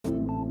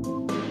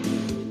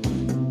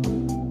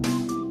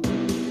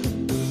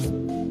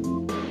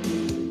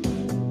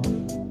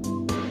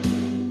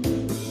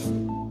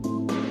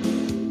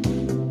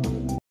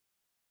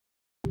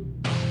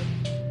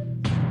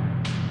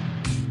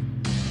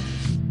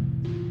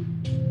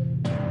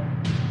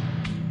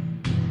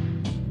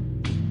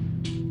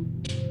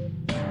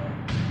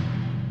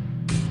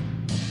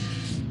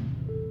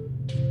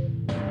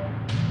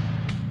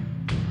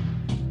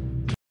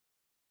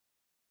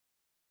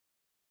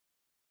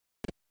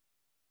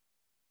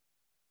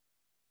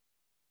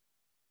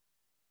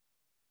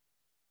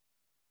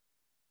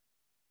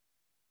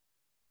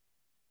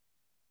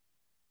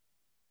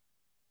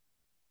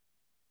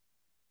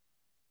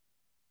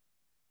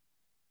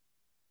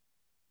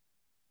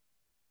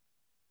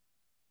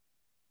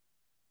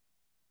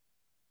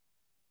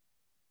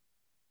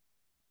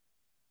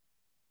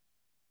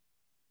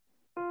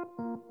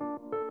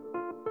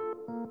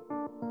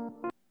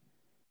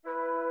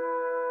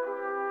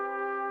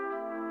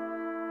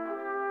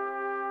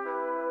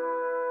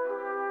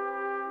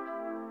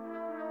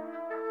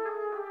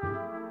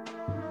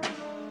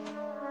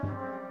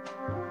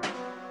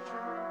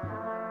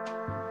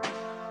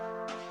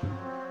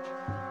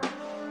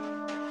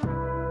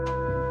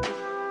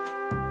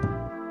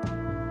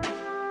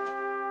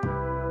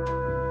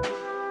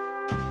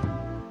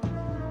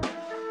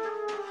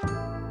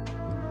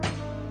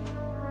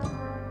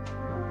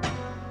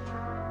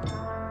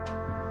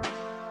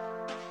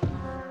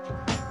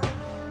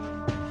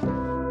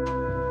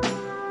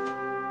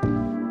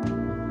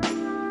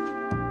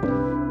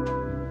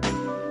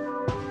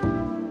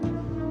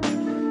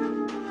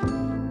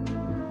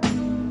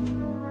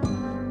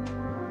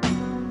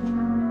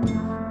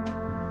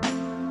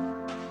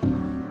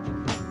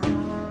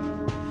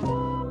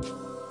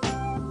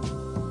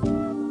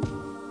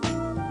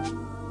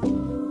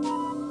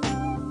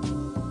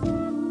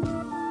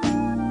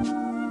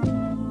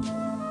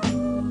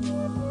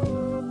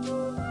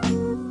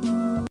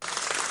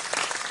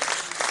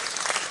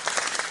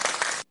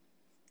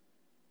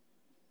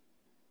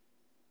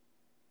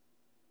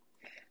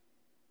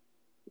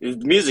The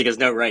music has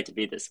no right to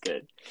be this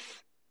good.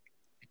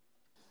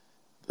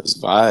 Those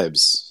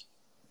vibes.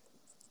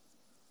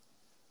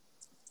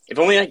 If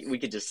only we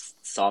could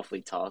just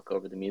softly talk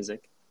over the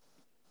music.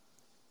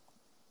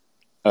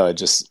 You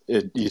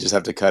just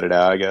have to cut it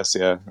out, I guess.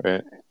 Yeah,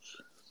 right.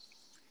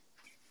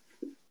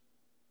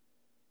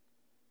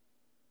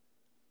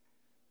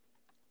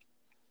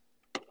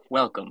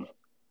 Welcome.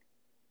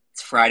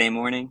 It's Friday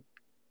morning,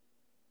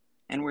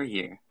 and we're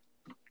here.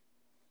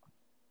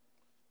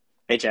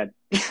 Hey, Chad.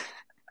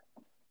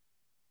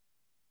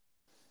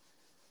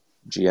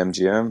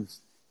 GM.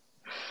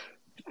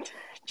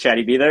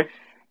 Chatty be there?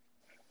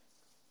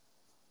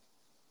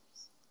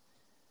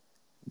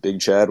 Big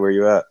Chad, where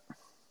you at?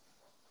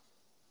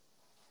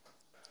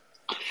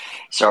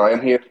 Sorry,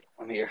 I'm here.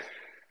 I'm here.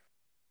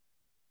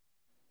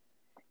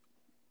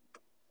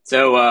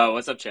 So,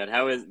 what's up, Chad?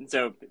 How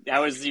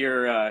was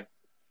your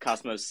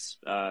Cosmos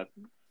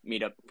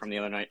meetup from the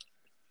other night?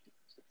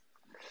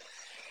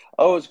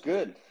 Oh, it was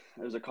good.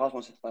 It was a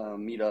Cosmos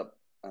meetup.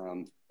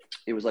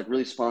 It was like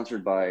really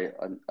sponsored by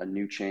a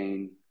new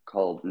chain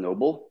called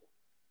Noble,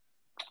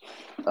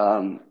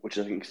 which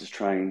I think is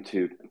trying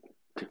to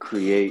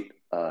create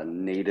a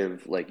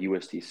native like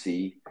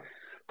USDC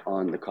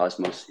on the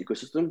Cosmos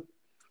ecosystem,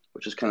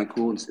 which is kind of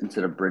cool.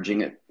 Instead of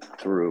bridging it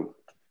through,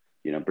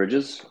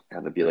 bridges,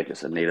 have it be like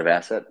it's a native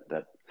asset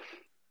that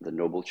the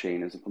Noble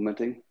chain is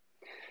implementing.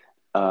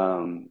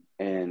 And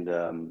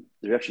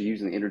they're actually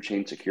using the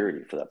interchain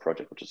security for that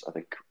project, which is, I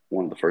think,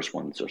 one of the first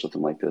ones or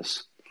something like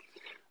this,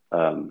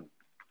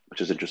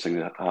 which is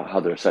interesting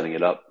how they're setting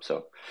it up.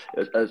 So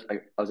I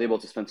was able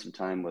to spend some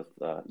time with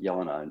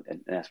Yelena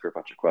and ask her a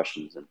bunch of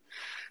questions.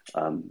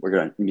 And we're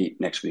going to meet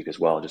next week as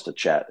well, just to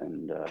chat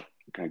and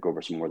kind of go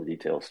over some more of the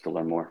details to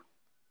learn more.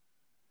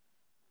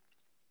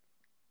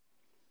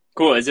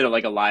 Cool. Is it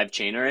like a live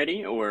chain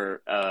already,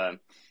 or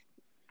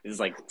is it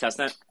like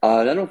testnet?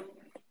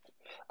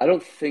 I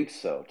don't think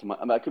so.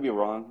 I could be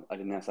wrong. I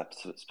didn't ask that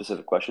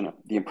specific question.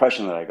 The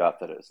impression that I got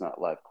that it's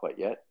not live quite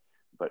yet,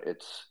 but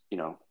it's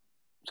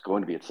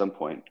going to be at some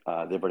point.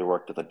 They've already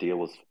worked at a deal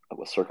with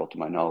Circle, to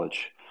my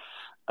knowledge,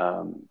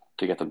 to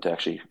get them to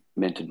actually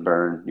mint and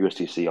burn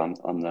USDC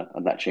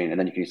on that chain, and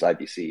then you can use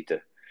IBC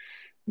to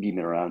beam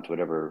it around to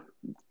whatever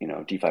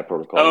DeFi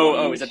protocol you want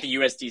to Oh, is use. that the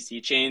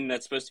USDC chain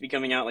that's supposed to be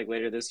coming out like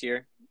later this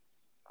year?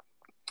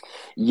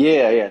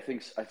 Yeah, I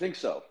think so.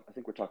 I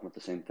think we're talking about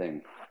the same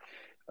thing.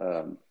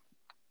 Um,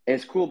 and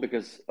it's cool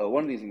because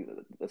one of these things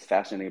that's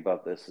fascinating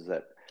about this is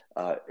that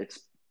it's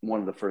one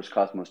of the first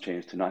Cosmos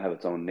chains to not have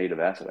its own native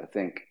asset, I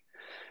think.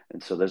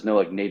 And so there's no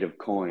like native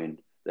coin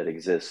that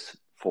exists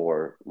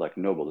for like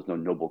Noble. There's no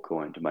Noble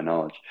coin to my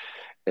knowledge.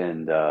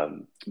 And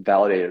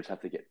validators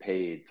have to get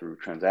paid through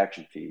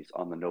transaction fees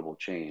on the Noble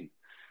chain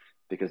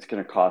because it's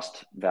going to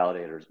cost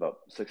validators about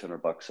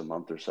 $600 a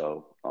month or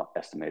so,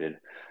 estimated,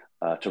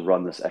 to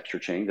run this extra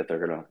chain that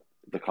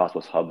the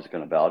Cosmos hub is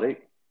going to validate.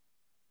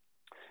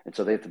 And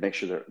so they have to make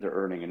sure they're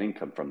earning an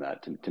income from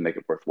that to make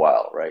it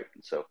worthwhile, right?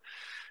 And so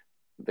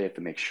they have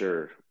to make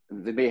sure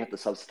they may have to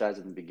subsidize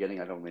it in the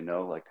beginning. I don't really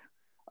know. Like,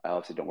 I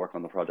obviously don't work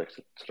on the project,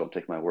 so don't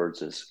take my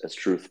words as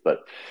truth. But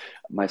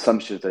my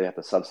assumption is they have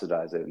to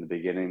subsidize it in the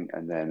beginning,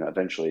 and then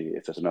eventually,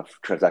 if there's enough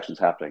transactions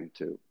happening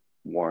to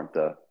warrant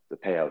the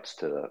payouts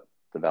to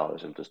the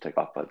validators, and just take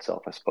off by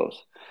itself, I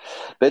suppose.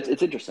 But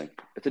it's interesting.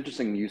 It's an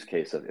interesting use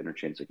case of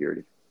interchain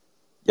security.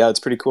 Yeah, it's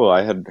pretty cool.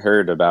 I had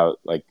heard about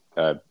like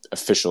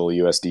official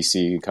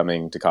USDC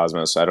coming to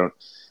Cosmos. So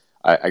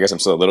I guess I'm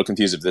still a little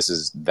confused if this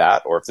is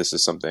that or if this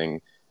is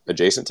something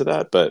adjacent to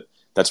that. But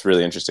that's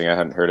really interesting. I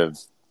hadn't heard of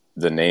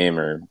the name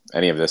or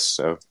any of this,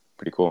 so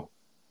pretty cool.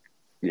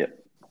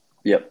 Yep.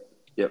 Yep.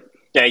 Yep.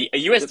 Yeah, a Yep.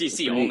 It's USDC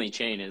pretty only neat.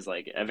 chain is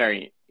like a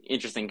very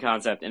interesting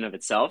concept in of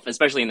itself,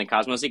 especially in the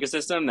Cosmos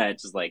ecosystem.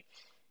 That's just like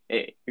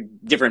a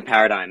different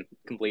paradigm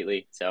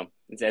completely. So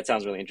that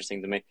sounds really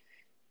interesting to me.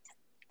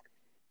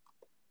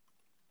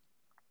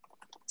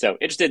 So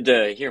interested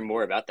to hear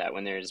more about that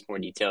when there's more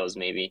details,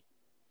 maybe.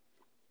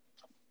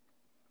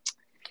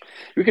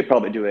 We could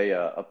probably do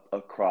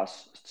a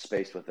cross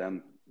space with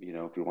them,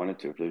 if we wanted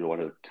to, if we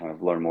wanted to kind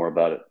of learn more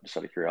about it, just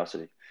out of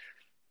curiosity.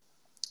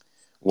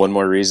 One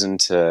more reason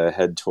to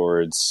head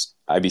towards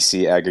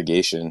IBC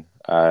aggregation.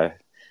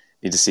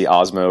 Need to see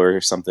Osmo or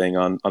something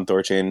on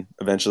THORChain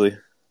eventually.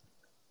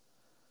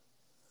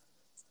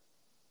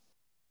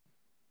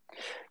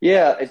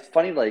 Yeah, it's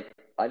funny. Like,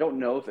 I don't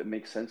know if it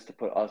makes sense to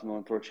put Osmo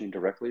and Thorchain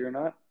directly or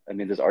not. I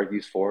mean, there's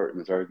arguments for it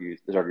and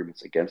there's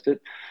arguments against it.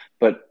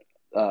 But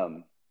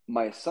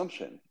my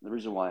assumption, the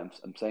reason why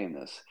I'm saying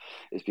this,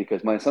 is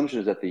because my assumption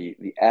is that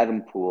the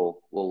Atom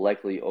pool will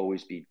likely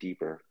always be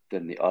deeper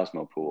than the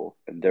Osmo pool,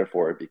 and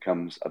therefore it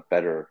becomes a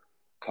better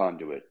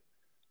conduit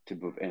to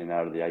move in and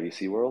out of the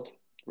IBC world,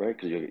 right?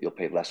 Because you'll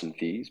pay less in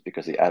fees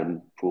because the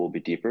Atom pool will be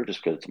deeper,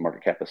 just because its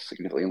market cap is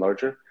significantly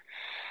larger.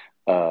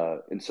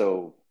 And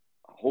so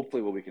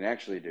hopefully what we can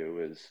actually do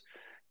is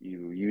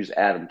you use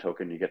Atom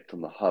token, you get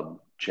from the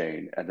hub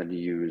chain, and then you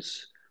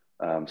use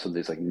some of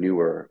these like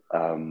newer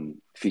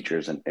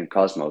features in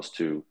Cosmos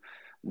to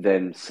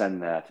then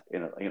send that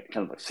in a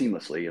kind of like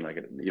seamlessly, and like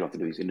you don't have to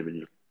do these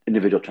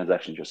individual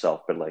transactions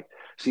yourself, but like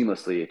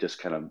seamlessly, it just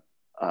kind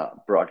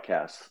of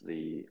broadcasts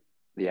the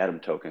Atom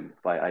token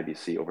by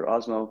IBC over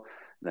Osmo,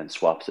 then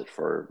swaps it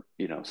for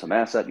some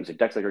asset using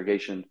DEX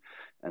aggregation,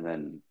 and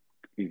then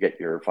you get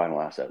your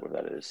final asset,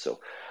 whatever that is. So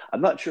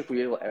I'm not sure if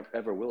we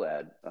ever will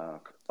add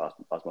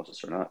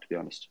osmosis or not, to be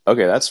honest.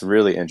 Okay, that's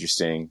really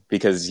interesting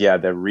because, yeah,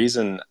 the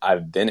reason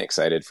I've been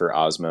excited for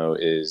Osmo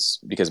is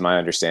because my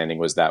understanding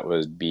was that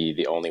would be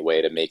the only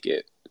way to make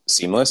it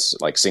seamless,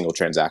 like single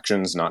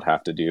transactions, not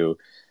have to do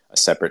a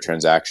separate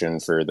transaction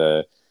for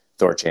the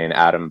THORChain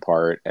Atom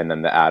part and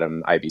then the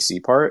Atom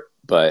IBC part.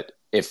 But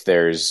if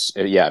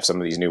if some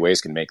of these new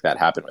ways can make that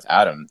happen with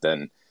Atom,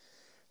 then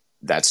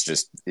that's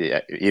just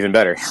even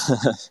better.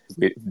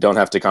 We don't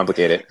have to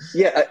complicate it.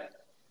 Yeah,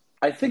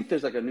 I think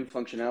there's like a new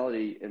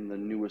functionality in the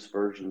newest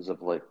versions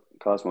of like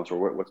Cosmos,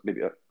 or what's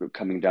maybe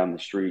coming down the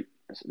street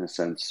in a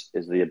sense,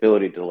 is the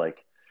ability to like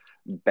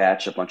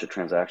batch a bunch of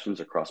transactions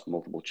across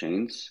multiple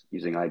chains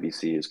using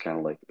IBC as kind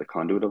of like the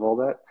conduit of all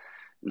that.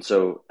 And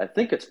so I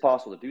think it's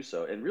possible to do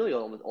so. And really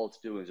all it's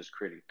doing is just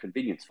creating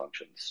convenience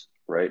functions,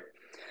 right?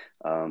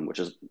 Which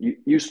is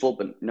useful,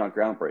 but not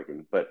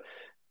groundbreaking.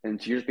 And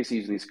so you're just basically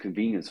using these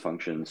convenience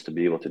functions to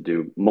be able to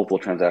do multiple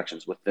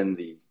transactions within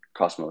the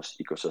Cosmos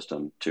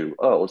ecosystem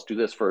let's do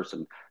this first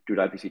and do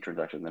an IBC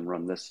transaction, then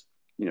run this,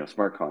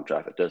 smart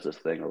contract that does this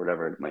thing or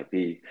whatever it might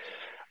be.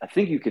 I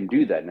think you can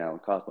do that now in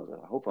Cosmos.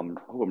 I hope I'm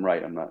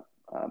right. I'm not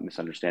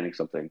misunderstanding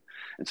something.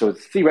 And so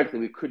theoretically,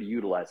 we could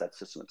utilize that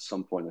system at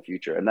some point in the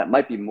future, and that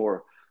might be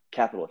more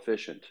capital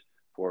efficient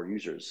for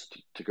users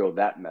to go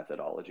that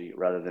methodology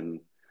rather than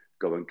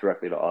going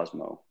directly to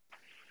Osmo,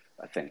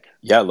 I think.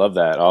 Yeah, I love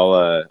that.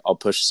 I'll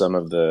push some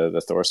of the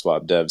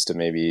THORswap devs to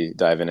maybe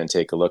dive in and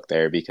take a look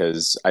there,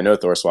 because I know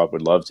THORswap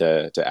would love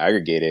to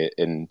aggregate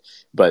it,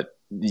 but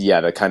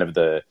yeah, the kind of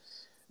the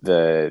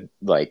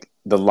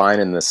line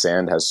in the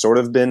sand has sort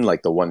of been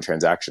like the one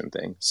transaction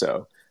thing.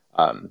 So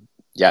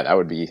yeah, that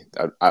would be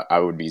I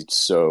would be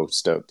so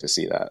stoked to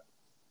see that.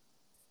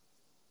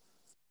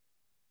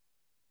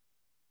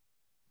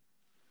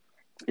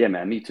 Yeah,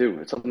 man, me too.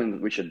 It's something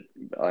that we should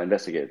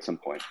investigate at some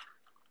point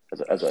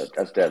as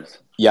devs.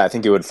 Yeah, I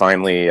think it would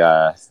finally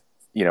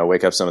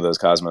wake up some of those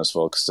Cosmos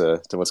folks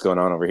to what's going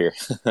on over here.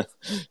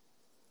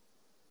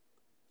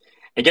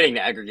 And getting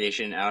the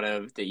aggregation out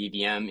of the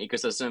EVM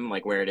ecosystem,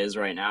 like where it is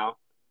right now,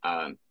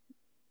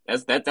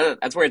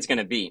 that's where it's going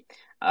to be.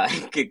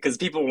 Because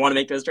people want to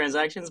make those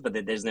transactions, but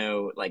there's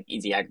no like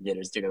easy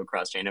aggregators to go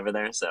cross chain over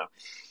there. So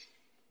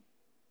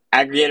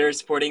aggregators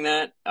supporting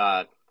that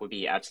would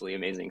be absolutely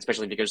amazing,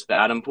 especially because the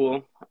Atom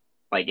pool,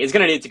 like, it's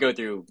going to need to go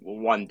through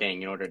one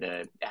thing in order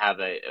to have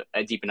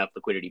a deep enough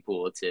liquidity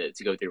pool to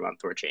go through on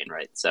THORChain,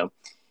 right? So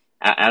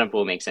Atom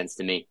pool makes sense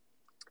to me.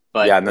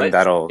 But yeah, and then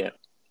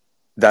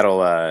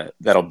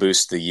that'll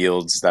boost the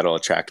yields. That'll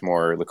attract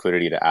more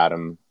liquidity to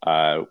Atom,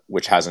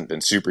 which hasn't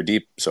been super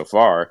deep so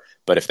far.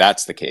 But if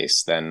that's the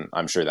case, then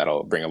I'm sure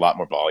that'll bring a lot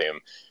more volume,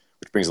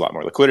 which brings a lot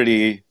more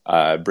liquidity,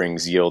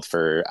 brings yield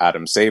for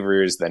Atom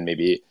savers. Then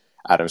maybe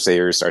Atom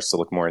savers starts to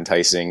look more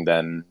enticing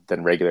than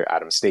regular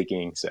Atom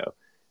staking. So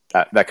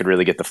that could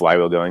really get the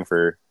flywheel going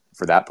for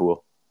that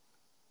pool.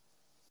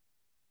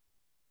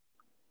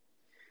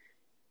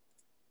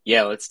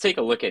 Yeah, let's take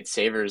a look at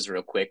savers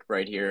real quick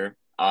right here.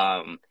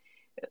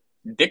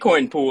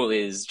 Bitcoin pool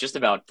is just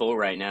about full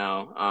right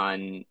now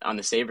on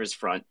the savers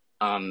front.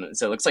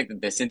 So it looks like the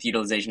synth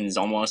utilization is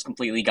almost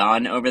completely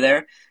gone over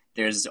there.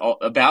 There's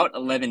about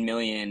 11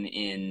 million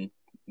in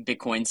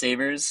Bitcoin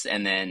savers,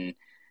 and then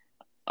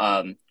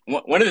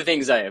one of the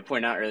things I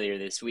pointed out earlier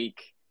this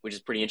week, which is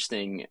pretty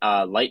interesting,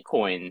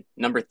 Litecoin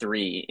number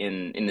 3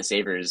 in the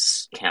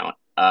savers count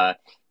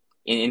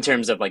in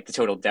terms of like the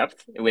total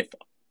depth, with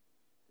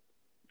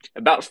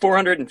about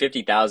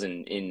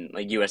 450,000 in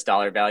like US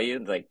dollar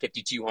value, like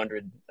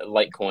 5,200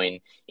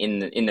 Litecoin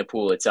in the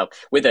pool itself,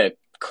 with a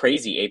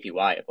crazy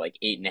APY of like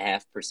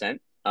 8.5%.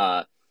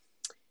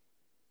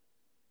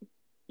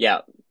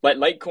 Yeah, but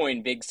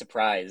Litecoin, big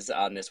surprise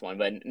on this one,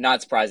 but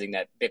not surprising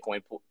that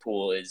Bitcoin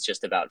pool is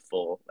just about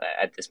full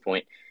at this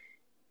point.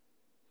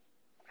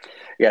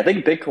 Yeah, I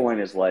think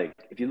Bitcoin is like,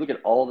 if you look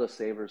at all the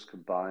savers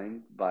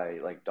combined by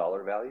like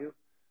dollar value,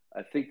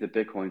 I think the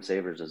Bitcoin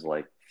savers is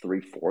like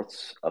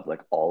 3/4 of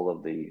like all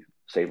of the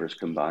savers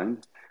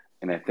combined.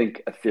 And I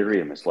think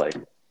Ethereum is like,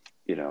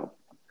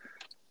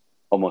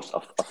 almost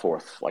a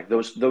fourth. Like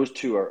those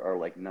two are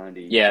like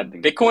 90. Yeah,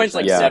 Bitcoin's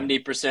like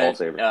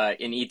 70%.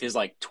 And ETH is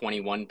like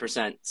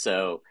 21%.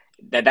 So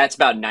that's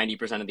about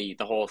 90% of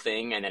the whole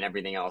thing, and then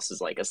everything else is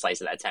like a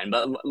slice of that 10.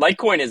 But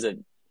Litecoin is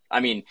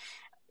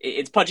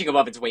it's punching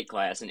above its weight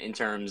class in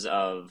terms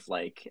of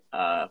like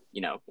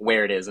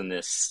where it is in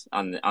this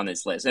on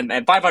this list, and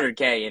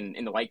 500K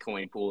in the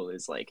Litecoin pool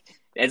is like,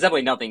 it's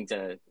definitely nothing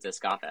to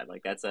scoff at.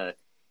 Like this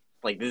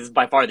is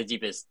by far the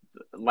deepest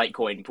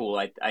Litecoin pool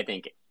I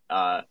think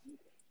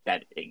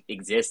that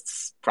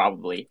exists,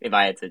 probably, if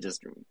I had to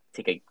just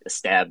take a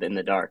stab in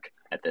the dark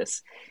at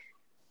this.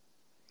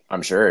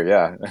 I'm sure,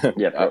 yeah.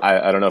 Yeah.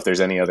 I don't know if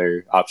there's any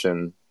other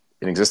option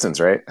in existence,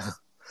 right?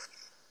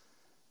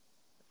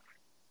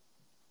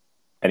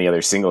 Any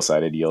other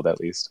single-sided yield, at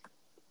least.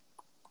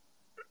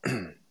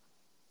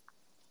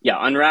 Yeah,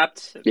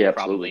 unwrapped, Yeah,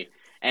 probably. absolutely.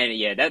 And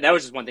yeah, that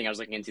was just one thing I was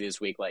looking into this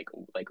week. Like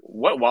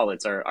what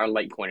wallets are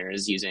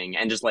Litecoiners using,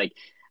 and just like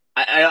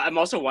I'm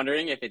also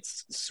wondering if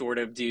it's sort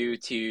of due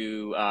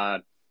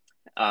to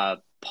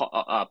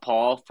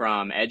Paul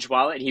from Edge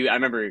Wallet. I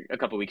remember a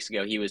couple weeks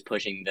ago he was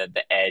pushing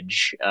the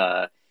Edge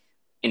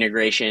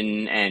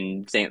integration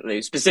and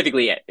saying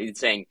specifically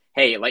saying,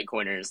 "Hey,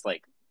 Litecoiners,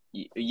 like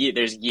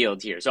there's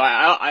yield here." So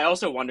I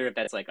also wonder if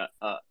that's like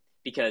a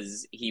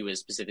because he was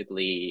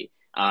specifically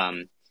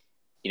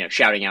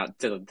shouting out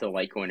to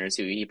Litecoiners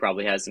who he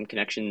probably has some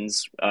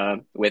connections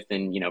with,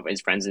 and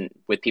his friends and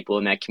with people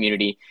in that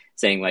community,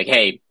 saying like,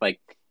 "Hey, like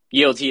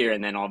yield here,"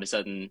 and then all of a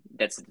sudden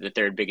that's the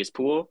third biggest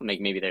pool. Like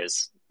maybe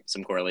there's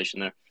some correlation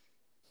there.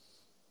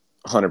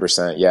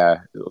 100%.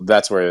 Yeah,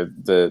 that's where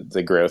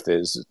the growth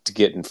is, to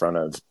get in front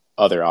of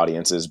other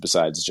audiences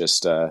besides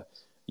just our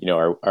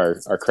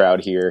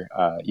crowd here.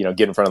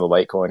 Get in front of the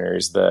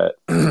Litecoiners. The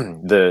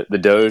the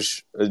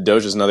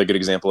Doge is another good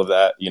example of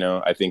that.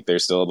 I think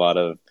there's still a lot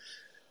of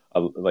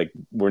like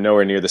we're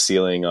nowhere near the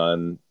ceiling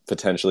on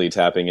potentially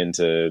tapping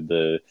into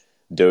the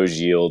Doge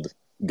yield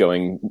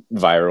going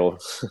viral.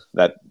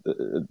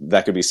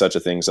 that could be such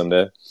a thing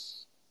someday.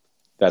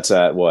 That's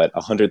at what,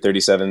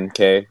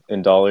 137K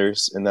in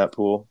dollars in that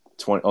pool.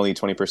 Only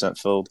 20%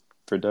 filled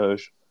for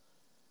Doge.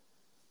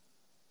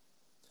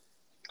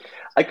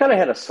 I kind of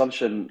had an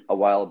assumption a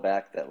while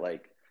back that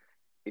like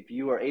if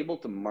you are able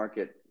to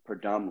market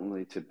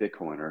predominantly to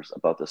Bitcoiners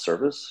about the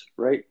service,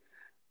 right?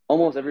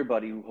 Almost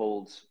everybody who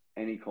holds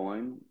any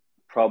coin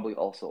probably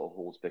also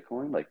holds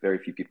Bitcoin. Like very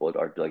few people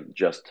are like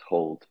just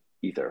hold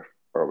Ether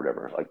or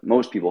whatever. Like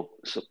most people,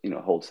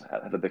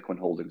 have a Bitcoin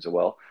holdings as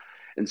well.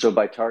 And so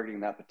by targeting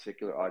that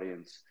particular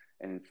audience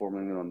and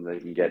informing them they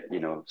can get,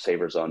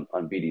 savers on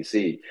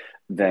BDC,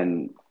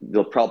 then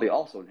they'll probably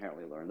also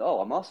inherently learn, oh,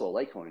 I'm also a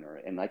Litecoiner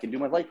and I can do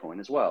my Litecoin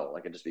as well.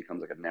 Like it just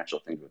becomes like a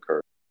natural thing to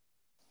occur.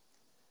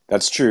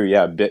 That's true.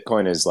 Yeah,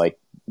 Bitcoin is like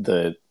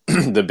the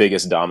the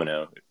biggest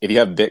domino. If you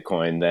have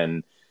Bitcoin,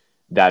 then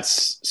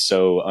that's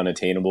so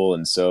unattainable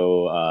and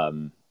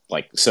so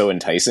so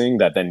enticing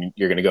that then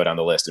you're going to go down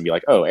the list and be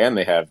like, oh, and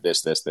they have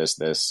this, this, this,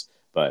 this.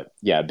 But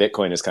yeah,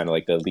 Bitcoin is kind of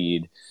like the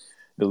lead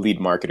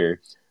marketer.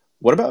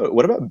 What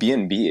about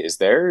BNB? Is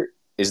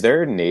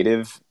there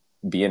native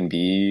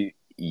BNB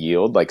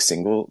yield, like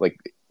single, like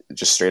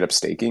just straight up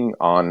staking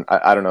on,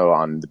 I don't know,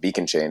 on the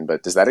Beacon chain,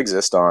 but does that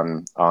exist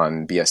on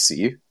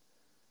BSC?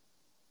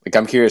 Like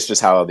I'm curious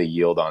just how the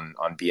yield on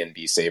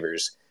BNB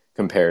savers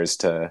compares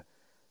to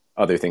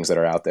other things that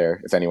are out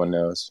there, if anyone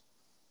knows.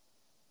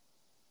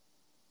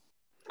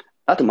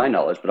 Not to my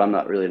knowledge, but I'm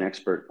not really an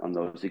expert on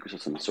those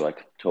ecosystems, so I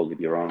could totally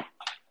be wrong.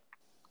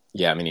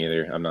 Yeah, me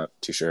neither. I'm not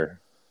too sure.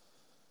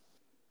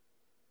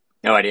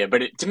 No idea,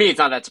 but to me, it's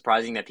not that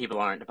surprising that people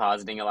aren't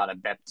depositing a lot of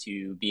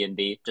BEP2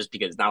 BNB, just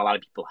because not a lot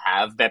of people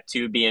have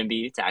BEP2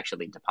 BNB to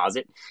actually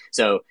deposit.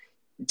 So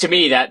to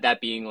me,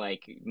 that being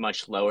like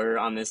much lower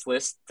on this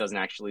list doesn't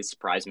actually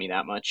surprise me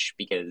that much,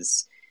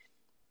 because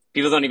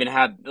people don't even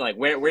have like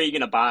where are you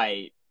going to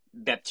buy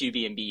BEP2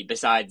 BNB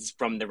besides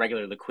from the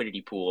regular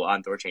liquidity pool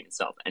on THORChain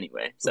itself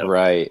anyway. So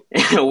Right.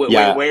 where,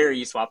 Yeah, where are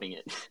you swapping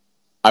it?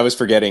 I was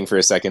forgetting for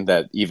a second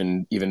that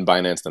even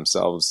Binance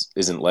themselves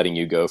isn't letting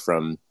you go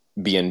from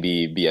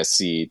BNB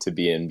BSC to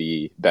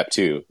BNB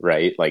BEP2,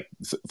 right? Like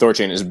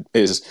THORChain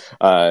is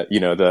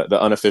the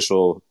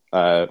unofficial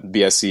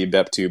BSC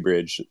BEP2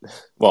 bridge.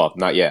 Well,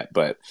 not yet,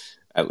 but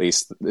at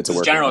least it's a This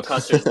is General workaround.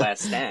 Custer's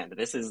last stand.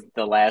 This is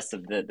the last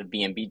of the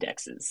BNB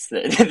dexes,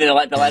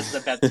 the last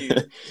of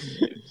the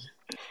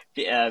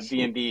BEP2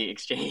 BNB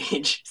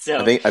exchange. I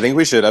So think I think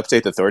we should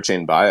update the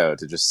THORChain bio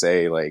to just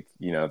say like,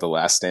 the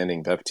last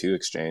standing BEP2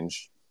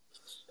 exchange.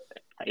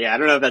 yeah, I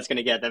don't know if that's going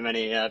to get that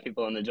many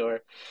people in the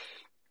door.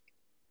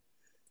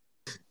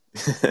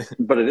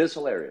 But it is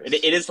hilarious.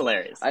 It is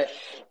hilarious. I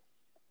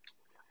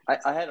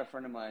had a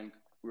friend of mine.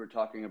 We were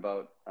talking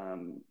about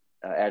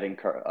adding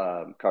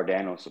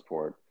Cardano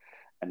support,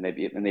 and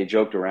they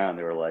joked around.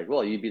 They were like,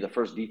 "Well, you'd be the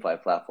first DeFi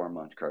platform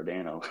on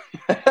Cardano."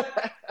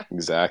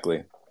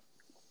 Exactly.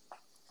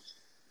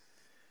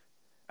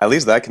 At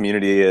least that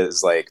community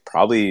is like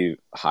probably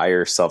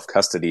higher self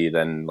custody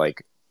than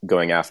like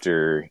going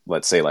after,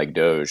 let's say, like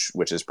Doge,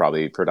 which is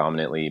probably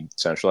predominantly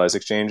centralized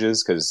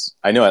exchanges. Because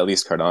I know at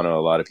least Cardano,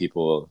 a lot of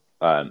people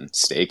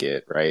stake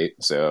it, right?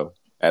 So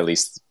at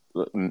least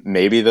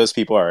maybe those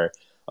people are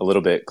a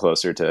little bit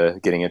closer to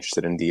getting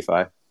interested in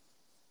DeFi.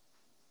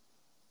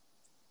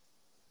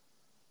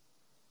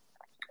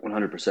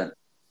 100%.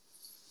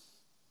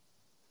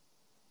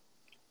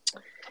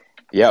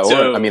 Yeah, or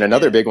So I mean,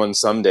 another big one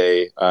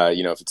someday.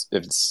 If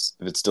it's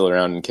still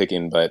around and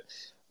kicking, but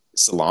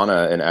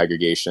Solana and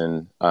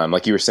aggregation,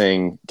 like you were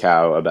saying,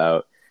 Cow,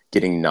 about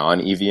getting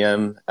non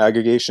EVM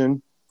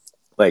aggregation,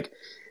 like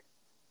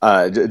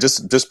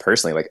just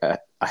personally, like a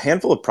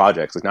handful of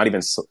projects, like not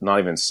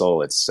even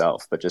Sol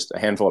itself, but just a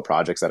handful of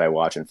projects that I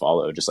watch and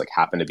follow, just like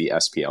happen to be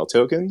SPL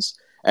tokens,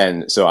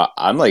 And so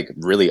I'm like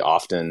really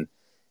often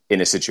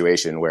in a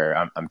situation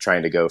where I'm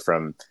trying to go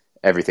from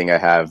everything I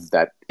have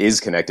that is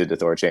connected to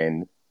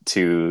THORChain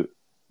to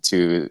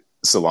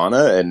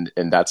Solana,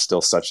 and that's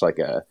still such like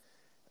a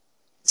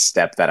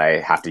step that I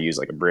have to use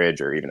like a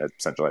bridge or even a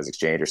centralized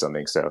exchange or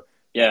something. So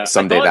Yeah, I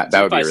someday thought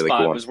that would be DeFi really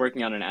Spot cool. was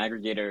working on an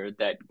aggregator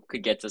that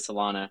could get to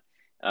Solana.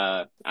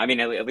 I mean,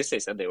 at least they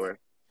said they were.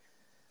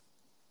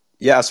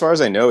 Yeah, as far as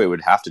I know, it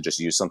would have to just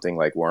use something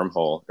like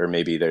Wormhole, or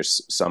maybe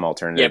there's some Yeah,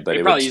 alternative, but it it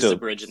would probably uses a still.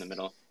 bridge in the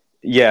middle.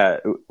 Yeah,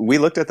 we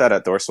looked at that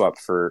at THORSwap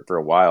for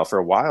a while. For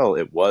a while,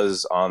 it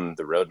was on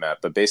the roadmap,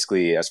 but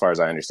basically, as far as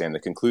I understand, the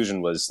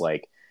conclusion was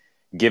like,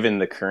 given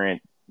the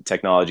current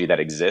technology that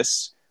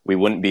exists, we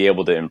wouldn't be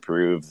able to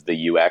improve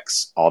the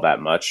UX all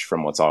that much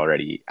from what's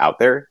already out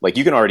there. Like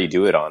you can already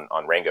do it on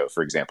Rango,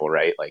 for example,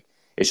 right? Like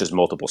it's just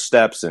multiple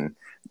steps, and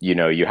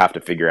you have to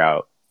figure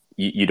out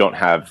you don't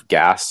have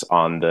gas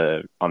on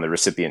the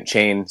recipient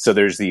chain, so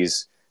there's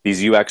these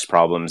UX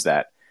problems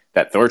that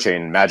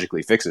THORChain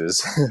magically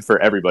fixes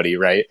for everybody,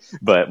 right?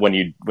 But when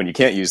you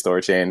can't use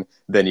THORChain,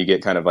 then you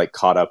get kind of like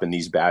caught up in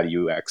these bad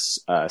UX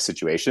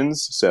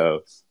situations.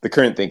 So the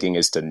current thinking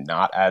is to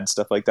not add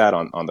stuff like that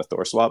on the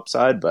THORSwap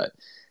side, but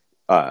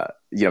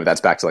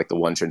that's back to like the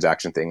one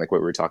transaction thing, like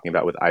what we were talking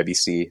about with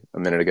IBC a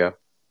minute ago.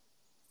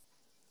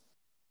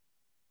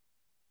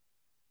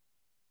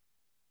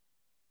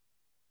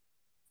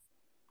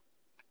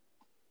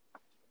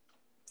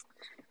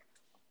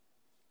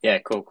 Yeah,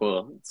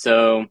 cool.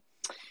 So,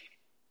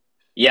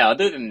 yeah,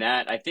 other than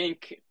that, I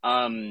think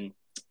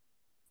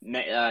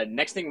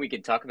next thing we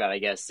could talk about, I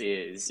guess,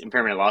 is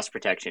impermanent loss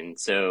protection.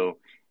 So,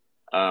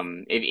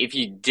 if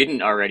you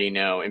didn't already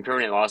know,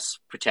 impermanent loss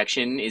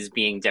protection is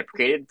being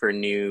deprecated for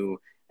new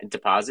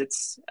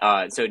deposits.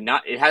 So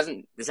not it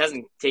hasn't this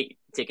hasn't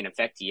taken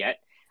effect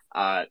yet.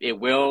 It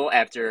will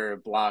after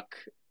block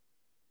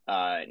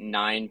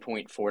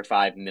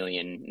 9.45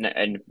 million,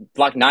 and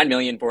block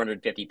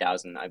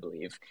 9,450,000, I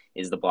believe,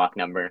 is the block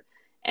number.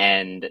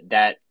 And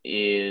that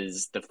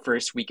is the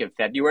first week of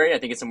February. I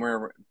think it's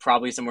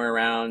probably somewhere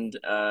around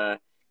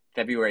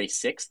February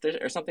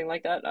 6th or something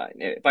like that,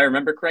 if I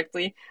remember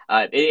correctly.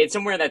 It's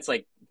somewhere that's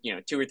like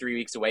 2 or 3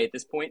 weeks away at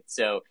this point.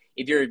 So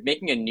if you're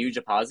making a new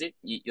deposit,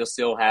 you'll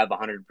still have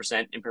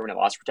 100% impermanent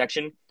loss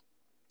protection.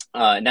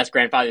 And that's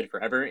grandfathered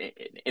forever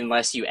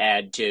unless you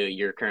add to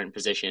your current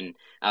position,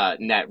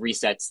 and that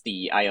resets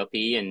the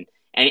ILP. And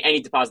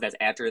any deposit that's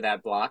after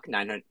that block,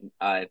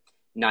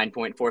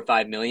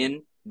 9.45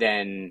 million,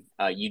 then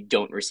you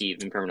don't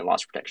receive impermanent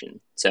loss protection.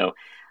 So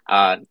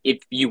if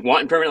you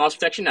want impermanent loss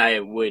protection,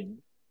 I would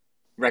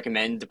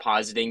recommend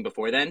depositing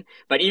before then.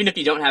 But even if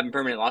you don't have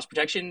impermanent loss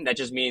protection, that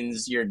just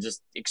means you're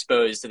just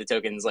exposed to the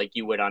tokens like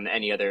you would on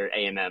any other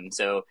AMM.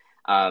 So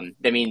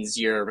that means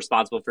you're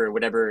responsible for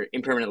whatever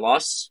impermanent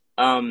loss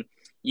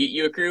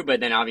you accrue, but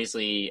then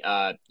obviously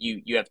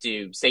you have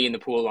to stay in the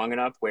pool long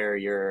enough where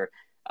your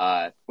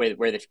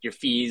your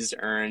fees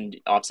earned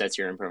offsets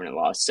your impermanent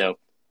loss. So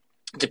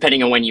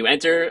depending on when you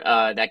enter,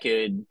 that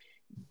could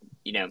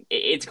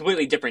it's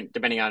completely different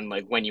depending on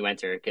like when you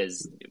enter,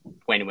 because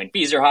when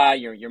fees are high,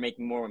 you're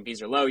making more. When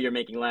fees are low, you're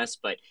making less.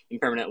 But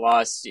impermanent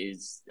loss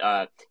is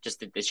just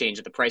the change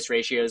of the price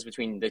ratios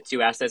between the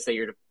two assets that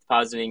you're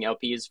depositing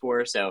LPs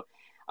for. So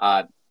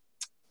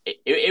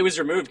it was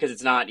removed because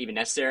it's not even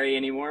necessary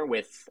anymore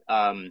with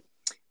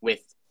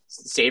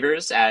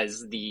savers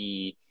as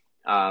the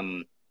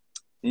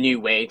new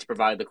way to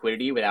provide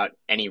liquidity without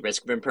any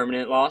risk of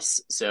impermanent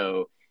loss.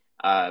 So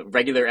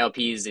regular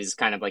LPs is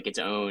kind of like its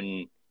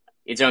own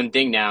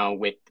thing now,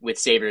 with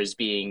savers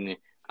being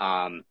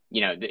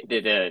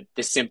the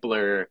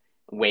simpler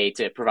way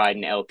to provide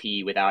an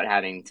LP without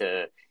having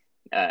to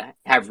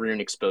have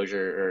rune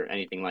exposure or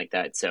anything like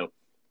that. So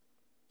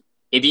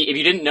if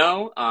you didn't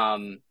know,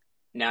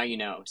 now you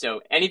know. So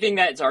anything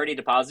that's already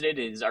deposited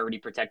is already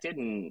protected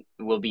and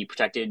will be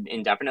protected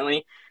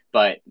indefinitely.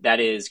 But that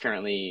is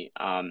currently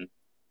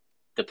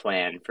the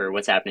plan for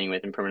what's happening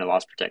with impermanent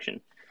loss protection.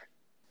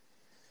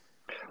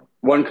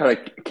 One kind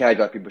of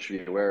caveat people should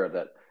be aware of,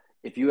 that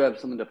if you have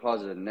something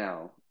deposited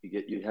now,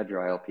 you have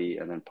your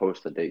ILP, and then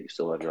post the date you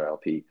still have your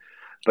ILP.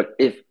 But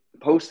if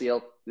post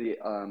the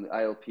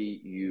ILP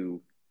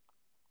you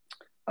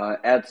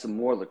add some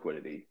more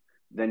liquidity,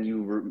 then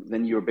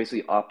you're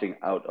basically opting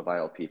out of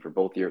ILP for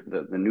both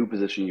the new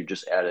position you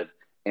just added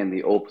and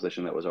the old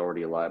position that was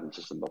already alive in the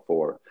system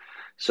before.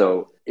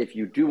 So if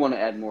you do want to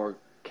add more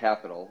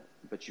capital,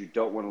 but you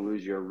don't want to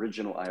lose your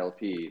original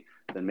ILP,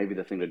 then maybe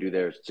the thing to do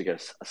there is to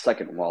get a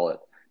second wallet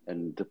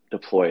and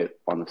deploy it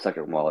on the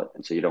second wallet,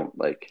 and so you don't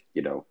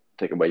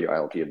take away your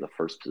ILP of the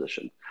first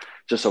position.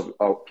 Just so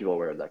people are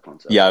aware of that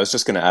concept. Yeah, I was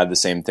just going to add the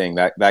same thing.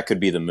 That could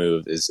be the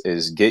move: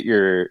 is get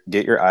your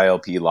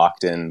ILP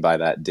locked in by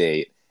that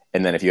date,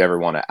 and then if you ever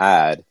want to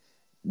add,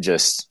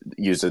 just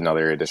use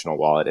another additional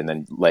wallet, and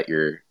then let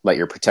your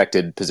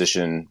protected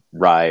position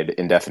ride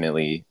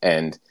indefinitely,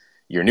 and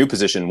your new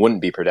position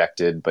wouldn't be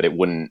protected, but it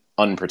wouldn't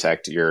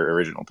unprotect your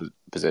original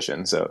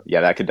position. So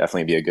yeah, that could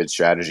definitely be a good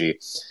strategy.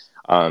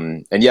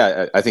 And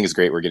yeah, I think it's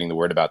great we're getting the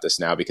word about this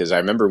now, because I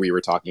remember we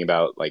were talking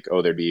about like,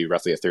 oh, there'd be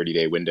roughly a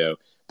 30-day window,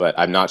 but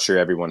I'm not sure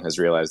everyone has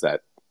realized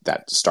that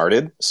that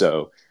started.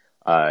 So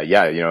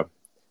yeah,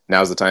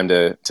 now's the time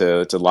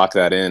to lock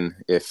that in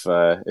if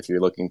you're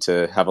looking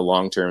to have a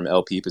long-term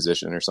LP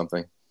position or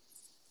something.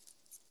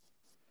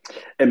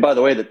 And by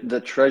the way,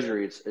 the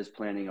Treasury is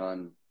planning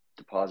on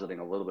depositing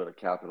a little bit of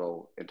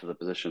capital into the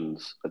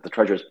positions, the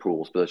Treasury's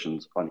pools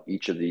positions on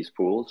each of these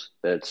pools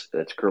that's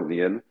currently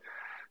in,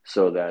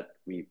 so that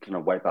we kind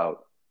of wipe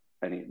out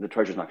the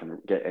Treasury's not going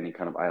to get any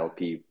kind of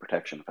ILP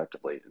protection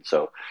effectively. And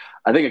so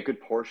I think a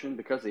good portion,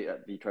 because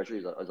the Treasury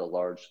is a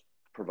large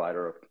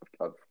provider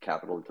of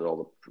capital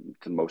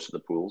to most of the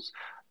pools,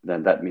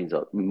 then that means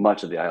that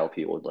much of the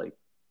ILP would, like,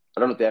 I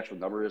don't know what the actual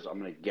number is. I'm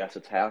going to guess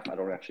it's half. I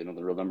don't actually know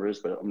the real number is,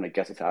 but I'm going to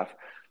guess it's half.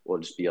 Will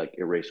just be like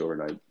erased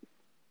overnight.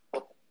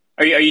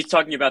 Are you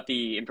talking about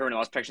the impermanent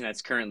loss protection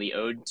that's currently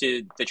owed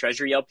to the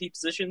Treasury LP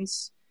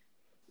positions?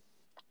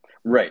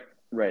 Right.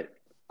 We've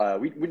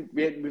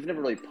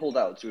never really pulled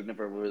out, so we've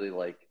never really,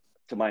 like,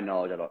 to my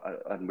knowledge,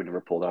 we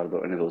never pulled out of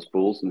any of those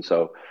pools, and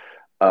so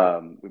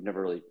we've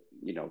never really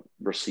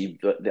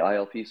received the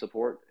ILP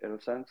support in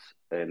a sense,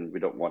 and we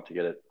don't want to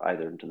get it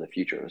either into the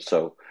future.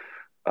 So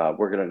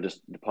we're going to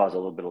just deposit a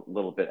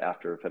little bit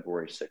after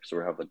February 6th, so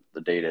we have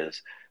the date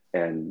is,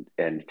 and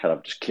kind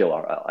of just kill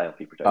our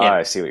ILP protection.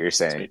 I see what you're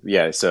saying.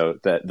 Yeah, so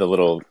that the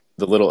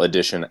little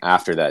addition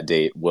after that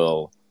date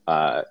will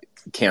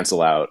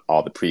cancel out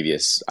all the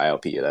previous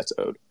ILP that's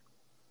owed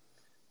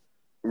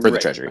for the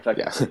Treasury.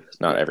 Yeah,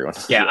 not everyone.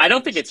 Yeah, I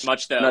don't think it's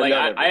much though.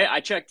 I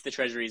checked the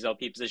Treasury's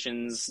LP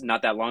positions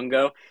not that long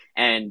ago,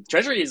 and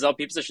Treasury's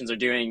LP positions are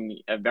doing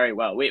very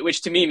well,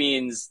 which to me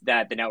means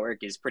that the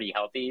network is pretty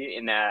healthy,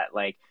 in that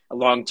like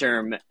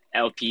long-term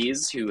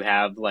LPs who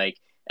have like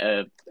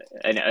a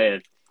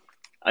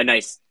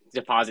nice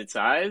deposit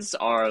size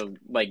are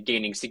like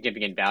gaining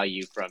significant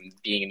value from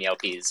being in the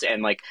LPs.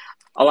 And like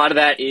a lot of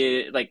that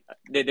is like,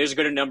 there's a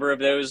good number of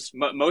those.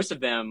 Most of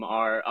them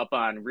are up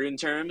on Rune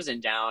terms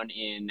and down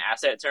in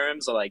asset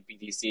terms, so like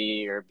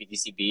BTC or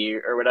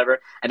BTCB or whatever.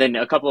 And then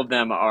a couple of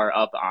them are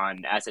up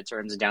on asset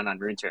terms and down on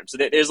Rune terms. So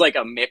there's like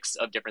a mix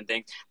of different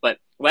things. But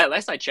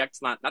last I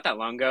checked, not that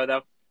long ago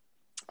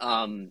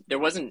though, there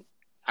wasn't,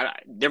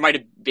 there might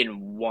have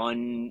been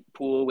one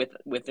pool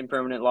with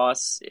impermanent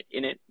loss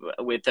in it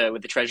with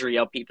the Treasury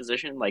LP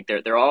position. Like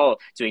they're all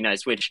doing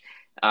nice, which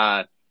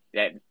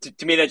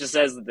to me that just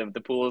says that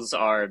the pools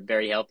are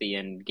very healthy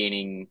and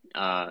gaining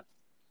a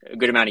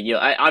good amount of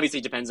yield. Obviously,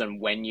 it depends on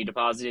when you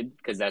deposited,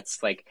 because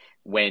that's like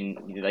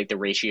when like the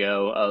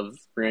ratio of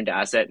Rune to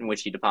asset in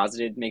which you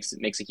deposited makes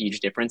a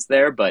huge difference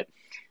there. But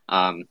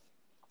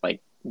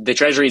like the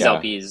Treasury's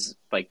LPs,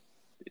 like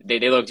they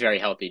looked very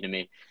healthy to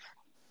me.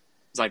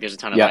 It's like there's a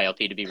ton of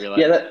ILP to be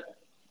realized.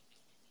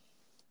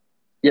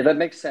 Yeah, that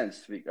makes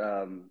sense.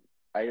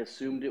 I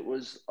assumed it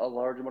was a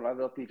large amount of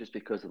ILP just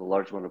because of the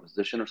large amount of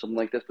position or something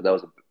like this, but that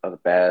was a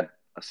bad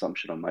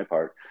assumption on my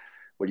part.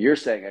 What you're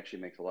saying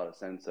actually makes a lot of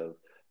sense of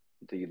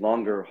the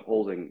longer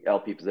holding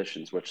LP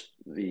positions, which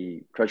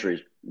the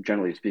Treasury,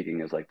 generally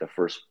speaking, is like the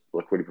first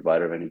liquidity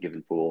provider of any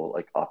given pool,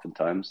 like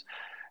oftentimes.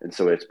 And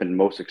so it's been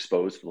most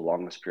exposed for the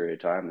longest period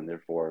of time, and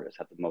therefore it's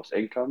had the most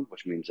income,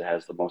 which means it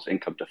has the most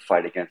income to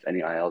fight against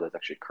any IL that's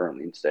actually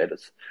currently in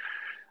status.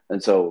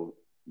 And so,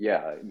 yeah,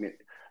 I mean,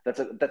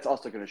 that's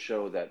also going to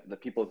show that the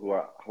people who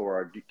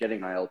are getting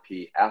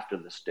ILP after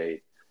this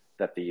date,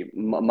 that the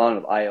amount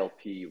of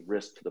ILP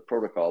risk to the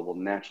protocol will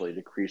naturally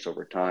decrease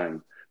over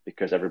time,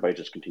 because everybody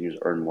just continues to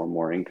earn more and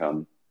more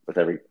income with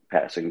every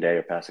passing day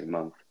or passing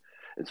month.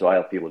 And so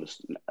ILP will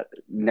just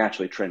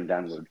naturally trend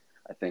downward,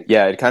 I think.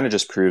 Yeah, it kind of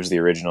just proves the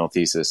original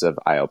thesis of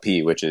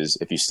ILP, which is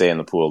if you stay in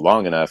the pool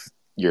long enough,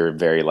 you're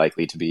very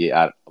likely to be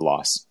at a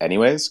loss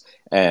anyways.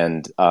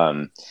 And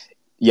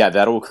yeah,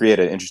 that will create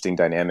an interesting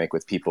dynamic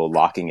with people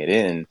locking it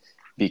in,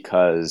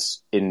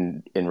 because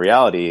in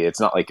reality, it's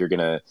not like you're going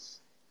to,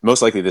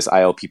 most likely this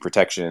ILP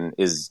protection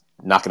is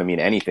not going to mean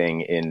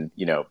anything in,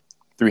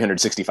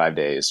 365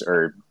 days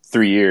or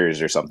 3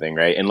 years or something,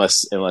 right?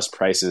 Unless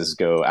prices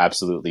go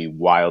absolutely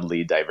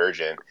wildly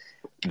divergent,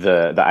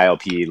 the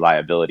ILP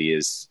liability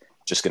is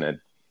just going to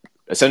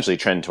essentially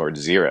trend towards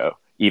zero,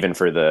 even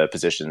for the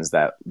positions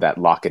that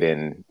lock it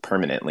in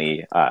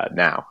permanently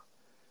now.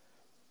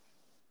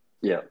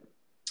 Yeah.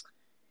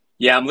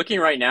 Yeah, I'm looking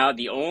right now.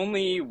 The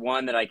only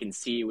one that I can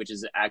see which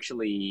is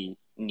actually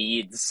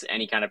needs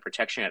any kind of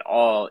protection at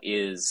all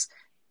is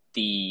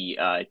the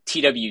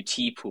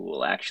TWT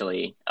pool,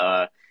 actually.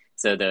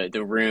 So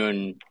the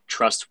Rune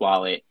Trust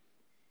Wallet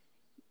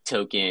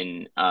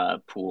token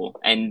pool.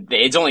 And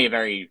it's only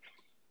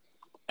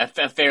a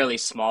fairly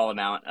small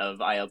amount of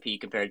ILP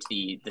compared to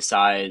the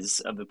size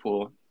of the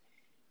pool.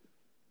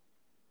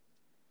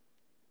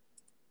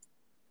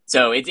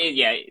 So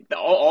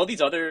all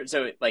these other,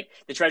 so like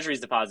the Treasury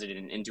is deposited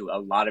into a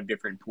lot of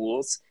different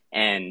pools,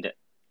 and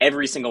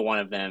every single one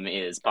of them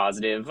is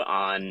positive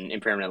on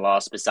impermanent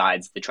loss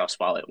besides the Trust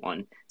Wallet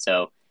one.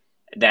 So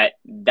that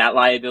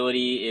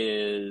liability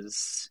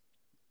is,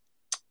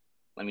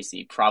 let me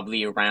see,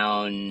 probably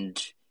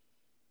around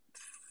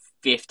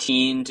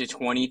 15 to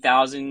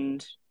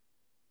 20,000.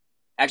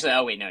 Actually,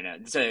 oh wait, no.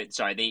 So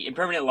sorry, the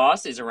impermanent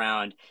loss is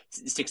around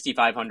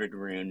 6,500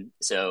 rune.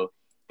 So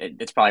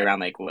it's probably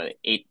around like what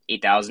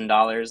 $8,000,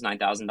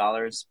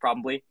 $9,000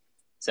 probably.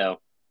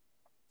 So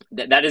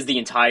that is the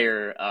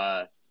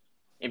entire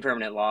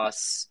impermanent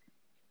loss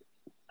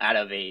out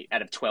of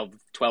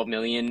 12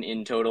 million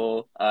in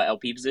total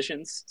LP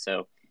positions.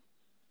 So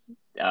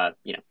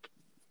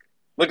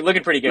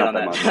looking pretty good Not on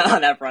that that much.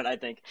 on that front, I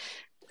think.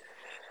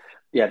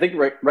 Yeah, I think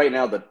right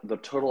now the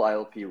total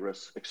ILP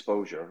risk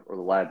exposure or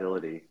the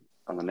liability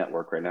on the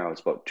network right now is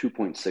about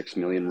 2.6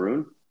 million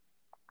rune.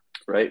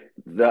 Right,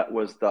 that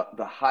was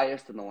the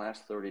highest in the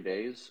last 30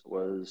 days.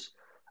 Was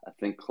I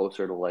think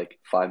closer to like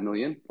 5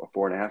 million or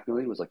 4.5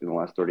 million was like in the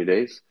last 30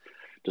 days.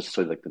 Just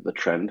so like the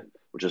trend,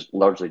 which is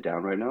largely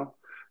down right now.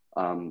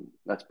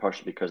 That's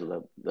partially because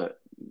of the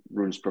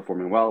runes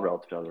performing well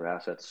relative to other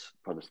assets.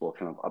 Part of this little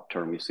kind of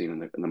upturn we've seen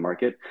in the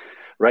market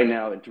right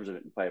now in terms of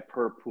by a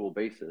per pool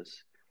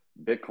basis.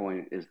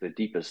 Bitcoin is the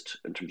deepest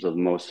in terms of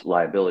the most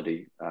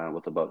liability,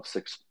 with about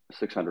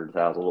 600,000,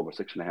 a little over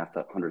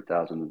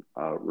 6,500,000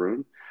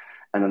 rune.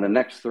 And then the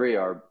next three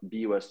are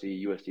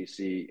BUSD,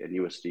 USDC, and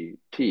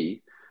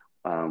USDT,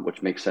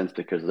 which makes sense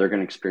because they're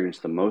going to experience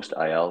the most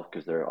IL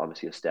because they're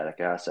obviously a static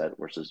asset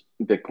versus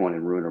Bitcoin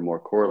and Rune are more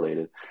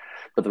correlated.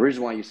 But the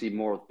reason why you see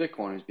more with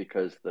Bitcoin is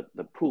because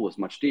the pool is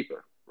much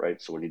deeper, right?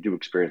 So when you do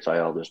experience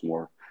IL, there's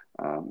more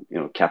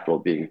capital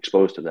being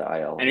exposed to the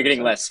IL. And you're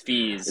getting less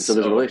fees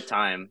so over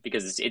time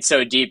because it's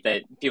so deep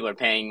that people are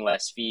paying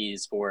less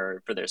fees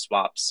for their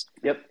swaps.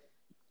 Yep.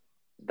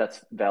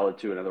 That's valid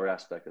too. Another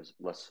aspect is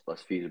less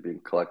fees are being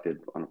collected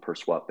on a per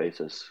swap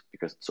basis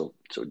because it's so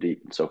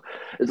deep. So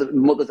there's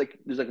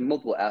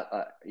multiple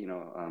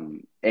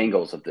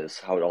angles of this,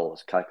 how it all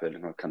is calculated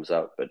and how it comes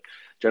out. But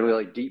generally,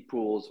 like deep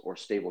pools or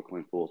stable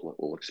coin pools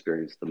will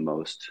experience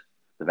the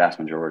vast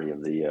majority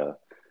of the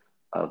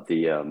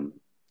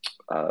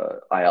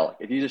IL.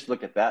 If you just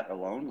look at that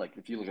alone, like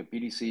if you look at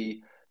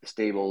BTC, the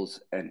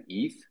stables, and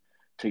ETH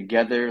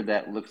together,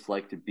 that looks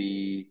like to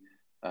be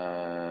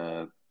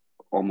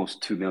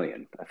almost 2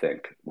 million, I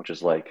think, which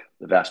is like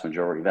the vast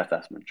majority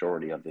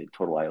of the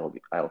total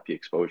ILP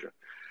exposure,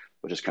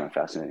 which is kind of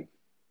fascinating.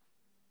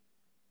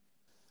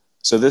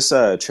 So this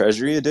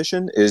Treasury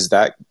edition, is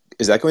that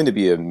going to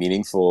be a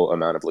meaningful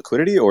amount of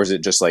liquidity, or is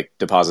it just like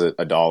deposit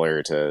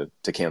 $1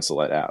 to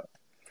cancel it out?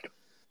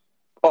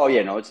 Oh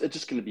yeah, no, it's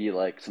just going to be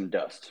like some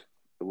dust.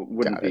 It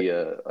wouldn't be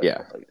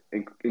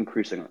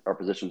increasing our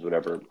positions,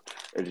 whatever.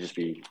 It'd just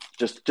be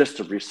just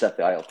to reset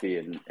the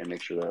ILP and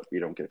make sure that we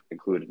don't get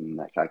included in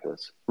that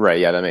calculus. Right.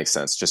 Yeah, that makes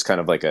sense. Just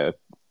kind of like a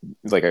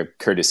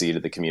courtesy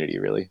to the community,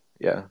 really.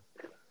 Yeah.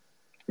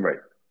 Right.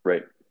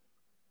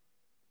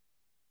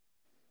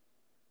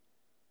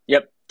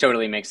 Yep,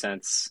 totally makes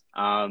sense.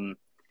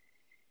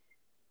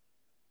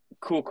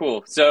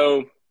 Cool.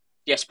 So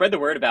yeah, spread the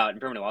word about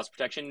impermanent loss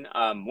protection.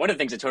 One of the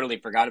things I totally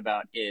forgot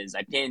about is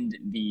I pinned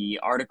the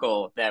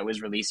article that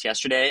was released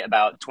yesterday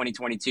about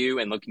 2022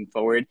 and looking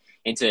forward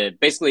into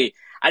basically,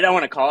 I don't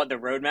want to call it the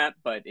roadmap,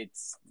 but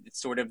it's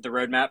sort of the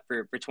roadmap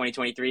for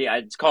 2023.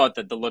 I'd call it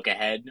the look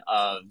ahead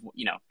of,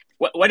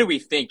 what do we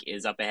think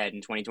is up ahead in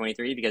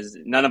 2023? Because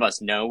none of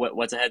us know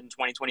what's ahead in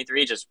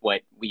 2023, just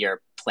what we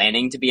are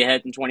planning to be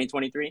ahead in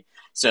 2023.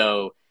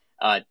 So,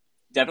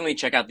 definitely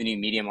check out the new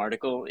Medium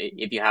article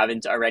if you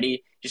haven't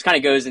already. Just kind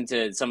of goes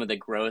into some of the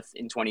growth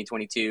in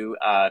 2022.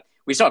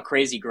 We saw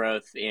crazy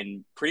growth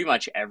in pretty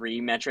much every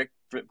metric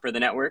for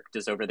the network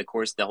just over the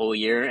course of the whole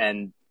year.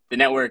 And the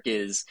network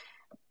is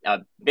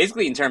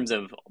basically, in terms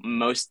of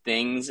most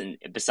things, and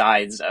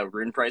besides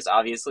rune price,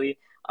 obviously,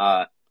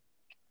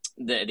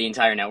 the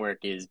entire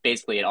network is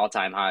basically at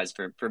all-time highs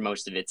for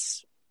most of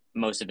its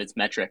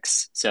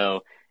metrics.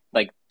 So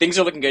like things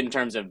are looking good in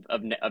terms of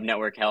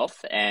network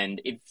health.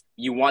 And if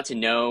you want to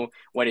know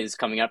what is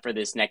coming up for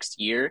this next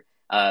year,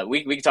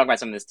 we can talk about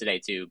some of this today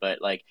too,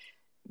 but like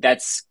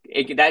that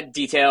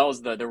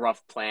details the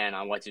rough plan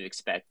on what to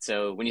expect.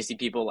 So when you see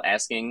people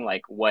asking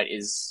like what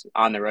is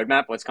on the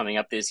roadmap, what's coming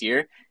up this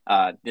year,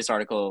 this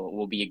article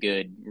will be a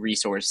good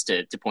resource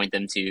to point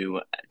them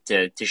to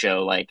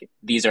show like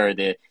this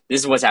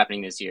is what's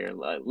happening this year: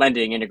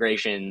 lending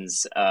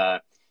integrations,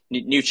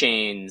 new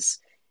chains,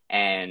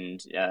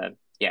 and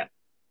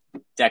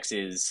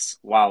dexes,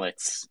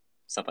 wallets,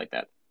 stuff like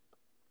that.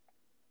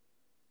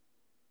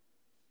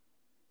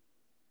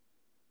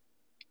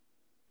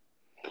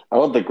 I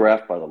love the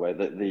graph, by the way.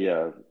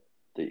 The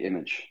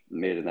image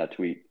made in that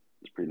tweet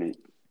is pretty neat.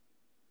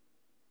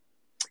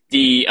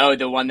 The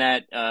one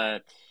that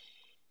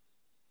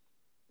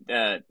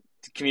the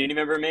community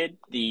member made,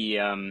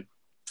 the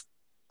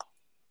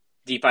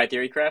DeFi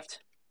theory craft,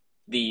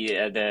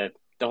 the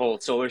whole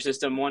solar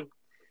system one.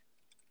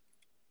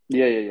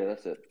 Yeah,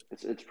 that's it.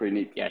 It's pretty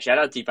neat. Yeah, shout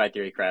out DeFi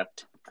theory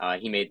craft.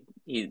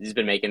 He's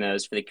been making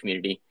those for the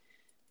community.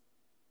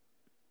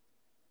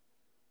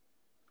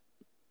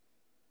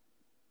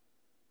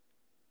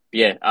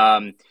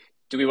 Yeah.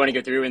 Do we want to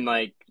go through and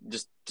like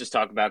just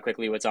talk about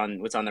quickly what's on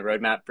the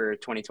roadmap for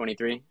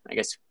 2023? I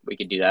guess we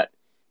could do that.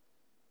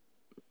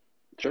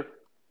 Sure.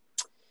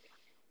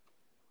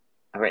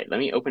 All right, let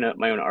me open up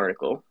my own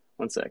article.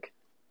 One sec.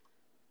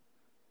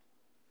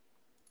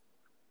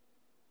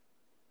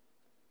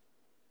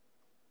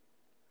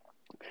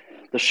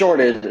 The short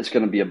is it's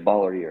going to be a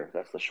baller year.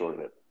 That's the short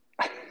of it.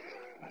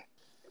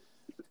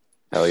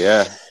 Hell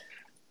yeah.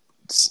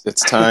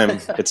 It's time.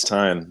 It's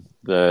time.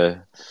 This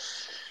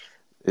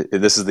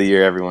is the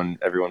year everyone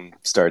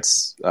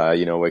starts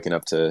waking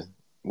up to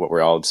what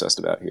we're all obsessed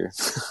about here.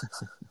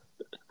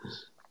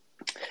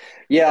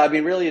 Yeah, I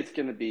mean, really, it's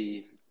going to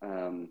be.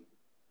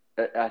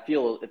 I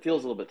feel it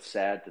feels a little bit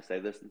sad to say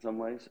this in some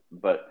ways,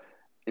 but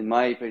in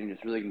my opinion,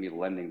 it's really going to be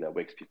lending that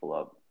wakes people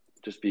up,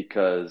 just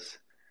because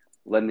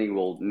lending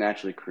will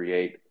naturally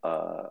create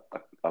a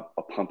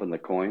pump in the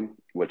coin,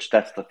 which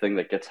that's the thing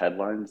that gets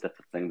headlines. That's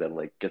the thing that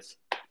like gets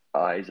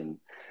eyes, and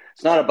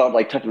it's not about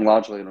like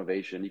technological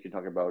innovation. You can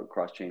talk about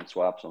cross chain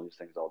swaps and all these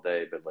things all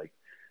day, but like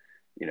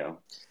you know,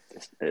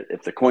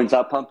 if the coin's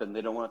not pumping,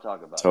 they don't want to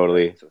talk about it.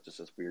 Totally. Right? So it's just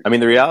this weird. I mean,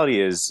 the reality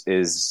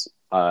is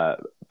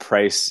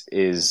price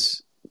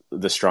is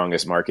the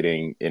strongest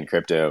marketing in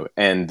crypto,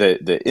 and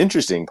the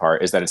interesting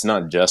part is that it's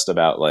not just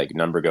about like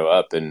number go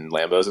up and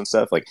Lambos and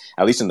stuff. Like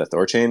at least in the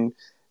THORChain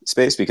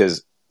space,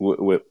 because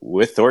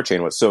with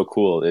THORChain, what's so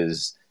cool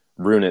is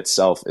Rune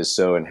itself is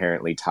so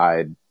inherently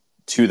tied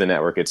to the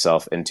network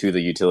itself and to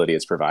the utility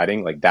it's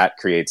providing. Like that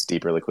creates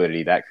deeper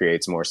liquidity, that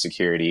creates more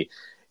security,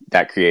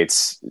 that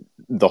creates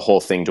the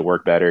whole thing to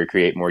work better,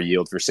 create more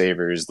yield for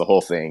savers. The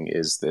whole thing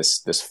is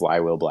this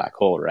flywheel black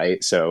hole,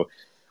 right? So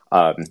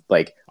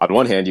like on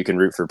one hand, you can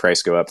root for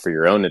price go up for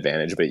your own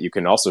advantage, but you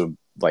can also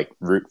like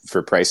root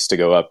for price to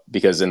go up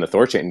because in the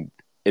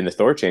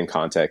THORChain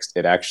context,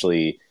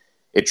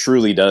 it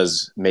truly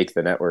does make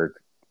the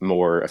network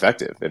more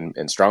effective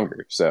and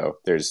stronger. So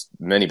there's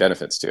many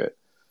benefits to it.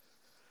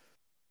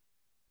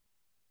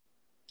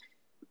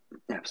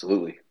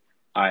 Absolutely.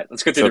 All right,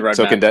 let's go through the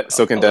roadmap.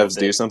 So can devs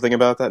do something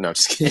about that? No, I'm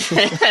just kidding.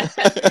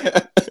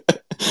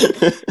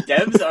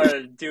 Devs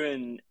are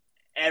doing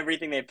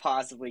everything they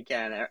possibly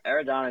can.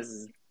 Eridanis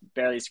is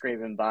barely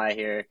scraping by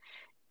here.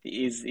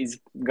 He's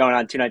going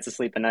on 2 nights of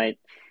sleep a night.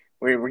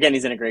 We're getting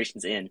these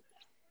integrations in.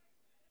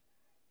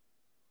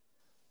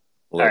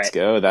 Let's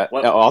go.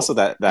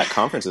 That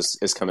conference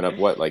is coming up.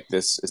 What, like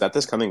this? Is that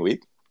this coming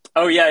week?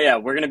 Oh yeah.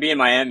 We're gonna be in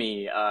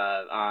Miami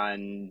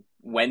on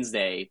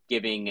Wednesday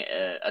giving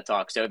a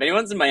talk. So if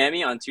anyone's in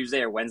Miami on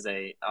Tuesday or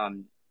Wednesday,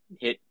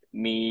 hit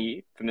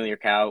me,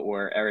 FamiliarCow,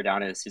 or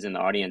Eridanis, who's in the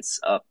audience,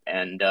 up,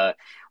 and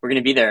we're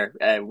gonna be there.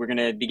 We're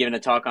gonna be giving a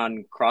talk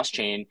on cross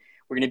chain.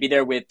 We're gonna be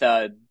there with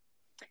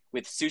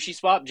Sushi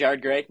Swap,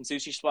 Jared Gray from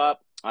Sushi Swap,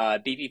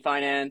 BP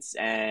Finance,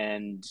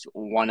 and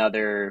one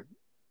other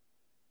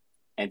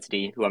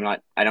entity who I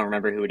don't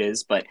remember who it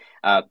is, but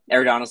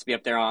Eridanos will be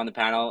up there on the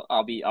panel.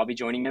 I'll be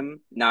joining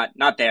him.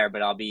 Not there,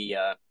 but I'll be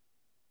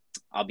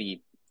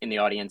in the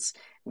audience.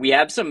 We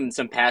have some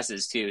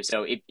passes too.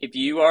 So if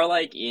you are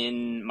like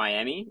in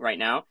Miami right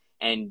now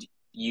and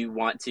you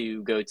want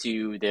to go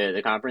to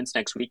the conference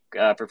next week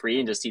for free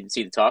and just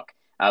see the talk,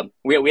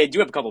 we do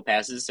have a couple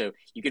passes, so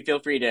you could feel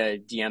free to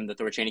DM the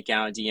THORChain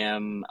account,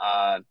 DM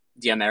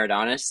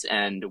Eridanis,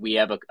 and we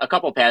have a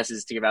couple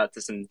passes to give out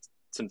to some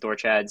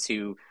THORchads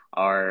who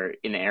are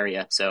in the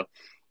area. So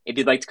if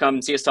you'd like to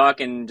come see us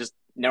talk and just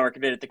network a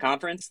bit at the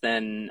conference,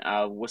 then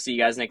we'll see you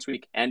guys next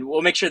week. And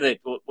we'll make sure that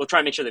we'll try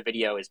and make sure the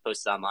video is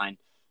posted online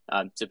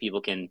so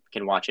people can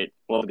watch it.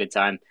 We'll have a good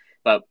time.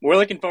 But we're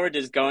looking forward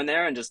to just going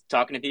there and just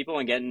talking to people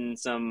and getting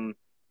some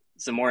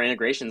more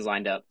integrations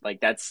lined up. Like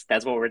that's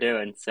what we're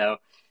doing. So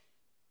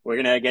we're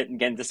gonna get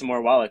into some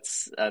more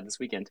wallets this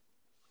weekend,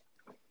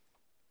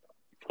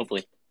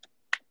 hopefully.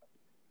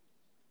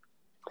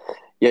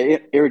 Yeah,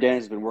 Iridan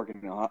has been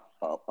working a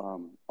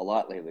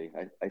lot lately.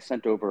 I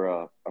sent over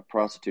a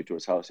prostitute to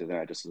his house the other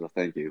night just as a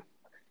thank you.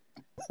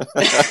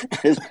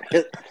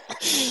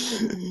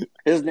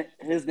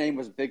 His name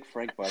was Big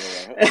Frank, by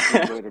the way.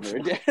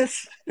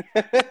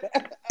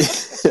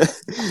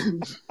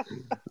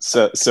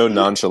 So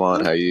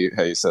nonchalant how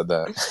you said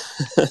that.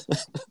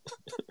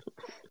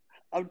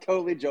 I'm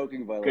totally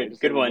joking, by the way.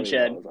 Good one,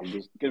 Chad.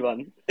 Good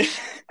one.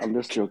 I'm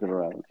just joking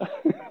around.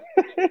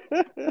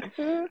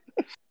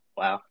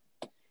 Wow.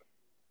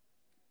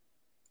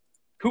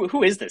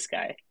 Who is this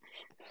guy?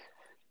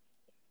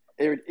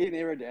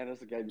 Iridanis,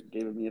 the guy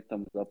gave me a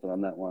thumbs up on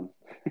that one.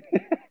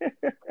 Is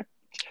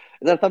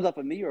that a thumbs up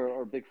on me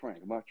or Big Frank?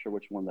 I'm not sure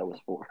which one that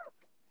was for.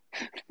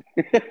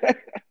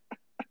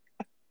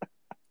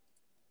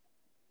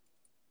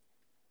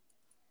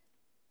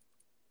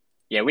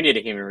 Yeah, we need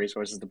a human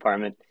resources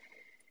department.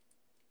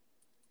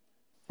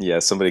 Yeah,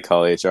 somebody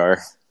call HR.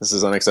 This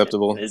is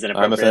unacceptable.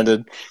 I'm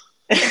offended.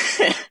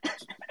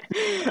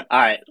 All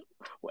right,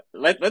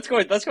 let's go.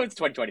 Let's go to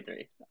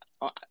 2023.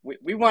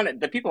 We want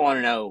the people want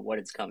to know what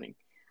is coming.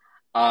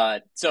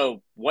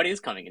 So what is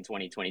coming in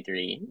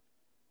 2023?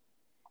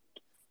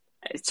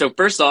 So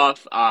first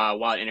off,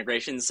 wallet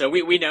integrations. So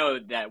we know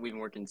that we've been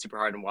working super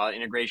hard on wallet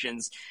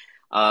integrations.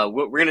 We're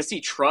going to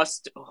see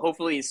Trust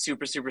hopefully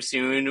super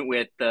soon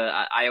with the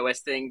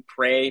iOS thing.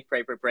 Pray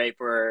for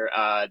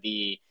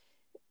the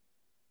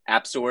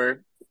App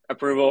Store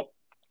approval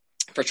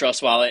for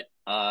Trust Wallet.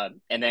 And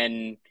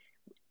then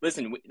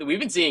listen, we've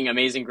been seeing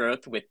amazing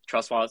growth with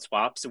Trust Wallet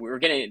swaps. So we're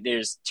getting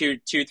there's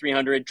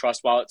 300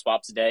 Trust Wallet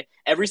swaps a day.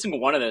 Every single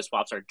one of those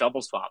swaps are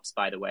double swaps,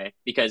 by the way,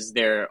 because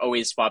they're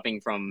always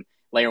swapping from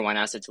layer one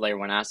asset to layer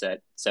one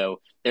asset.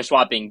 So they're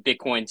swapping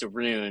Bitcoin to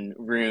Rune,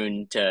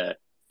 Rune to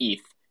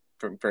ETH,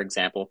 for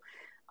example.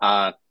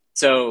 And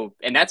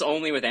that's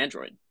only with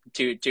Android.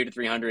 Two to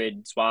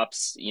 300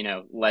 swaps,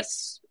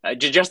 less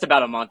just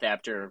about a month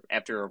after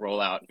a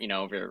rollout,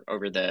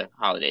 over the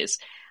holidays.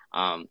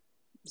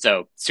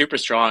 So super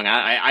strong.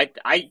 I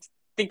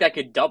think that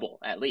could double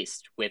at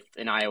least with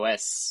an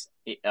iOS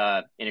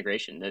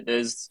integration.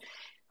 Those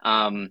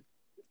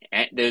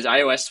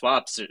iOS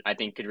swaps, I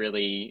think, could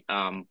really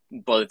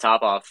blow the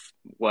top off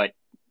what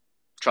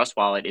Trust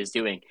Wallet is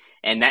doing,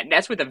 and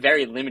that's with a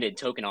very limited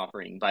token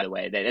offering. By the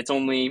way, that it's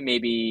only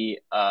maybe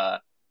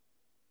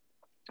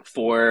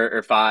 4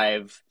 or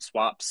 5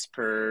 swaps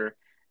per.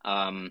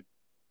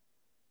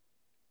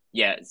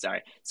 Yeah,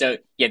 sorry. So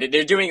yeah,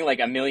 they're doing like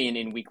 1 million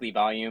in weekly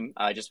volume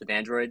just with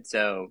Android.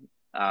 So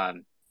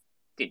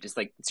just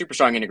like super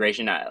strong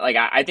integration.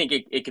 I think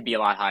it could be a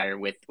lot higher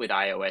with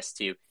iOS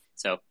too.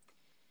 So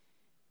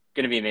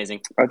going to be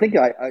amazing. I think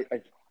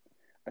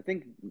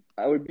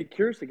I would be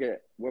curious to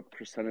get what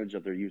percentage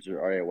of their users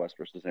are iOS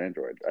versus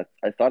Android.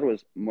 I thought it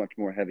was much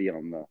more heavy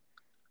on the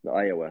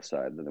iOS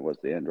side than it was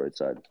the Android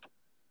side.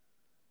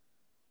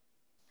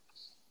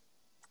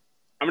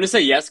 I'm going to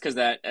say yes because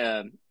that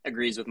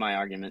agrees with my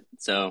argument.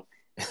 So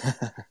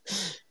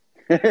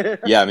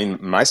yeah, I mean,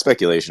 my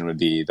speculation would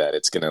be that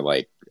it's going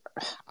to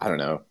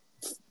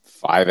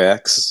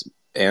 5x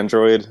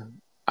Android.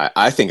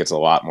 I think it's a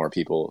lot more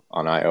people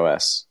on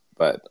iOS,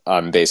 but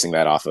I'm basing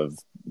that off of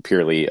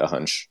purely a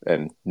hunch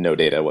and no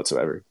data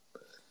whatsoever.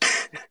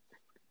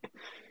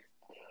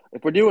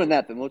 If we're doing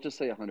that, then we'll just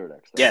say 100x.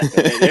 Yeah,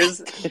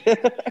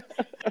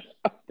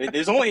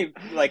 there's only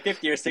like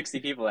 50 or 60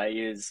 people that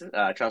use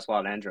Trust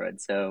Wallet Android.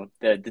 So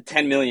the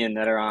 10 million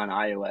that are on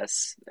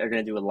iOS are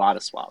going to do a lot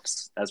of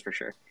swaps. That's for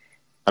sure.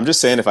 I'm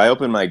just saying, if I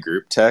open my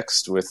group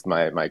text with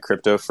my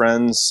crypto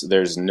friends,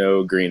 there's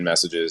no green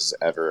messages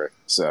ever.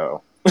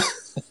 So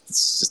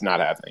it's just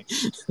not happening.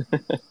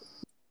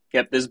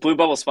 Yep, those blue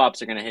bubble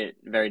swaps are going to hit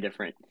very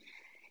different.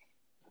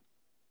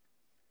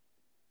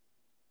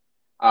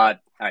 All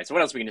right, so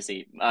what else are we going to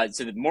see?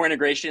 So the more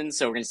integrations.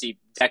 So we're going to see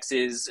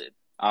DEXs,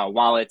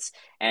 wallets,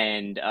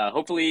 and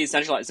hopefully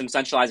some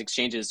centralized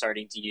exchanges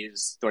starting to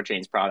use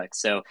THORChain's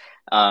products. So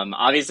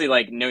obviously,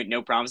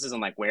 no promises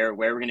on where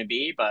we're going to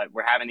be, but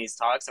we're having these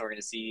talks, and we're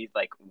going to see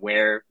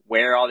where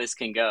all this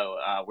can go.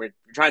 We're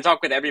trying to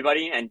talk with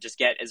everybody and just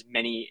get as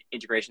many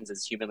integrations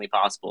as humanly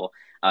possible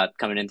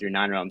coming in through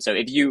THOReau. So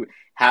if you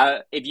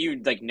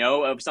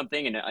know of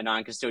something in a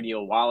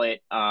non-custodial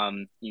wallet,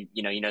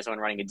 you know someone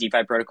running a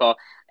DeFi protocol,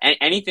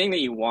 anything that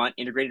you want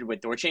integrated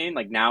with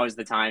THORChain, now is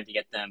the time to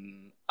get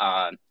them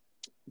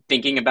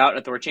thinking about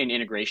a THORChain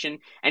integration.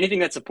 Anything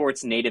that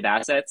supports native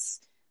assets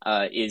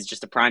is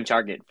just a prime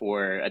target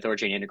for a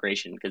THORChain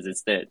integration because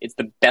it's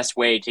the best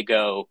way to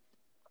go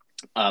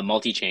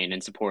multi-chain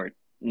and support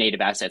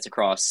native assets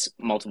across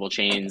multiple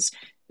chains,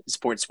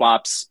 support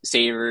swaps,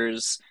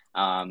 savers,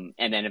 and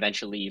then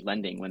eventually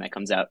lending when that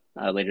comes out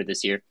later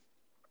this year.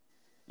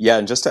 Yeah,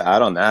 and just to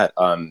add on that,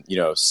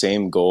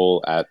 same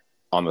goal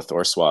on the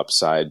THORswap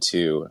side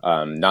too,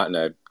 not in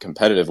a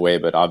competitive way,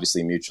 but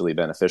obviously mutually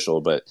beneficial.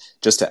 But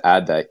just to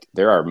add that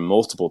there are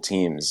multiple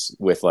teams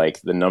with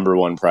the number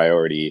one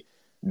priority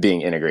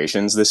being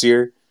integrations this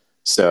year.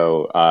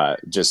 So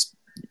just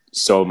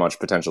so much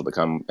potential to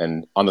come.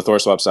 And on the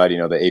THORswap side,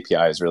 the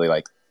API is really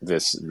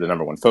the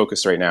number one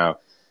focus right now,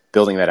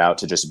 building that out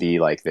to just be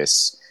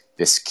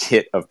this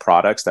kit of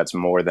products that's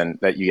more than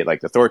that. You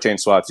get the THORChain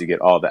swaps, you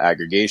get all the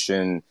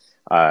aggregation,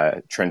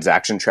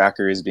 transaction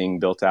tracker is being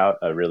built out,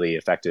 a really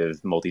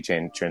effective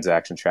multi-chain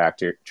transaction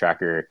tracker,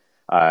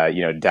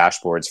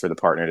 dashboards for the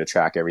partner to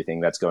track everything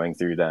that's going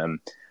through them.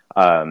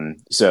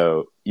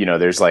 So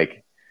there's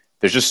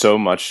just so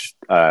much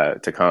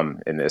to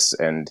come in this.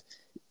 And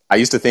I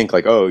used to think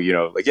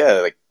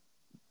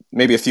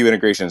maybe a few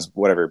integrations,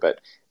 whatever, but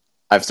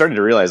I've started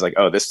to realize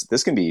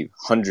this can be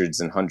hundreds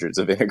and hundreds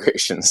of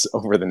integrations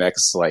over the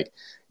next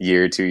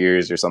year, 2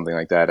 years or something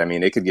like that. I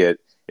mean, it could get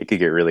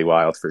really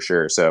wild for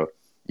sure. So,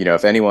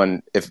 if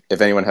anyone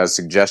has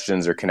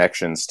suggestions or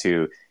connections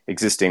to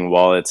existing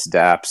wallets,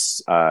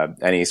 dApps,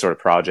 any sort of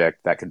project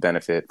that could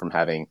benefit from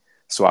having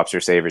swaps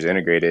or savers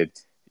integrated,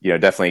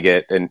 definitely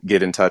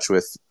get in touch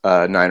with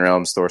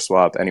 9Realms,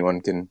 THORswap. Anyone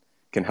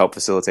can help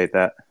facilitate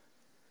that.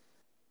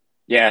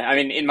 Yeah, I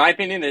mean, in my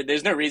opinion,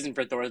 there's no reason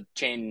for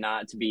THORChain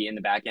not to be in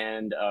the back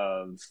end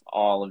of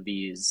all of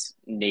these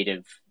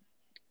native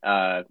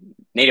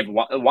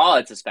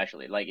wallets,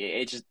 especially.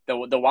 It's just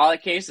the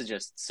wallet case is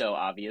just so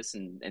obvious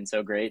and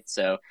so great.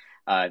 So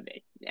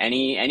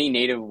any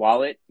native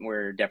wallet,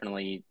 we're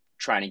definitely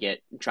trying to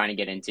get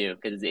into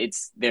because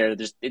it's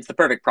the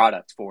perfect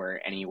product for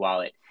any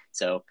wallet.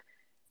 So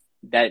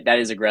that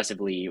is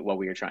aggressively what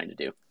we are trying to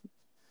do.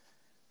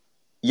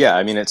 Yeah,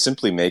 I mean, it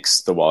simply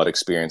makes the wallet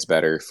experience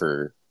better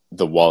for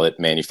the wallet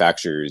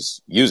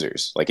manufacturers'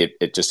 users. Like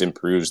it just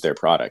improves their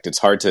product. It's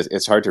hard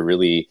to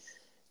really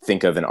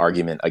think of an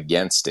argument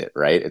against it,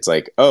 right? It's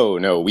like, oh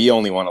no, we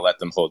only want to let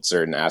them hold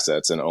certain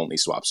assets and only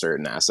swap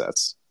certain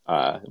assets.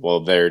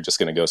 Well, they're just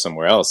going to go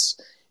somewhere else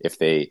if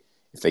they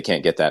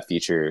can't get that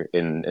feature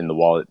in the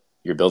wallet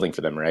you're building for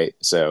them, right?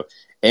 So,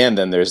 and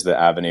then there's the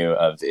avenue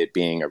of it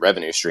being a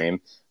revenue stream.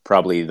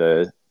 Probably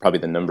the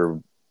number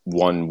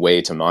one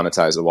way to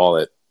monetize a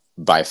wallet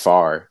by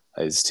far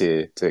is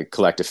to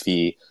collect a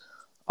fee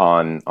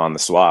on the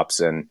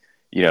swaps. And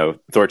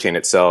THORChain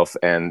itself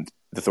and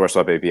the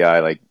THORSwap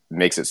API like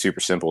makes it super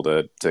simple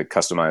to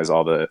customize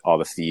all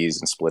the fees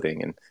and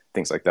splitting and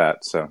things like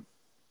that. So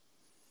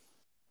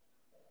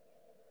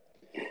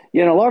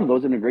Yeah, and a lot of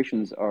those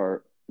integrations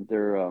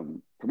they're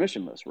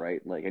permissionless,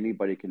 right? Like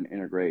anybody can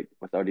integrate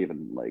without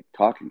even like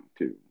talking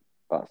to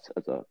us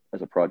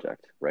as a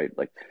project, right?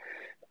 Like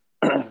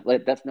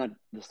like that's not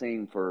the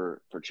same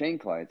for chain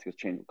clients because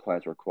chain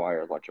clients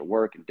require a bunch of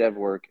work and dev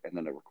work, and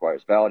then it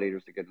requires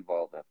validators to get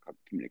involved, have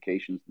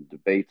communications and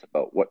debates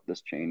about what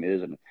this chain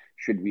is and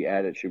should we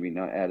add it, should we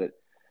not add it.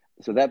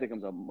 So that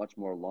becomes a much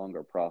more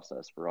longer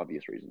process for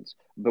obvious reasons.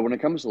 But when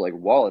it comes to like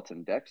wallets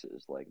and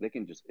dexes, like they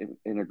can just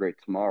integrate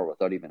tomorrow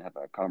without even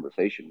having a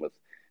conversation with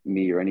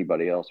me or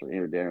anybody else or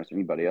Interdaris or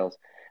anybody else.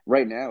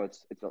 Right now,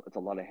 it's a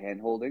lot of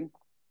hand holding,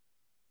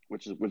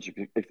 which is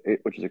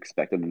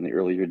expected in the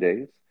earlier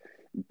days.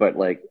 But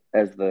like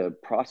as the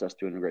process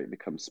to integrate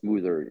becomes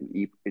smoother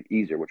and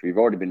easier, which we've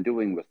already been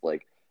doing with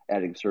like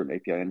adding certain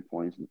API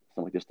endpoints and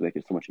something like this to make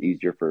it so much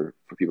easier for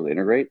people to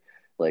integrate,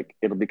 like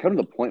it'll become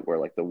to the point where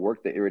like the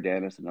work that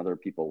Iridanis and other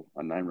people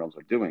on Nine Realms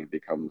are doing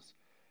becomes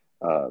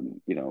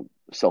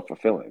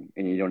self-fulfilling,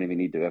 and you don't even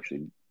need to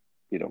actually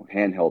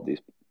handhold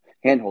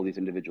these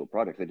individual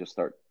products. They just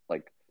start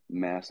like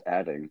mass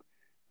adding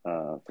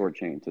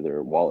THORChain to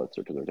their wallets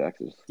or to their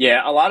dexes.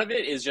 Yeah, a lot of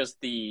it is just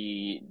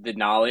the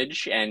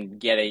knowledge and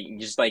getting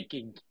just like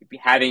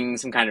having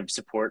some kind of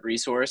support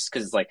resource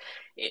because like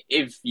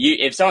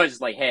if someone's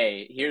just like,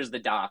 hey, here's the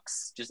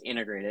docs, just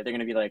integrate it, they're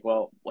gonna be like,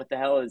 well, what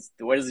does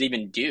it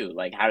even do?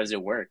 Like, how does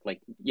it work?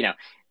 Like,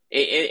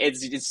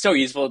 it's so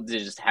useful to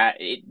just have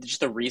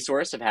just the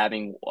resource of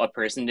having a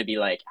person to be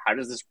like, how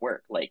does this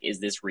work? Like, is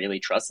this really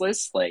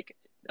trustless? Like,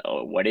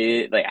 oh, what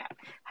is like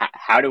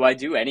how do I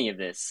do any of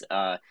this?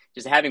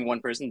 Just having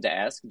one person to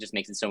ask just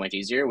makes it so much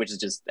easier, which is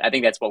just I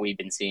think that's what we've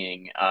been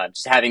seeing.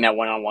 Just having that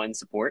one-on-one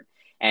support,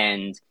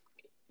 and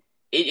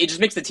it just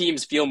makes the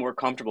teams feel more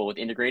comfortable with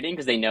integrating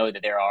because they know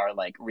that there are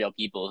like real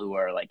people who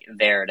are like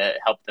there to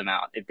help them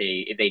out if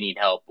they need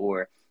help,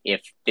 or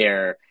if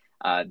their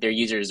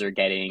users are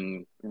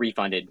getting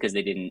refunded because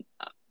they didn't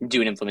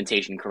do an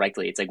implementation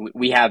correctly. It's like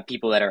we have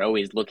people that are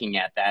always looking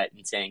at that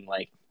and saying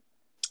like,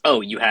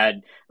 oh, you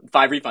had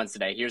 5 refunds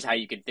today. Here's how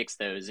you could fix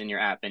those in your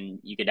app, and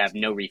you could have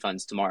no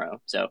refunds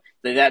tomorrow. So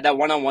that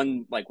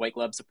one-on-one like white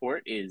glove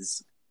support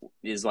is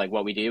like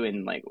what we do,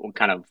 and like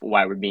kind of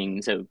why we're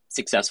being so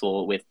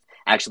successful with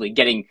actually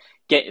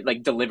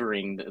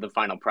delivering the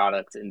final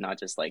product, and not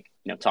just like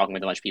talking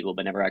with a bunch of people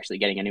but never actually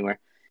getting anywhere.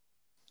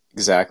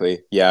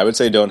 exactly. Yeah, I would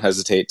say don't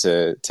hesitate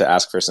to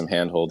ask for some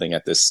hand holding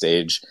at this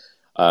stage.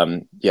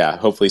 Yeah,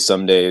 hopefully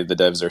someday the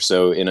devs are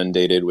so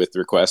inundated with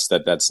requests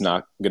that that's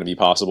not going to be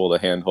possible to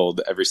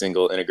handhold every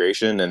single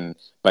integration, and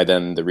by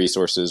then the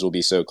resources will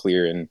be so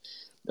clear and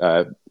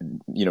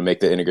make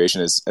the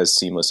integration as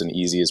seamless and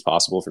easy as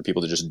possible for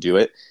people to just do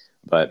it.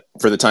 But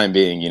for the time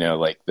being,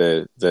 like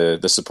the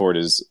support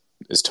is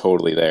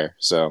totally there,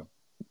 so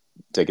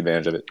take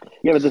advantage of it.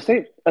 Yeah, but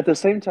at the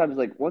same time, it's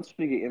like once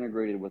we get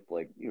integrated with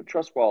like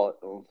Trust Wallet,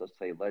 or let's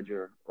say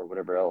Ledger or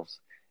whatever else,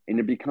 and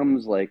it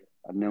becomes like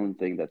a known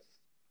thing that's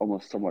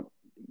almost somewhat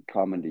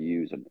common to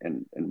use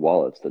in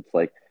wallets. That's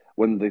like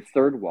when the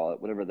third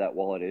wallet, whatever that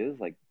wallet is,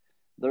 like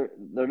they're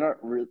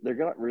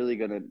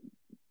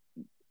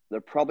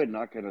probably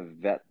not gonna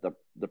vet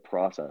the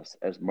process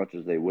as much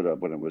as they would have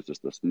when it was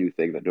just this new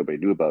thing that nobody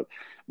knew about.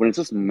 When it's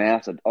just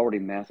already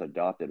mass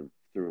adopted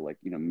through like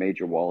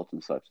major wallets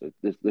and such,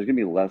 there's gonna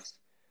be less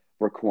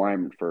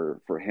requirement for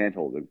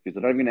handholding because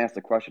they're not even gonna ask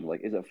the question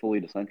like, is it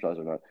fully decentralized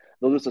or not?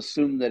 They'll just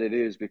assume that it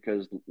is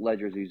because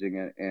Ledger's using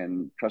it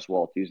and Trust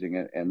Wallet's using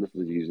it and this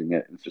is using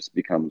it. It just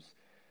becomes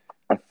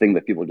a thing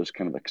that people just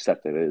kind of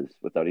accept it is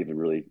without even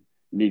really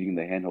needing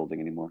the handholding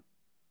anymore.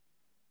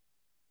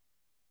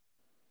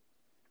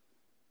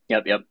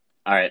 Yep.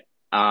 All right.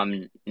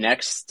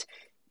 Next,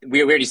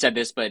 we already said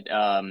this, but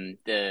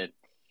the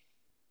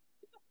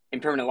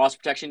impermanent loss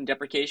protection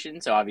deprecation.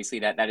 So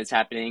obviously that is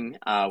happening.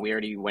 We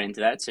already went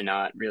into that, so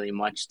not really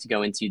much to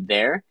go into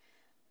there.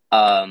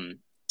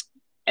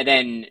 And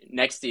then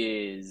next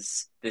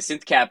is the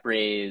synth cap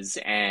raise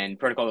and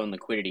protocol and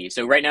liquidity.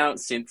 So right now,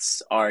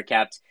 synths are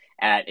capped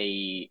at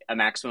a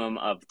maximum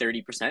of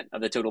 30% of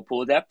the total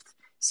pool depth.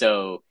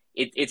 So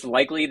it's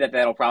likely that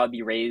that'll probably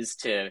be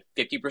raised to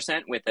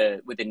 50% with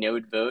a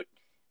node vote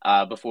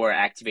before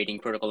activating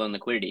protocol and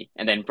liquidity.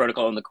 And then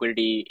protocol and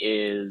liquidity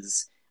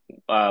is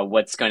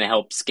what's going to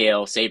help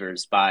scale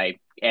savers by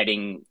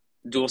adding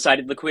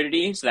dual-sided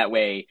liquidity, so that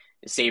way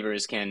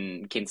savers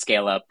can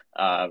scale up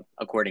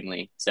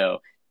accordingly.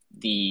 So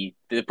the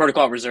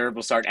protocol reserve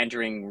will start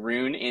entering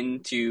Rune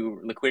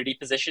into liquidity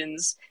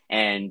positions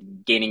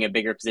and gaining a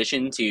bigger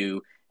position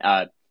to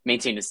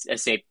maintain a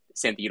safe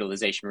synth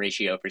utilization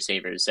ratio for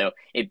savers. So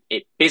it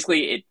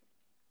basically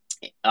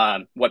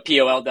what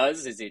POL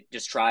does is it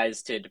just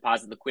tries to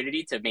deposit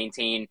liquidity to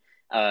maintain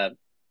a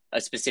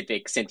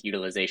specific synth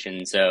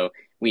utilization. So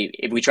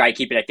if we try to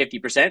keep it at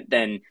 50%,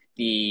 then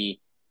the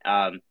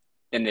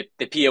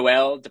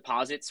POL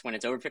deposits when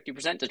it's over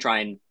 50% to try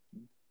and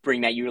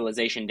bring that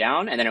utilization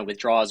down, and then it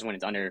withdraws when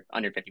it's under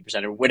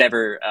 50% or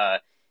whatever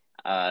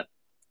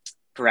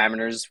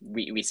parameters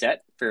we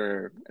set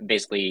for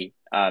basically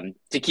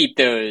to keep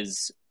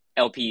those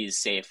LPs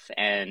safe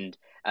and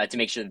to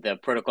make sure that the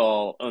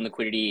protocol own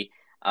liquidity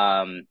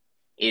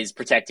is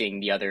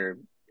protecting the other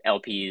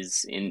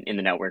LPs in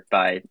the network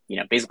by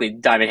basically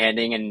diamond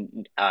handing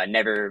and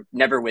never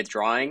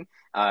withdrawing,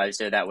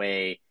 so that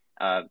way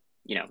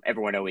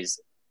everyone always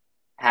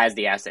has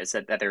the assets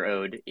that they're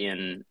owed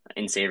in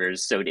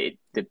savers, so the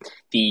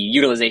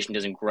utilization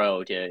doesn't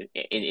grow to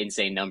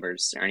insane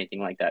numbers or anything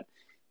like that.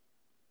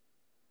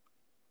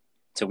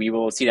 So we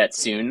will see that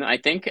soon, I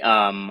think.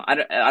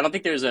 I don't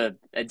think there's a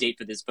date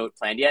for this vote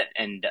planned yet,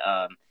 and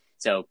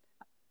so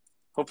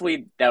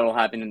hopefully that will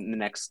happen in the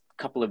next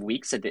couple of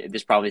weeks.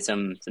 There's probably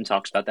some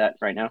talks about that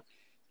right now.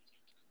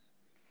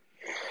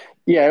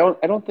 Yeah,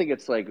 I don't think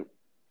it's like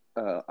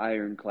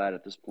ironclad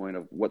at this point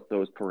of what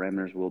those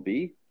parameters will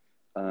be.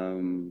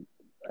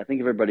 I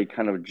think everybody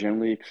kind of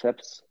generally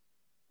accepts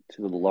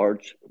to the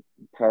large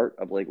part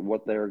of like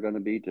what they're going to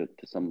be to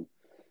some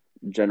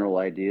general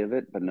idea of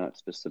it, but not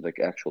specific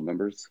actual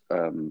numbers.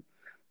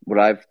 What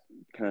I've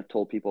kind of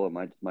told people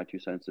in my 2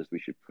 cents is we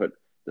should put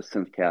the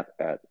synth cap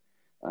at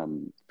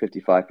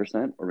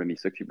 55% or maybe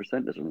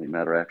 60%. Doesn't really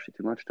matter actually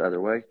too much either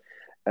way.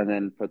 And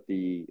then put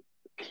the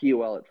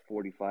POL at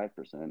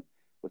 45%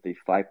 with a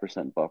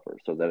 5% buffer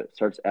so that it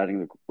starts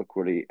adding the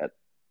liquidity at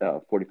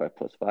 45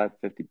 plus 5,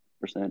 50%,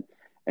 and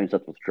it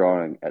starts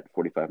withdrawing at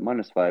 45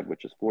 minus 5,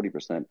 which is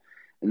 40%.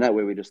 And that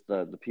way we just,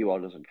 the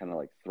POL doesn't kind of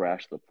like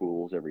thrash the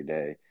pools every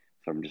day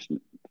from just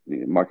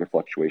market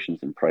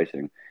fluctuations and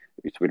pricing.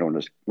 So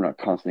we're not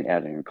constantly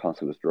adding and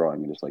constantly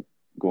withdrawing and just like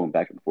going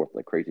back and forth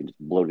like crazy, just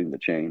bloating the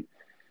chain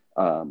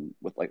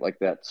with like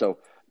that. So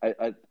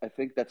I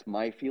think that's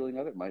my feeling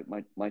of it,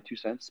 my 2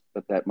 cents,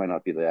 but that might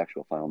not be the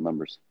actual final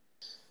numbers.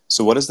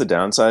 So what is the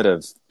downside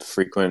of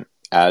frequent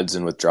adds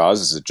and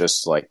withdraws? Is it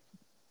just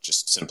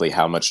simply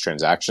how much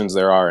transactions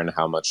there are and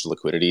how much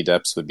liquidity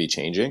depths would be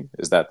changing?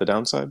 Is that the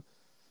downside?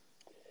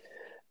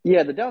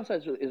 Yeah, the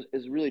downside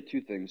is really two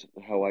things,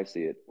 how I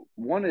see it.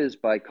 One is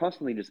by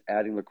constantly just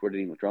adding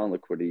liquidity and withdrawing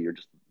liquidity,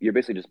 you're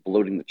basically just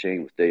bloating the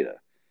chain with data,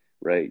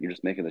 right? You're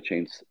just making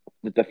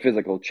the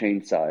physical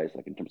chain size,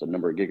 like in terms of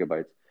number of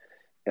gigabytes,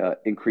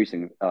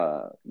 increasing,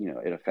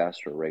 at a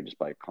faster rate just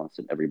by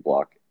constant every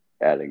block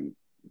adding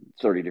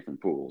 30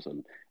 different pools,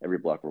 and every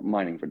block we're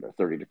mining for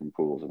 30 different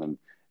pools, and then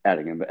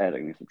adding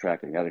and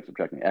subtracting,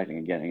 adding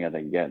again,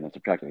 and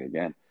subtracting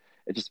again.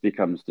 It just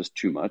becomes just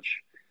too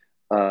much.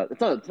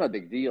 It's not a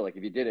big deal. Like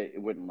if you did it,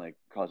 it wouldn't like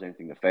cause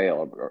anything to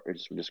fail, or it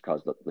would just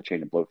cause the chain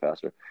to bloat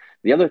faster.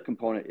 The other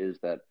component is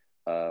that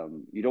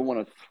you don't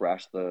want to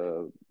thrash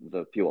the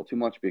POL too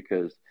much,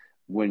 because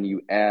when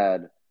you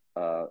add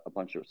a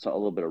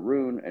little bit of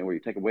Rune, and where you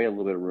take away a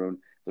little bit of Rune,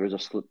 there is a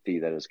slip fee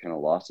that is kind of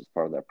lost as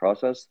part of that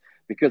process,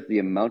 because the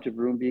amount of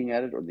Rune being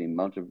added or the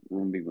amount of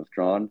Rune being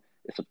withdrawn,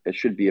 it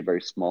should be a very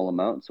small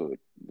amount, so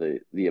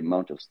the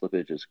amount of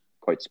slippage is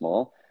quite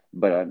small.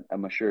 But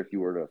I'm not sure if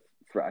you were to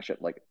thrash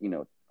it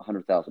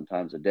 100,000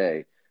 times a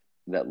day,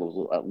 that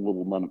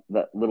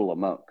little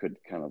amount could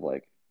kind of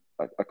like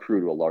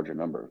accrue to a larger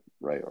number,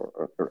 right,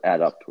 or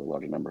add up to a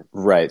larger number.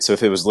 Right. So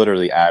if it was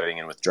literally adding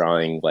and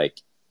withdrawing, like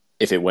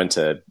if it went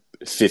to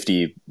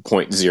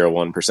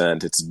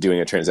 50.01%, it's doing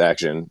a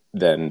transaction,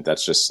 then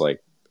that's just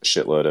like a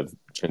shitload of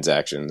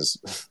transactions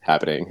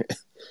happening.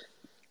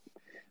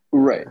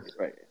 Right.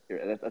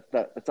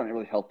 That's not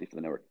really healthy for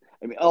the network.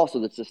 I mean, also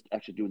that's just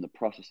actually doing the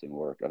processing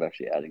work of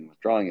actually adding and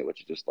withdrawing it,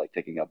 which is just like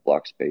taking up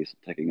block space,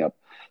 taking up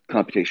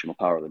computational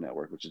power of the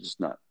network, which is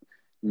just not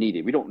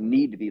needed. We don't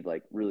need to be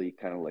like really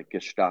kind of like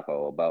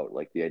Gestapo about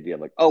like the idea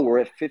of like, oh, we're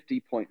at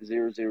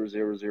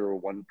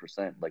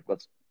 50.00001%. Like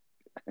let's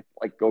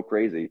like go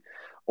crazy,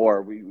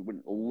 or we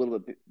went a little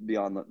bit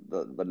beyond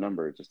the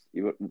number. It's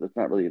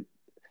not really.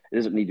 It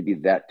doesn't need to be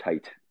that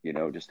tight,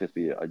 just to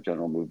be a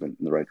general movement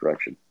in the right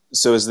direction.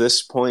 So is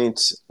this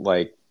point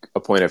like a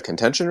point of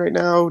contention right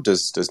now?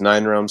 Does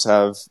Nine Realms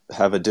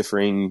have a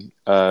differing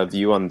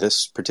view on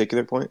this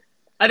particular point?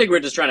 I think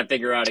we're just trying to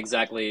figure out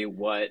exactly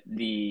what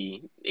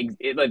the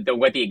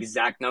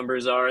exact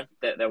numbers are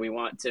that we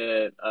want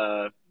to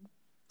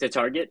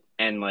target,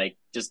 and like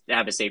just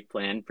have a safe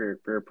plan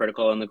for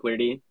protocol and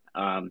liquidity.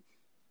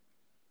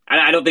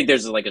 I don't think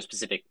there's like a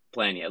specific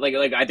plan yet.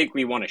 Like I think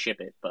we want to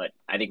ship it, but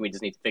I think we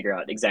just need to figure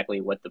out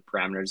exactly what the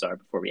parameters are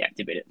before we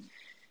activate it.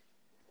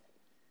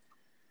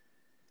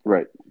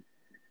 Right.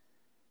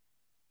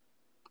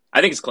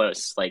 I think it's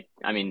close. Like,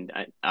 I mean,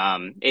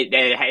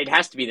 it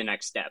has to be the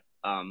next step.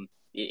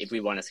 If we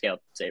want to scale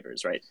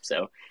Sabres, right?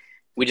 So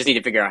we just need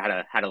to figure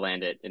out how to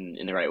land it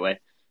in the right way.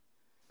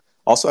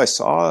 Also, I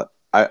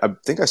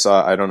think I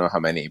saw, I don't know how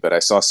many, but I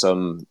saw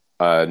some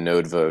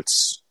node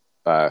votes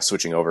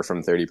switching over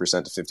from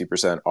 30% to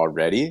 50%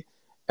 already.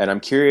 And I'm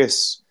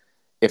curious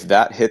if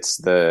that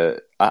hits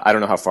I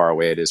don't know how far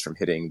away it is from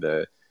hitting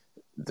the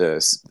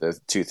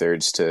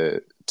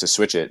 2/3 to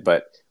switch it,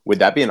 but would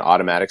that be an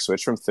automatic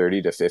switch from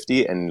 30 to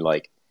 50? And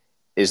like,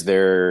 is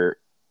there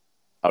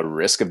a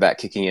risk of that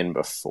kicking in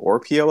before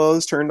POL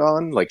is turned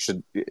on? Like,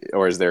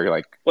 or is there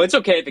like? Well, it's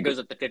okay if it goes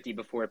up to 50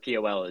 before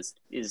POL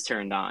is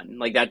turned on.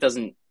 Like that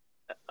doesn't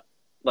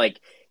like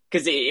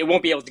because it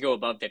won't be able to go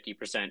above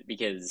 50%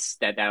 because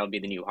that'll be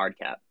the new hard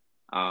cap.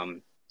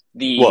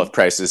 Well, if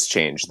prices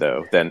change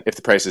though, then if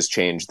the prices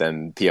change,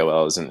 then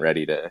POL isn't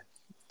ready to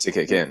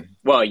kick in.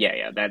 Well,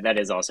 yeah, that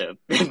is also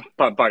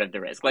part of the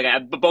risk. Like,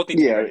 both need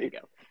to be ready to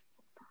go.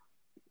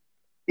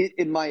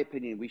 In my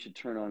opinion, we should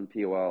turn on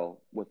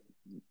POL with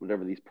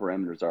whatever these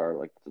parameters are.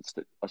 Like, let's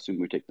assume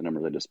we take the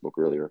numbers I just spoke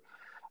earlier,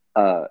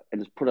 and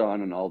just put it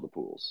on in all the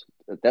pools.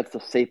 That's the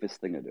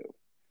safest thing to do.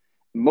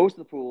 Most of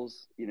the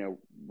pools,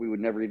 we would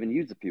never even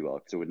use the POL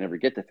because it would never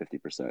get to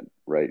 50%,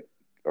 right?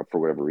 Or for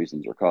whatever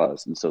reasons or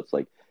cause. And so it's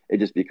like, it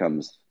just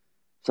becomes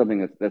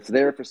something that's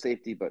there for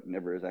safety, but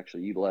never is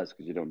actually utilized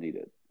because you don't need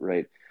it,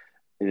 right?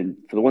 And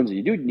for the ones that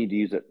you do need to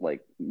use it,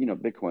 like,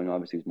 Bitcoin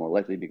obviously is more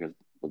likely because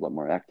there's a lot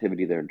more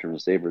activity there in terms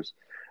of savers.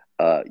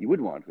 You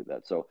wouldn't want to do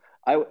that. So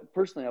I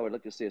would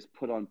like to see us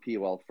put on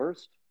POL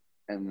first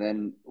and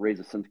then raise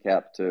the synth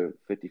cap to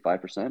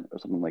 55% or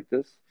something like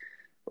this,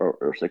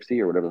 or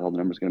 60 or whatever the hell the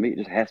number is going to be. It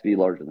just has to be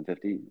larger than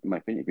 50, in my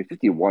opinion. If you're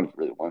 51, if you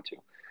really want to.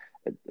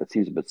 It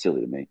seems a bit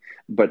silly to me.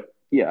 But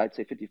yeah, I'd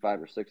say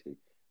 55 or 60.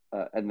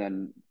 And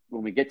then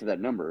when we get to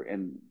that number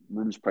and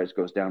Room's price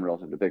goes down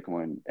relative to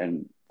Bitcoin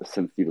and the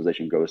synth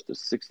utilization goes to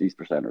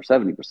 60% or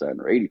 70%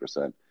 or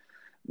 80%,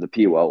 the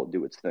POL will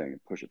do its thing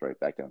and push it right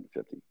back down to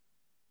 50.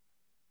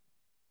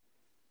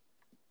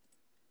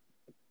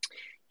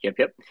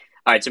 Yep.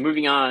 All right, so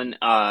moving on,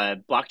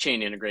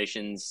 blockchain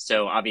integrations.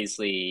 So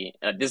obviously,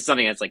 this is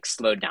something that's like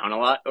slowed down a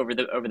lot over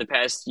the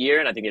past year,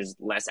 and I think there's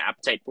less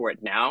appetite for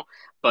it now.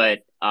 But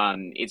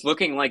it's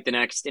looking like the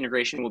next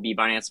integration will be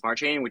Binance Smart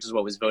Chain, which is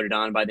what was voted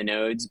on by the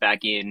nodes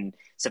back in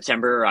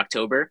September or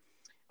October.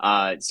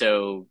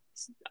 So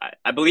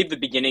I believe the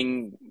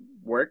beginning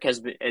work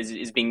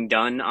is being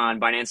done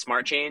on Binance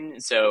Smart Chain.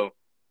 So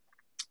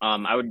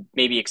I would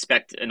maybe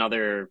expect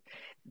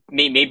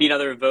maybe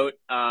another vote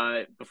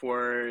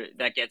before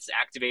that gets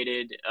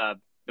activated,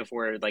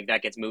 before like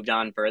that gets moved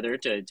on further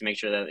to make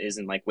sure that it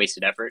isn't like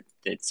wasted effort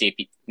to see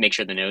if make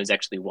sure the nodes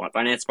actually want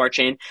Binance Smart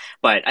Chain.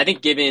 But I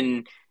think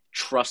given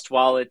Trust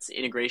Wallet's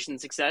integration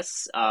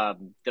success, the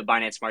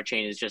Binance Smart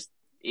Chain is just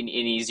an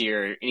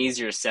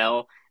easier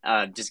sell,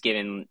 just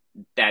given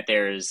that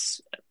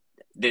there's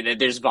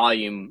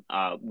volume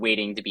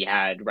waiting to be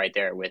had right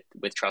there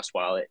with Trust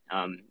Wallet.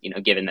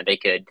 Given that they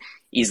could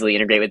easily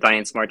integrate with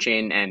Binance Smart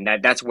Chain, and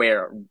that's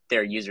where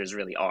their users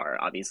really are.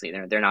 Obviously,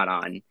 they're not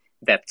on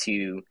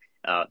VEP2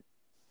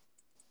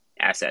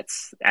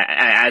 assets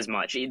as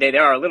much. They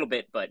are a little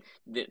bit, but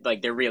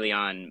they're really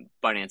on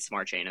Binance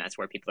Smart Chain, and that's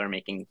where people are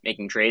making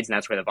trades, and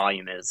that's where the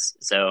volume is.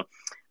 So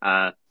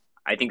I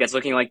think that's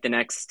looking like the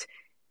next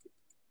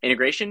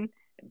integration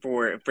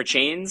for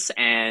chains,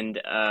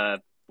 and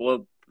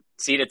we'll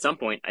see it at some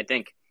point, I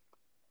think.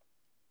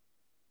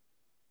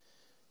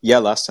 Yeah,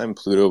 last time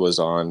Pluto was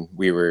on,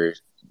 we were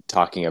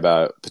talking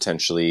about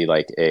potentially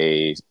like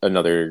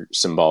another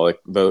symbolic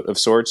vote of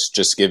sorts,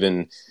 just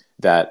given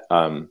that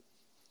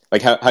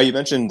like how you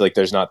mentioned, like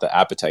there's not the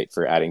appetite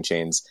for adding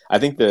chains. I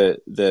think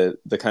the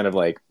kind of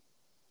like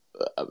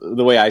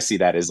the way I see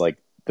that is like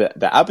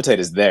the appetite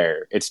is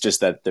there. It's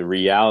just that the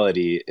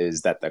reality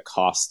is that the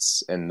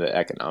costs and the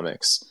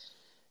economics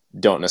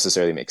don't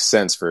necessarily make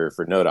sense for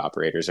node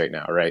operators right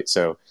now, right?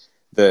 So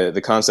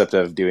the concept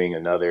of doing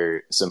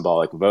another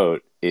symbolic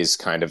vote is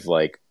kind of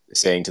like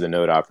saying to the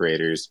node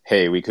operators,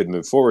 hey, we could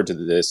move forward to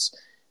this.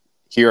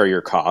 Here are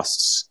your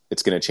costs.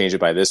 It's going to change it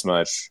by this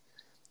much.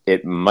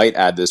 It might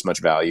add this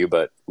much value,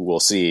 but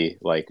we'll see,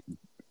 like,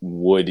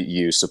 would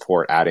you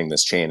support adding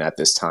this chain at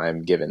this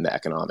time given the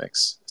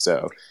economics?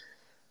 So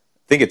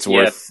I think it's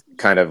worth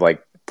kind of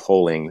like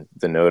polling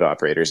the node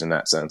operators in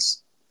that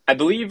sense. I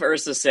believe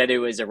Ursa said it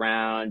was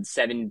around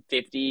 $750,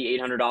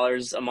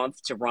 $800 a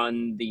month to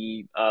run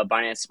the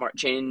Binance Smart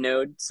Chain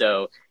node.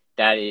 So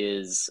that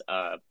is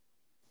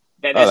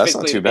that's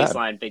basically the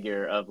baseline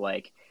figure of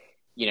like,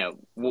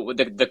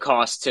 the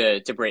cost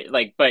to break,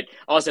 like, but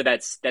also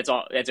that's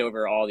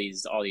over all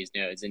these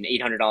nodes, and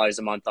 $800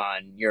 a month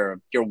on your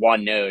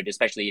one node,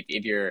 especially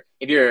if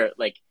you're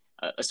like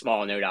a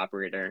small node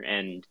operator,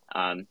 and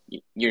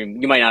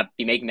you might not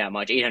be making that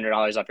much.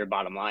 $800 off your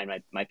bottom line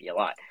might be a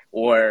lot.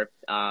 Or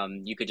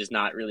you could just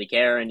not really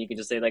care, and you could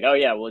just say like, oh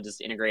yeah, we'll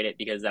just integrate it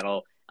because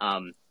that'll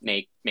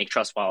make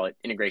Trust Wallet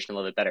integration a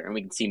little bit better, and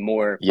we can see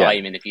more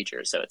volume in the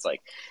future. So it's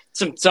like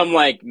some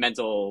like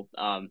mental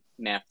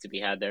math to be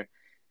had there.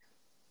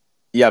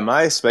 Yeah,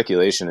 my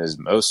speculation is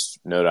most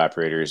node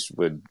operators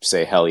would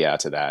say hell yeah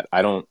to that.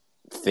 I don't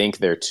think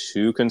they're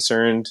too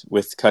concerned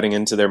with cutting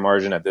into their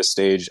margin at this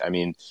stage. I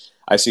mean,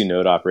 I see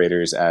node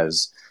operators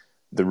as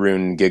the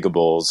Rune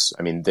gigabulls.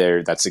 I mean,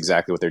 that's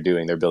exactly what they're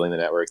doing. They're building the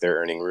network, they're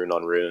earning Rune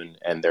on Rune,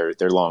 and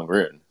they're long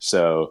Rune.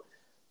 So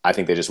I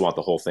think they just want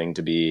the whole thing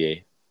to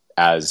be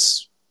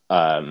as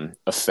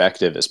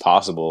effective as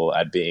possible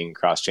at being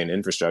cross chain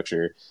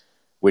infrastructure,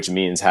 which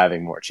means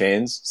having more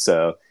chains.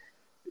 So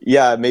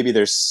yeah, maybe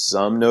there's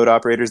some node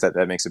operators that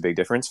makes a big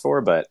difference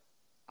for, but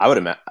I would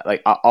imagine,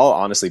 like, I'll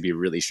honestly be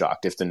really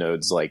shocked if the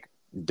nodes like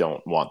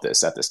don't want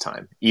this at this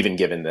time, even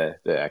given the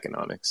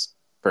economics.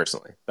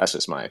 Personally, that's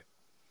just my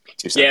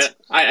two Yeah, cents.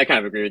 I kind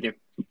of agree with you.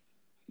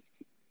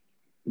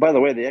 By the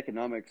way, the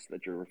economics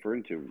that you're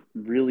referring to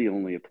really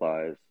only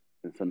applies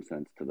in some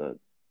sense to the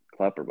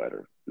cloud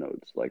provider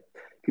nodes. Like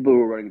people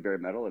who are running bare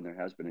metal, and there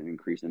has been an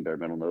increase in bare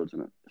metal nodes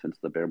since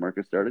the bear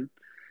market started.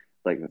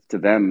 Like to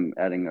them,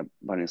 adding a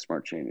Binance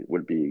Smart Chain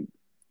would be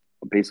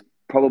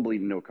probably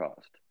no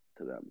cost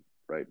to them,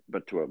 right?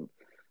 But to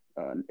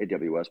an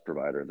AWS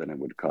provider, then it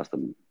would cost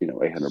them,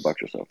 $800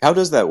 or so. How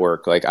does that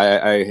work? Like,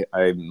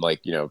 I'm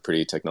like,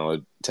 pretty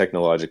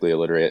technologically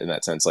illiterate in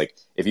that sense. Like,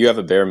 if you have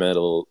a bare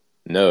metal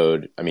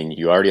node, I mean,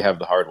 you already have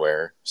the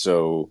hardware,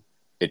 so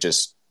you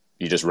just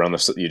you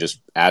just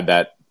add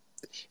that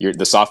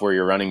the software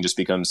you're running just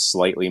becomes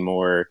slightly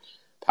more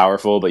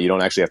powerful, but you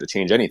don't actually have to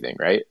change anything,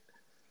 right?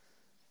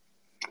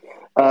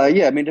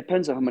 Yeah, I mean, it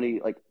depends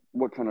on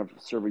what kind of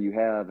server you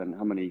have and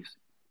how many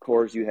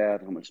cores you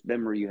have, how much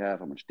memory you have,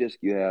 how much disk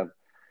you have.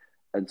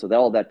 And so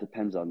all that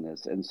depends on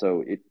this. And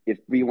so if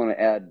we want to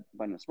add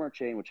Binance Smart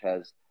Chain, which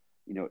has,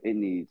 it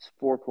needs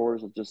 4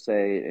 cores, let's just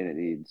say, and it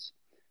needs,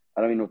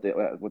 I don't even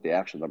know what the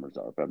actual numbers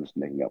are, but I'm just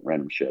making up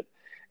random shit.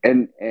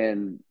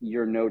 And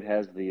your node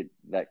has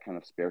that kind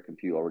of spare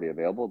compute already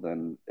available,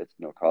 then it's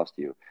no cost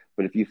to you.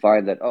 But if you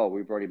find that, oh,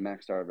 we've already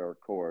maxed out our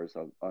cores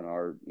on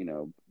our,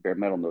 bare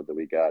metal node that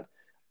we got,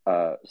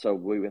 so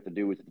what we have to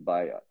do is to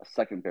buy a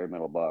second bare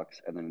metal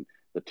box, and then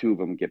the two of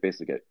them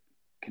basically get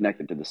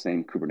connected to the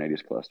same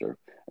Kubernetes cluster,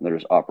 and they're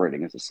just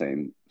operating as the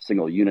same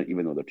single unit,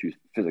 even though they're two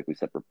physically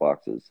separate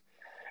boxes.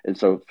 And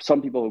so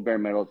some people who bare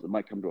metals, it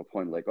might come to a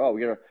point like, oh,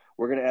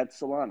 we're gonna add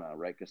Solana,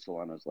 right? Because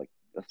Solana is like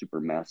a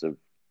super massive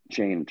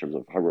chain in terms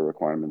of hardware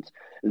requirements.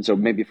 And so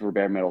maybe for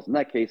bare metals, in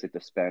that case, they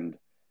have to spend,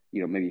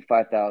 maybe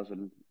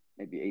 $5,000,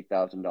 maybe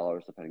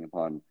 $8,000, depending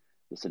upon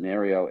the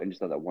scenario, and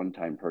just have that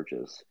one-time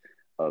purchase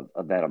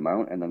of that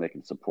amount, and then they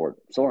can support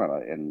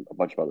Solana and a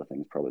bunch of other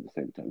things probably at the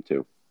same time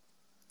too.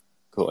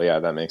 Cool. Yeah,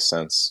 that makes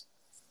sense.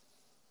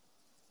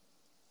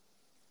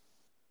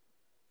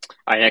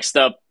 All right, next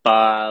up,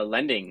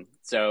 lending.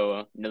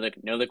 So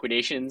no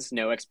liquidations,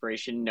 no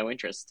expiration, no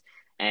interest,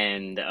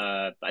 and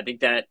I think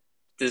that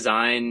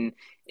design.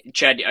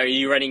 Chad,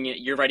 you're writing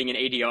an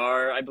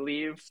ADR, I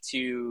believe,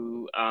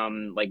 to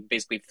like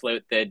basically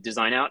float the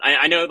design out.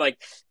 I know like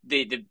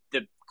the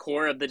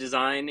core of the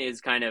design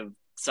is kind of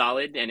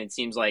solid, and it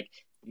seems like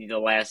the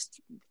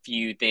last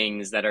few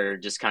things that are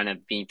just kind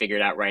of being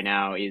figured out right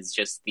now is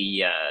just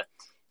the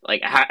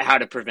like how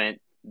to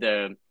prevent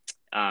the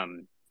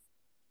an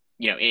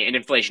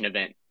inflation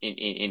event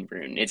in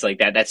Rune. It's like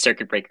that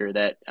circuit breaker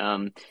that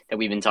that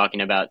we've been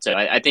talking about. So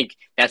I think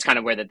that's kind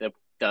of where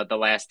the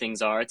last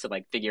things are to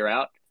like figure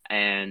out.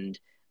 And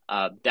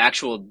the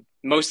actual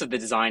most of the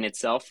design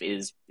itself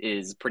is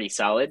pretty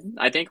solid.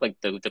 I think like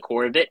the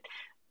core of it.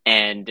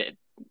 And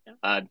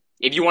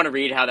if you want to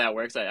read how that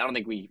works, I don't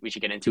think we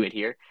should get into it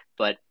here.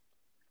 But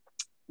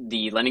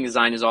the lending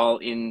design is all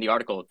in the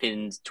article,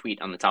 pinned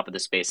tweet on the top of the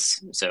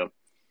space. So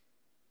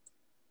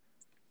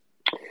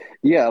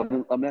yeah,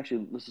 I'm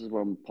actually, this is what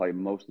I'm probably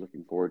most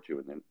looking forward to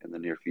in the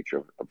near future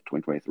of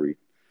 2023.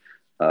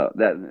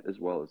 That as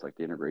well as like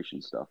the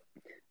integration stuff.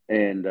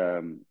 And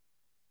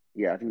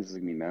yeah, I think this is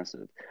gonna be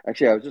massive.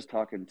 Actually, I was just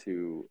talking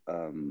to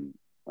some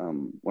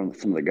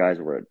of the guys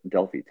over at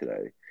Delphi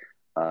today,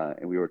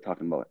 and we were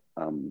talking about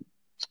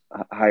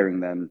hiring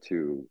them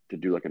to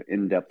do like an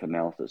in-depth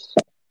analysis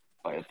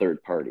by a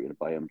third party,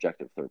 by an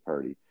objective third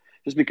party,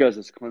 just because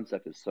this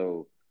concept is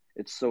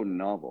it's so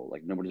novel.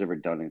 Like nobody's ever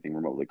done anything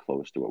remotely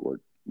close to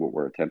what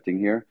we're attempting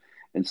here,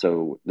 and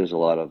so there's a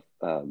lot of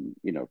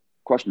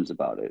questions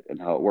about it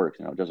and how it works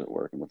and how it doesn't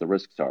work and what the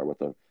risks are, what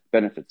the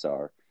benefits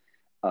are.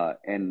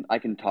 And I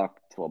can talk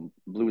till I'm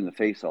blue in the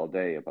face all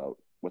day about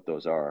what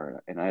those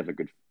are, and I have a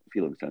good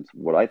feeling sense of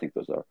what I think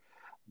those are.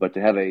 But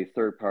to have a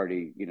third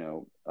party,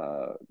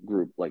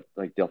 group like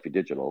Delphi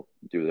Digital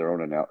do their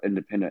own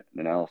independent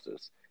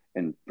analysis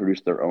and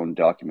produce their own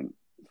document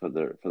for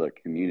their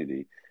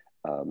community,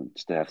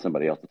 just to have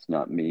somebody else that's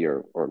not me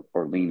or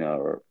Lena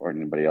or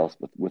anybody else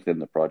within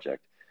the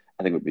project,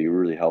 I think would be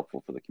really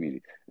helpful for the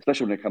community,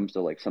 especially when it comes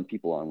to like some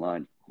people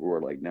online who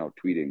are like now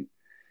tweeting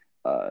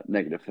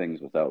negative things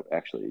without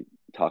actually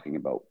talking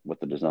about what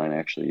the design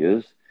actually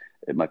is.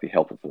 It might be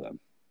helpful for them.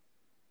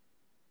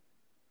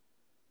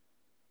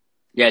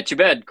 yeah, too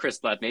bad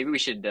Chris left. Maybe we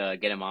should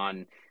get him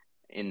on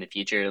in the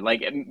future.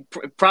 Like,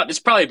 it's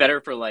probably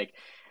better for like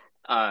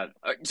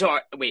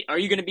Wait, are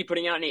you going to be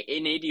putting out an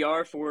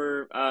ADR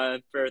for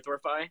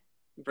THORFi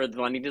for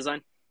the lending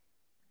design?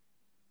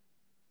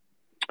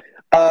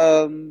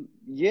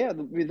 Yeah,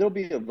 there'll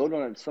be a vote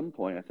on it at some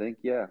point. I think.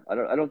 Yeah, I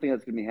don't think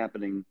that's going to be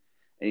happening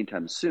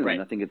anytime soon. Right.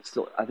 I think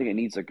it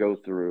needs to go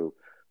through.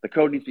 The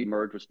code needs to be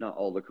merged, which not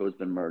all the code's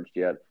been merged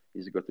yet. It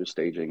needs to go through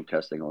staging,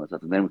 testing, all that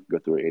stuff, and then we can go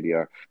through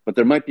ADR. But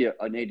there might be an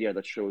ADR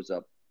that shows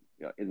up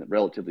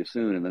relatively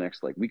soon in the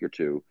next like week or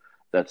two.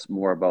 That's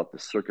more about the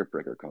circuit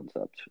breaker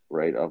concept,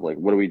 right? Of like,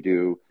 what do we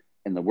do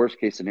in the worst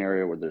case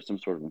scenario where there's some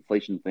sort of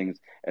inflation things,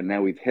 and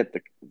now we've hit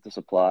the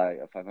supply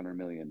of 500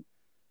 million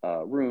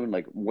rune,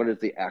 like what is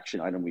the action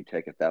item we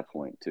take at that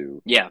point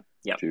to Yeah.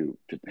 Yeah.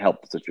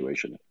 help the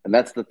situation? And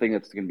that's the thing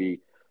that's going to be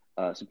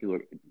some people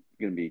are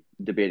going to be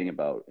debating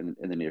about in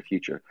the near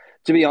future.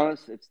 To be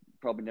honest, it's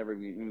probably never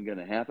even going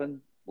to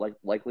happen,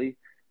 likely.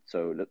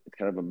 So it's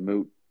kind of a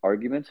moot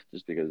argument,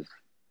 just because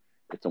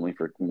it's only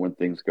for when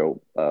things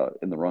go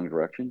in the wrong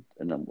direction.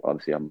 And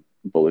I'm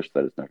bullish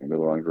that it's not going to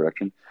go the wrong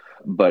direction,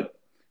 but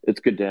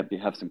it's good to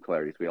have some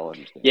clarity so we all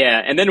understand.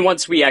 Yeah, and then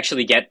once we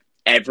actually get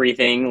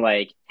everything,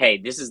 like, hey,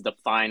 this is the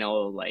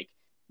final, like,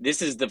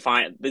 this is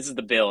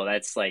the bill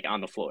that's like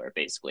on the floor,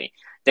 basically.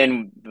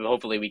 Then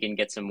hopefully we can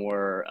get some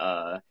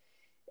more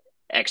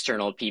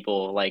external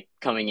people like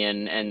coming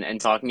in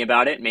and talking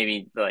about it.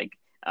 Maybe like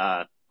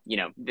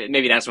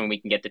maybe that's when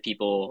we can get the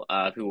people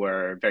who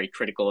are very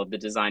critical of the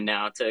design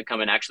now to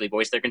come and actually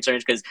voice their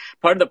concerns. Because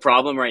part of the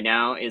problem right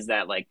now is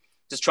that like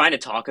just trying to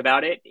talk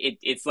about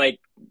it's like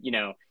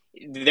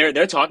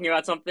they're talking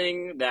about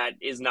something that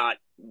is not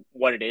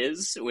what it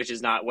is, which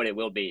is not what it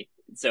will be.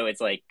 So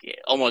it's like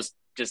almost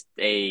just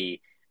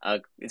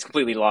it's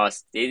completely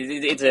lost.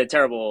 It's a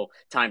terrible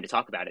time to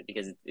talk about it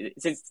because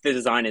since the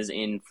design is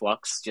in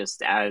flux,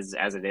 just as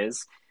it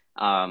is,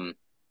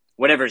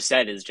 whatever is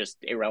said is just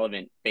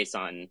irrelevant based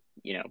on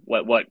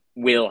what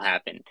will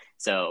happen.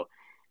 So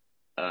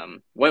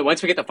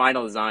once we get the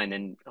final design,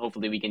 then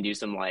hopefully we can do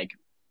some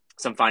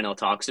final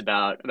talks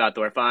about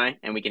THORFi,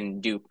 and we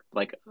can do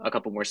like a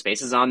couple more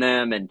spaces on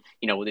them, and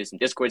we'll do some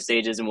Discord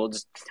stages, and we'll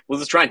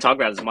just try and talk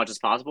about it as much as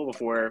possible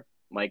before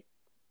like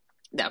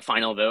that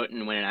final vote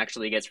and when it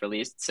actually gets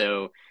released.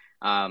 So,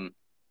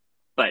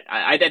 but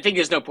I think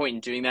there's no point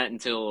in doing that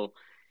until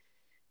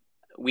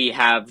we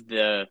have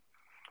the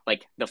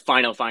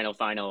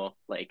final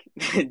like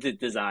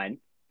design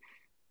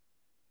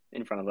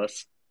in front of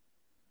us.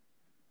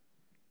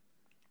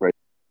 Right.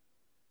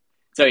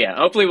 So yeah,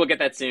 hopefully we'll get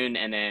that soon,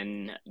 and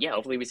then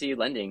hopefully we see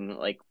lending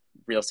like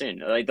real soon.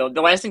 Like the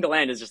last thing to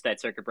land is just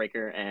that circuit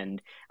breaker,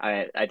 and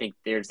I think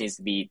there needs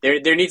to be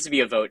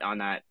a vote on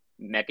that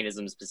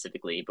mechanism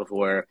specifically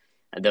before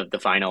the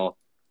final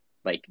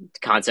like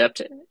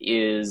concept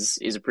is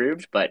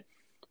approved. But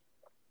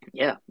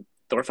yeah,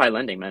 THORFi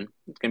lending, man,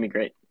 it's gonna be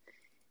great.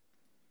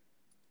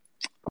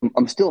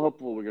 I'm still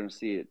hopeful we're going to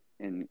see it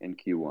in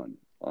Q1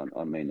 on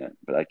mainnet,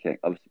 but I can't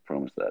obviously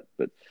promise that.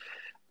 But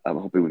I'm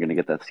hoping we're going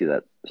to see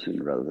that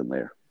sooner rather than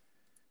later.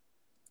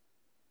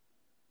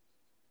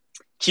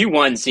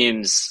 Q1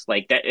 seems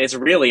like that it's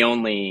really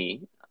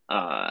only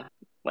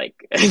like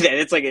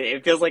it's like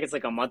it feels like it's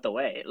like a month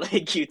away, like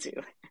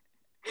Q2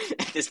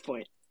 at this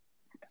point.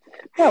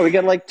 Yeah, we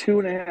got like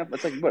 2.5.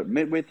 It's like what,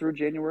 midway through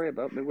January,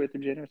 about midway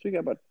through January. So we got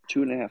about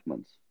 2.5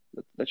 months.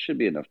 That should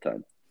be enough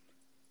time.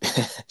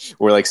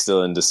 We're like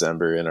still in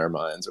December in our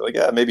minds. We're like,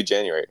 yeah, maybe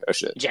January. Oh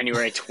shit,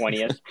 January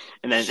 20th,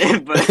 and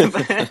then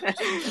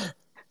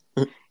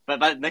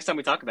but next time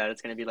we talk about it,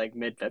 it's gonna be like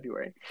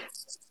mid-February.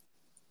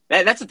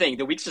 That's the thing.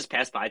 The weeks just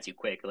pass by too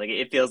quick. Like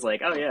it feels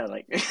like, oh yeah,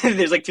 like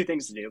there's like 2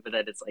 things to do, but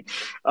then it's like,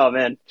 oh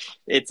man,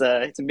 it's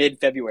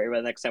mid-February by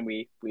the next time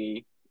we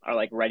are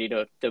like ready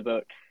to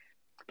vote.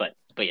 But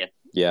yeah.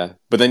 Yeah,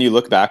 but then you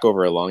look back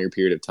over a longer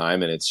period of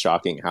time, and it's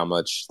shocking how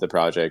much the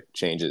project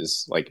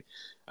changes. Like,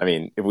 I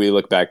mean, if we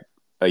look back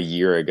a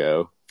year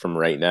ago from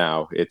right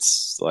now,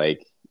 it's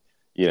like,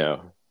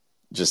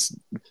 just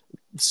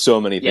so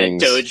many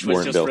things Doge was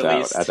weren't just built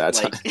released, out at that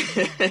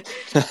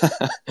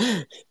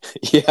time.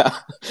 Yeah,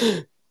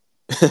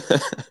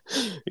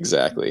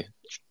 exactly.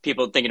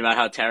 People thinking about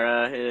how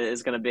Terra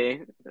is going to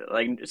be.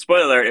 Like,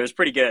 spoiler alert, it was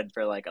pretty good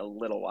for like a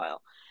little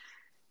while.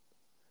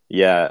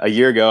 Yeah, a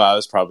year ago, I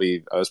was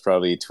probably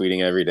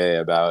tweeting every day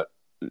about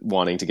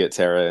wanting to get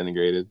Terra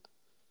integrated.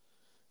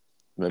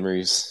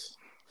 Memories.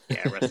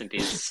 Yeah, rest in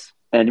peace.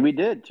 And we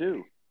did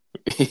too.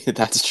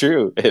 That's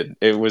true.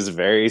 It was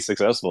very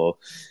successful,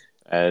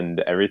 and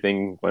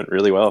everything went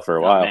really well for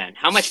a while. Man,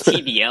 how much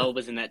TVL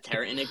was in that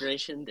Terra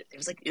integration? It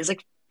was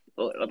like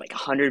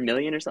 100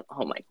 million or something.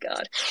 Oh my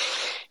god.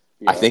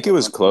 Yeah, I think it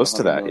was close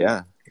to that.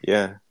 Million.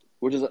 Yeah.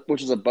 Which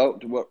is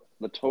about what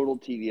the total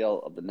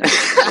TVL of the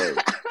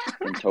network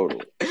in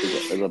total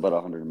is about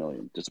 100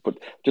 million. Just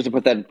to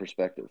put that in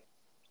perspective.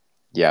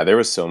 Yeah, there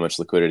was so much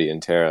liquidity in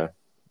Terra,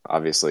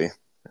 obviously,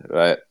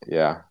 but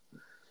yeah,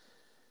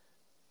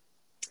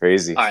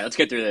 crazy. All right, let's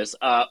get through this.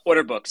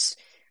 Order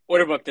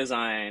book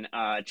design.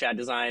 Chad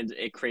designed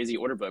a crazy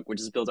order book, which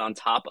is built on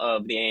top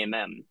of the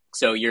AMM.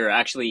 So you're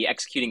actually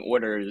executing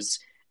orders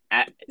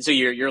so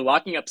you're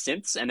locking up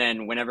synths, and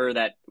then whenever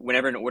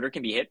an order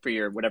can be hit for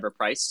your whatever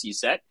price you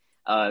set,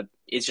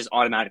 it's just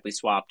automatically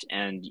swapped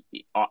and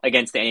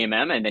against the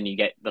AMM, and then you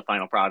get the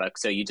final product.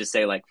 So you just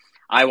say like,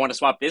 I want to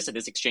swap this at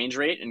this exchange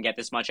rate and get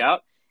this much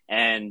out,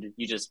 and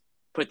you just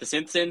put the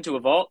synths into a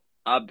vault,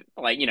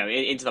 like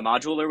into the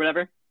module or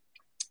whatever.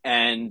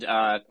 And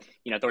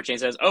THORChain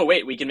says, "Oh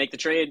wait, we can make the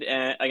trade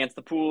against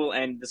the pool,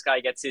 and this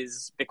guy gets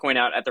his Bitcoin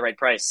out at the right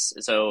price.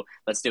 So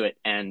let's do it."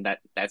 And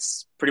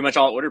that's pretty much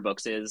all order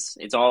books is.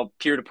 It's all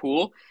peer to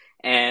pool,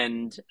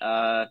 and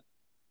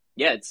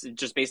it's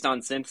just based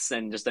on synths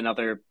and just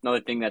another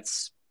thing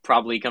that's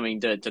probably coming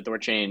to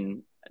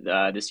THORChain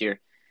this year.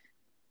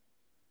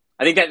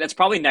 I think that's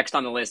probably next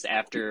on the list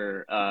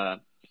after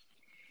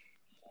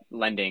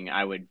lending.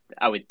 I would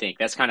think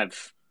that's kind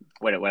of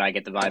what I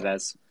get the vibe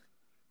as.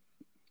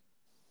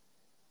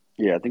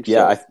 Yeah, I think so.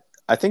 Yeah,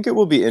 I think it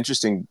will be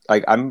interesting.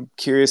 Like, I'm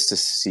curious to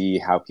see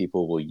how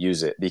people will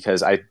use it,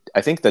 because I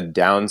think the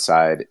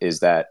downside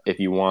is that if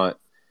you want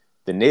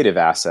the native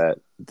asset,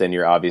 then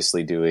there's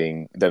obviously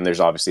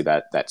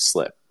that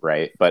slip,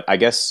 right? But I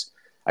guess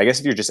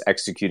if you're just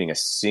executing a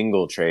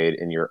single trade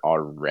and you're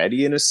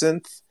already in a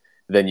synth,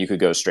 then you could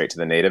go straight to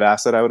the native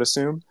asset, I would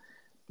assume.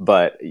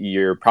 But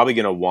you're probably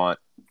going to want,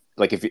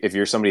 like, if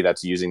you're somebody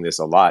that's using this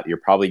a lot, you're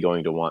probably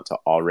going to want to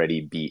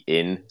already be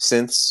in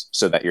synths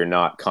so that you're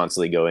not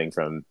constantly going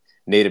from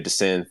native to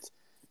synth,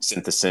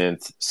 synth to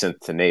synth, synth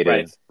to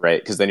native, right?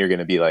 Because then you're going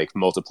to be like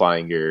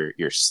multiplying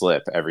your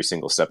slip every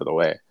single step of the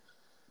way.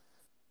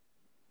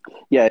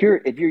 Yeah,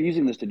 if you're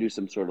using this to do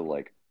some sort of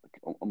like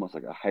almost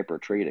like a hyper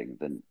trading,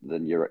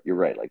 then you're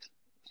right. Like,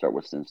 start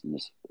with synths and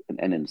just an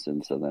end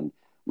instance, and then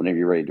whenever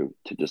you're ready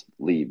to just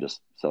leave, just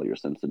sell your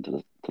synths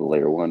to the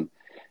layer one.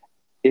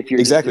 If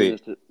you're exactly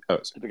just doing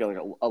this to pick up like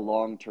a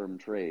long-term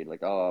trade,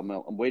 like,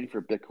 I'm waiting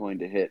for Bitcoin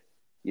to hit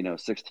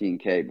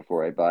 16K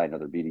before I buy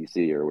another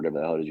BTC or whatever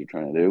the hell it is you're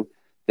trying to do,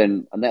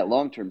 then on that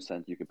long-term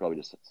sense, you could probably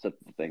just set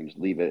the thing, just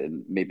leave it,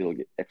 and maybe it'll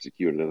get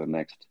executed in the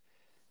next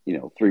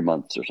 3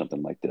 months or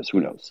something like this. Who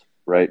knows,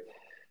 right?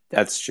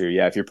 That's true.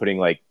 Yeah, if you're putting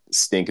like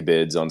stink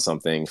bids on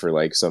something for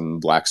like some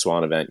black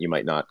swan event, you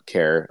might not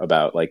care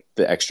about like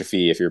the extra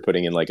fee if you're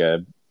putting in like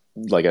a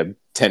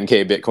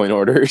 10K Bitcoin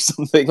order or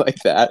something like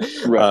that.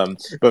 Right.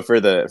 But for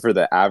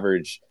the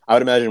average, I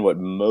would imagine what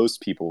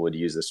most people would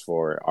use this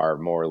for are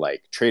more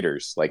like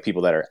traders, like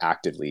people that are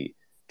actively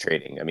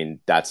trading. I mean,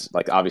 that's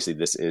like, obviously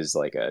this is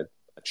like a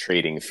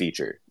trading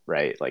feature,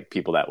 right? Like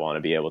people that want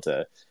to be able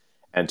to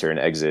enter and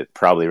exit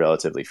probably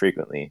relatively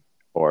frequently,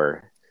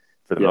 or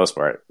for the most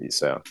part.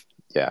 So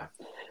yeah.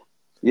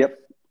 Yep.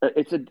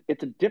 It's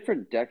a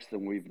different DEX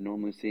than we've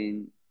normally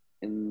seen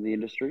in the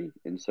industry,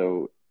 and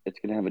so it's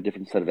going to have a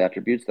different set of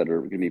attributes that are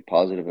going to be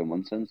positive in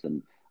one sense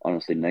and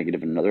honestly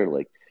negative in another.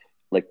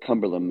 Like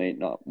Cumberland may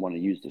not want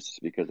to use this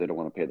because they don't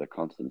want to pay the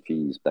constant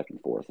fees back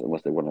and forth,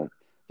 unless they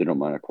don't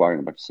mind acquiring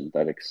a bunch of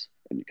synthetics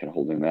and kind of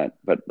holding that.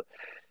 But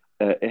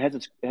it has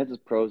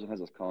its pros and has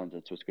its cons,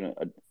 and so it's going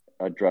to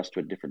address to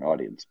a different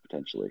audience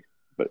potentially.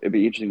 But it'd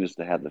be interesting just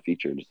to have the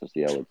feature just to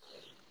see how it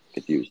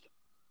gets used.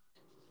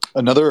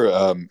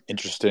 Another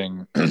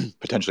interesting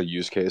potential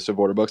use case of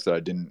order books that I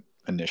didn't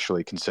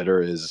initially consider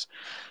is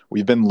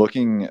we've been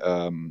looking,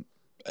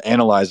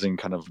 analyzing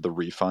kind of the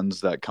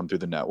refunds that come through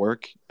the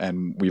network.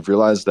 And we've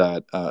realized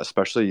that,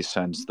 especially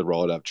since the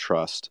rollout of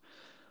Trust,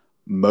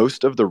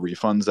 most of the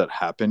refunds that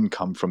happen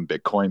come from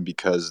Bitcoin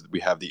because we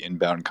have the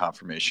inbound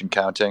confirmation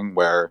counting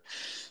where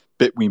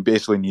we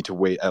basically need to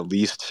wait, at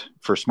least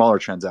for smaller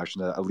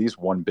transactions, at least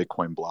one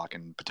Bitcoin block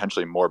and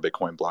potentially more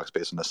Bitcoin blocks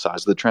based on the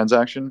size of the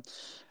transaction.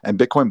 And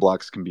Bitcoin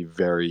blocks can be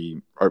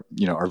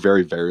are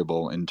very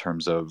variable in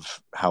terms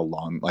of how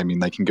long. I mean,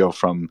 they can go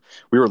from,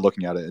 we were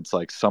looking at it, it's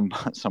like some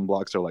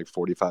blocks are like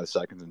 45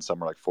 seconds and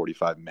some are like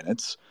 45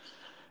 minutes.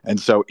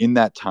 And so in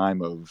that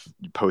time of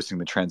posting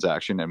the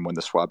transaction and when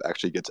the swap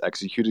actually gets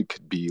executed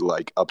could be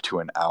like up to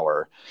an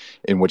hour,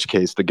 in which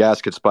case the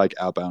gas could spike,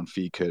 outbound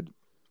fee could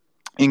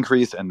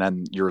increase, and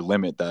then your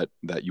limit that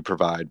you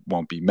provide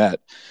won't be met.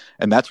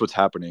 And that's what's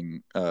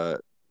happening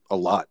a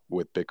lot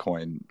with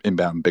Bitcoin,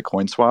 inbound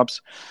Bitcoin swaps.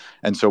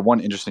 And so one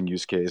interesting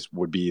use case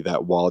would be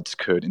that wallets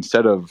could,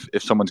 instead of,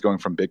 if someone's going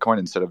from Bitcoin,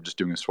 instead of just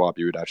doing a swap,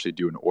 you would actually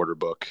do an order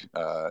book.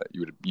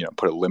 You would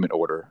put a limit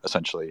order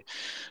essentially.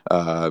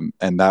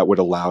 And that would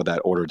allow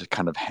that order to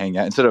kind of hang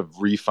out, instead of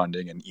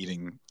refunding and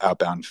eating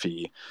outbound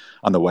fee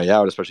on the way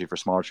out, especially for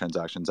smaller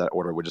transactions, that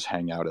order would just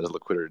hang out as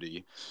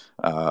liquidity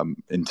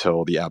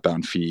until the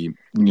outbound fee,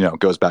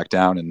 goes back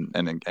down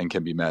and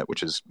can be met,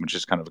 which is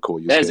kind of a cool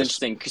use case. That is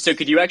interesting. So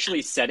could you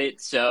actually set it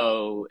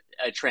so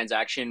a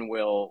transaction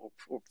will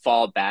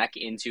fall back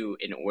into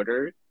an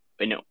order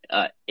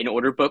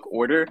book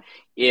order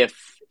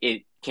if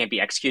it can't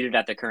be executed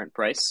at the current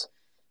price?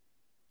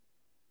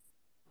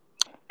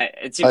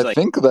 It seems I like,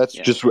 think that's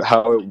yeah. just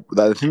how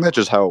I think that's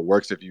just how it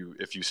works if you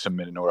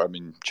submit an order. I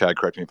mean, Chad,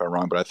 correct me if I'm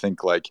wrong, but I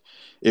think like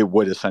it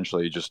would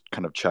essentially just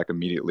kind of check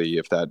immediately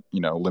if that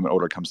limit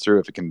order comes through,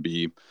 if it can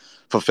be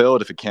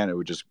fulfilled. If it can, it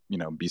would just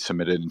be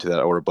submitted into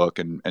that order book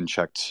and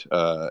checked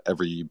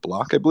every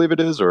block, I believe it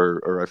is,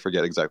 or I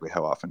forget exactly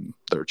how often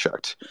they're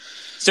checked.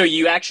 So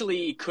you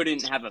actually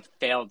couldn't have a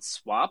failed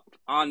swap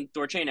on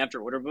THORChain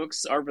after order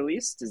books are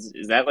released?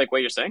 Is that like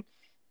what you're saying?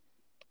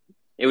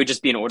 It would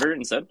just be an order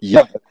instead?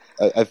 Yeah,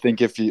 I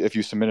think if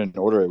you submit an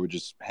order, it would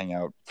just hang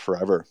out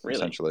forever, Really?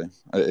 essentially,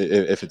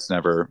 if it's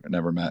never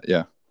met.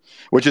 Yeah,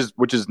 which is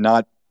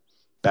not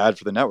bad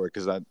for the network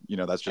because that's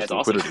just That's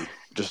liquidity, awesome.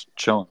 just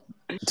chilling.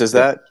 Does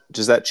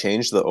that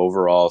change the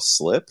overall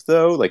slip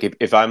though? Like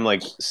if I'm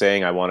like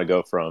saying I want to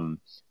go from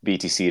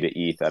BTC to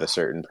ETH at a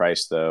certain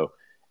price though,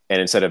 and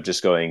instead of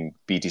just going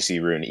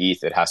BTC Rune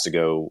ETH, it has to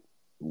go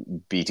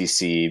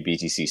BTC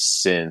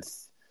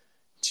Synth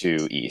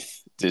to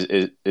ETH.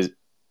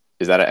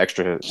 Is that an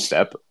extra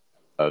step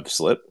of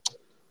slip?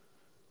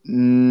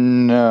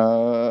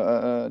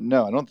 No,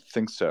 I don't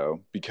think so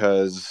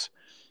because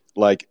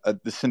like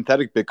the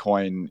synthetic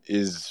Bitcoin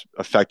is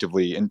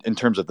effectively in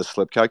terms of the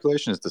slip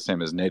calculation, it's the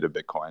same as native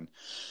Bitcoin.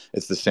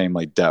 It's the same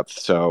like depth.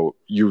 So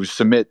you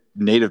submit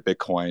native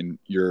Bitcoin,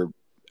 your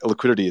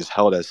liquidity is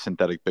held as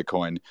synthetic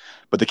Bitcoin,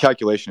 but the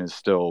calculation is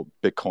still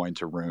Bitcoin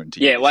to Rune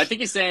to Yeah, ETH. well, I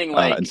think he's saying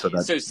like, and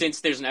so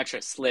since there's an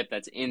extra slip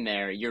that's in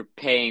there, you're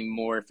paying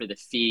more for the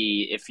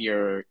fee if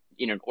you're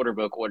in an order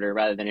book order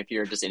rather than if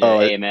you're just in an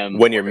AMM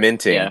when you're order.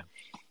 minting. Yeah.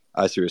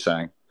 I see what you're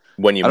saying.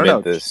 When you I don't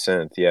mint know. the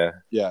synth, yeah.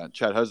 Yeah,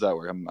 Chad, how does that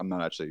work? I'm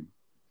not actually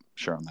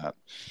sure on that.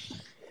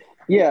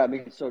 Yeah, I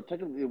mean, so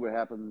technically what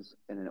happens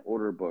in an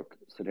order book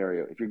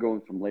scenario, if you're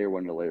going from layer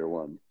 1 to layer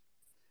 1,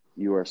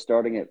 you are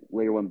starting at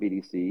layer 1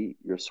 BTC,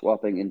 you're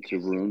swapping into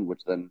Rune,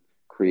 which then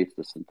creates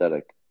the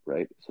synthetic,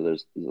 right? So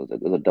there's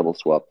a double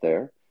swap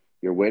there.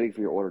 You're waiting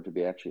for your order to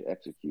be actually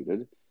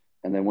executed.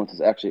 And then once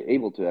it's actually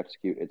able to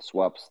execute, it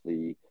swaps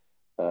the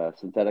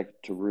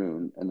synthetic to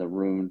Rune and the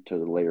Rune to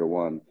the layer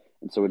 1.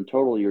 And so in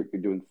total, you're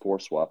doing 4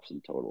 swaps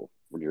in total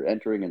when you're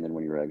entering and then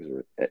when you're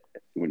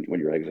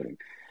exiting.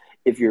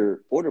 If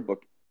your order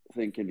book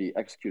thing can be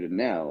executed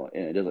now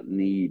and it doesn't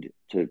need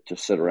to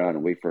sit around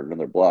and wait for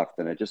another block,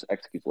 then it just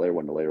executes layer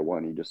 1 to layer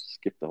 1. You just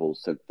skip the whole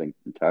synth thing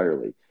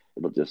entirely.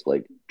 It'll just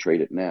like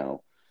trade it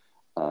now.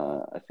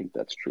 I think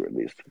that's true at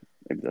least.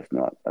 Maybe that's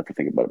not. I have to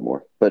think about it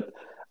more. But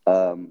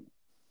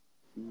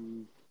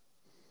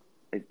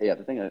yeah,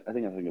 I think I'm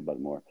thinking about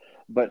it more.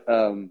 But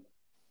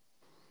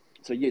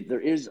so yeah, there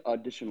is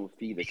additional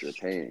fee that you're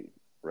paying,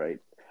 right?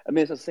 I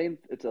mean, it's the same.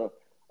 It's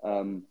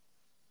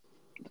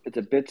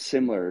a bit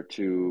similar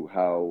to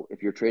how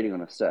if you're trading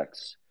on a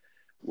SEX,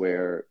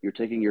 where you're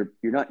taking you're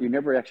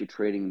never actually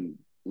trading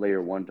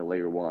layer 1 to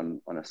layer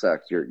 1 on a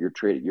SEX.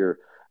 You're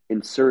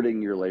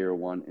inserting your layer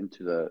 1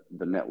 into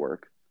the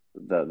network,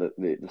 the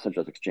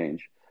centralized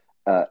exchange.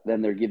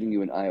 Then they're giving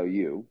you an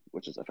IOU,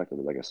 which is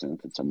effectively like a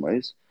synth in some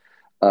ways,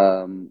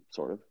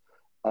 sort of.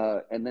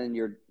 And then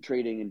you're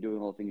trading and doing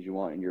all the things you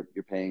want, and you're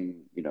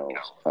paying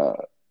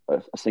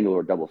a single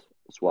or double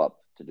swap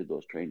to do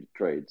those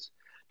trades,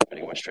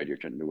 depending on which trade you're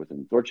trying to do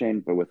within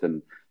THORChain. But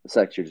within the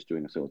SEX, you're just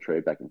doing a single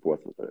trade back and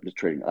forth, just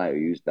trading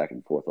IOUs back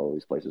and forth, all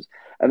these places.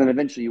 And then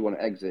eventually you want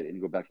to exit and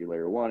you go back to your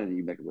layer 1 and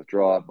you make a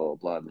withdrawal, blah, blah,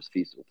 blah. And there's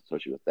fees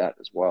associated with that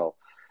as well.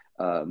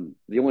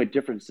 The only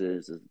difference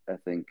is I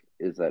think,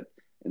 is that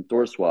in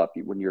THORSwap,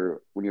 when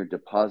you're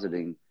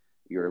depositing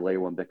your layer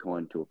 1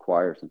 Bitcoin to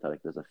acquire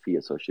synthetic, there's a fee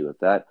associated with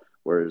that.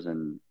 Whereas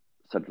in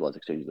centralized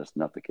exchanges, that's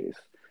not the case.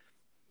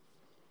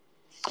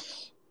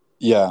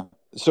 Yeah.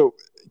 So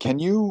can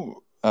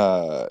you,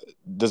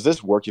 does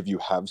this work if you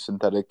have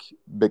synthetic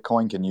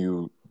Bitcoin? Can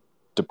you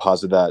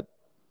deposit that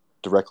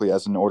directly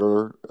as an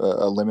order,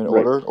 a limit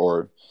Right. order,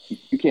 or?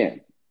 You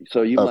can.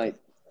 So you might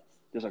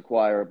just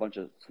acquire a bunch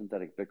of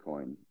synthetic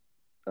Bitcoin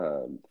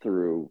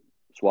through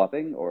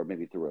swapping, or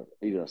maybe through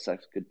even a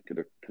SEX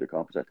could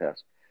accomplish that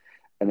task.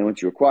 And then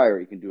once you acquire,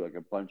 you can do like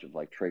a bunch of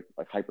like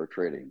hyper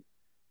trading,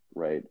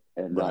 right?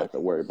 And not have to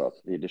worry about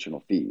the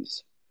additional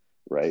fees,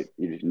 right?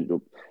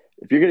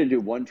 If you're going to do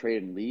one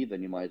trade and leave,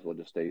 then you might as well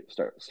just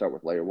start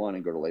with layer 1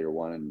 and go to layer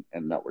 1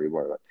 and not worry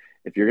about it.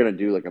 If you're going to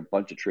do like a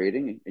bunch of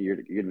trading and you're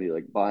going to be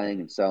like buying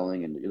and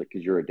selling and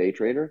because you're a day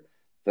trader,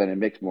 then it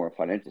makes more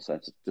financial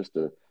sense just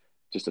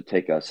to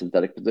take a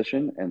synthetic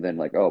position and then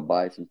like,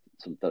 buy some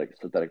synthetic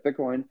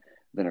Bitcoin,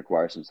 then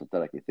acquire some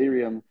synthetic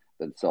Ethereum,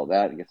 then sell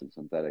that and get some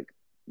synthetic,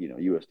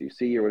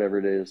 USDC or whatever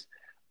it is,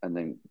 and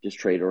then just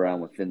trade around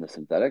within the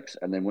synthetics.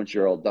 And then once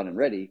you're all done and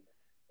ready,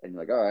 and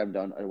you're like, all right, I'm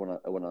done. I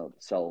want to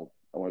sell.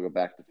 I want to go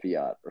back to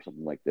fiat or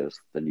something like this.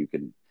 Then you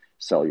can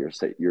sell your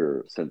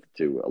synth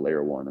to a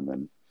layer 1, and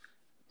then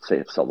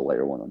sell the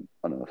layer 1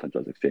 on a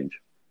centralized exchange.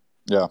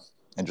 Yeah,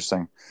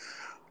 interesting.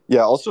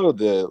 Yeah. Also,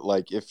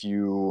 if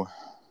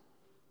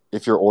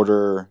your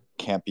order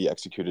can't be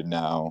executed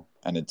now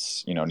and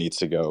it's needs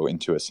to go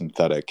into a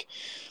synthetic,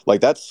 like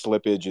that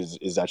slippage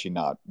is actually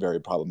not very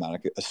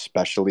problematic,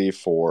 especially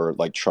for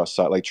like trust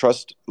side,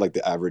 like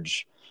the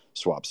average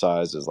swap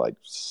size is like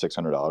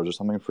 $600 or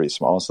something, pretty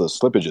small. So the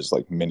slippage is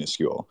like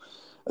minuscule,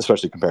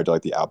 especially compared to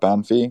like the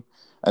outbound fee.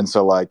 And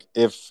so like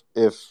if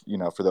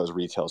for those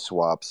retail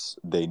swaps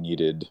they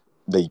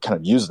kind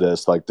of use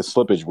this, like the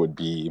slippage would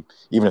be,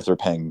 even if they're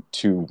paying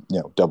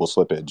double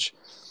slippage,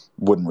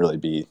 wouldn't really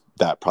be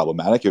that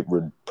problematic. It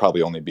would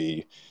probably only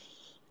be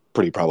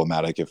pretty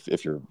problematic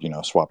if you're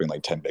swapping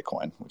like 10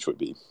 Bitcoin, which would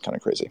be kind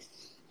of crazy.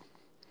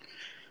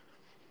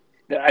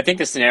 I think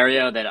the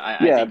scenario that I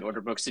Yeah, think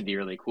order books would be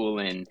really cool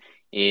in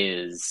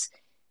is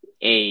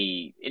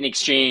an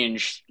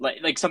exchange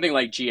like something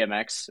like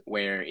GMX,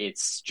 where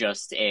it's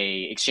just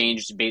a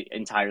exchange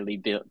entirely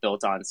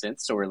built on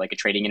synths, or like a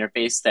trading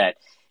interface that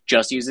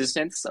just uses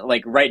synths.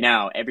 Like right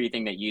now,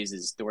 everything that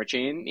uses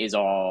THORChain is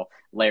all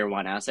layer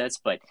one assets,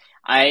 but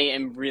I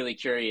am really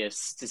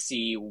curious to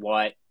see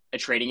what a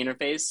trading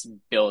interface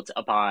built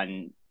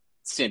upon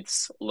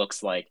synths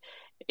looks like,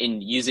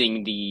 in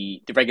using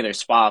the regular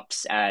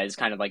swaps as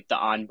kind of like the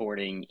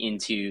onboarding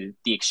into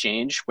the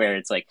exchange, where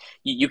it's like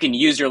you can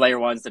use your layer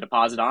ones to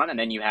deposit on, and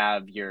then you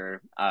have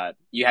your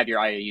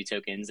IOU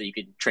tokens that you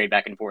could trade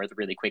back and forth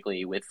really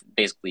quickly with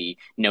basically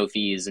no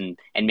fees, and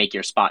make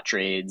your spot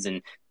trades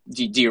and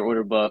do your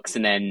order books,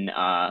 and then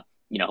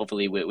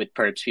hopefully with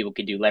perps people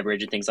could do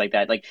leverage and things like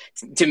that. Like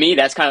to me,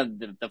 that's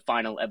kind of the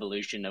final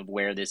evolution of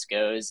where this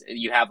goes.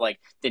 You have like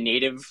the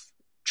native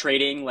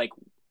trading like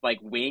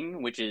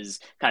wing, which is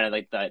kind of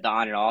like the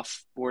on and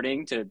off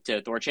boarding to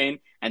THORChain,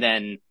 and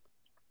then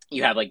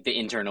you have like the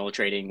internal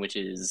trading, which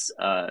is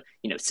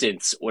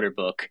synths, order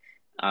book.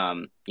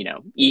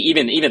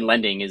 Even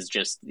lending is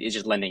just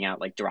lending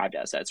out like derived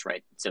assets,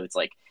 right? So it's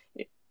like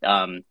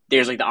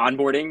there's like the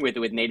onboarding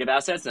with native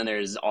assets, and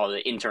there's all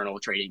the internal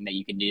trading that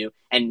you can do,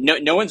 and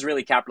no one's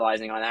really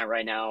capitalizing on that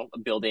right now,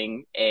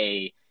 building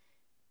a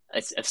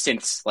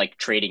synths like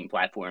trading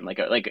platform, like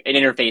an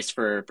interface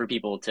for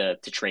people to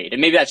trade. And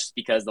maybe that's just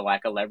because the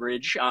lack of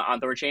leverage on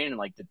THORChain, and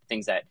like the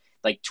things that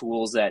like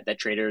tools that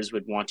traders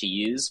would want to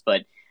use.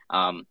 But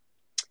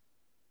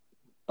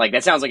like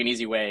that sounds like an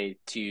easy way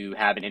to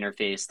have an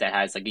interface that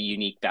has like a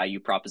unique value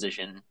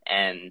proposition,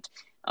 and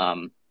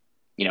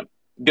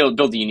build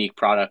a unique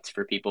product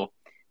for people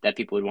that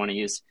people would want to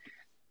use.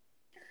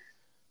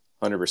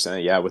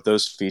 100%. Yeah, with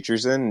those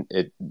features in,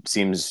 it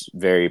seems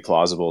very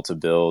plausible to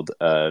build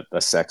a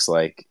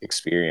sex-like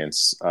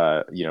experience,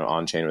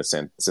 on chain with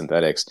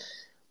synthetics.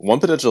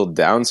 One potential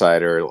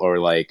downside or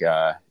like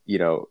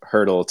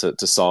hurdle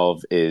to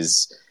solve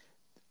is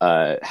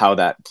how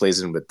that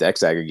plays in with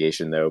DEX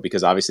aggregation, though,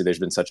 because obviously there's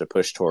been such a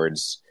push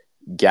towards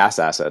gas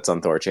assets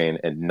on THORChain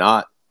and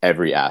not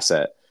every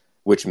asset,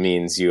 which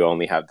means you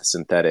only have the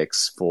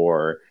synthetics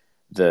for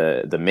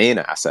the main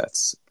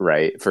assets,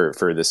 right?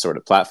 For this sort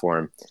of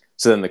platform.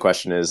 So then the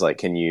question is, like,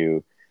 can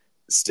you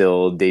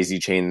still daisy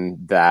chain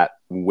that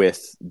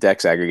with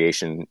DEX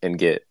aggregation and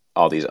get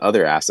all these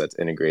other assets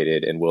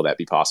integrated? And will that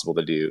be possible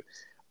to do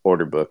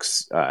order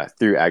books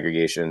through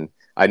aggregation?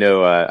 I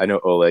know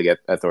Oleg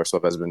at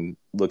THORSwap has been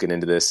looking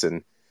into this,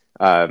 and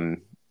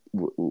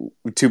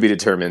to be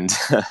determined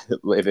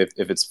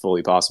if it's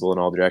fully possible in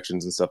all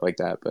directions and stuff like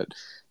that. But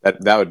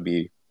that would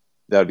be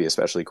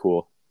especially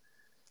cool.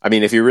 I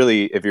mean, if you're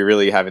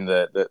really having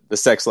the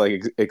sex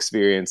like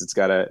experience, it's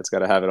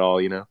gotta have it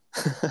all,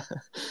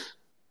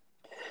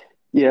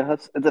 Yeah,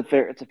 it's a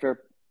fair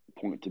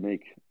point to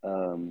make.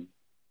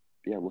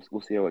 Yeah, we'll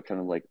see how it kind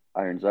of like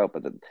irons out.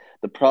 But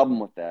the problem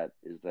with that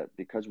is that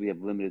because we have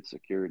limited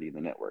security in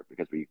the network,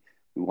 because we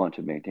want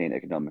to maintain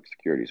economic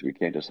security, so we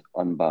can't just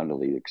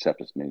unboundedly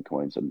accept as many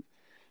coins and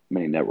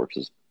many networks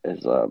as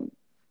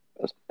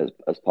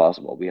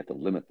possible. We have to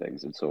limit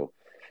things, and so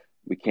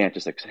we can't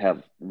just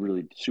have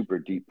really super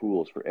deep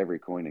pools for every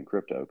coin in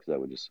crypto,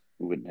 because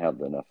we wouldn't have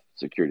enough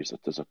security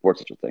to support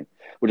such a thing.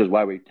 Which is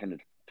why we tend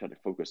to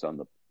focus on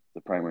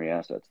the primary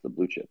assets, the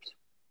blue chips.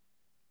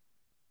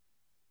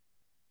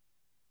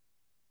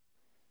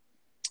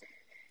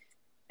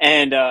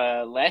 And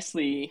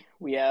lastly,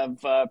 we have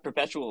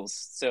perpetuals.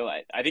 So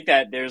I think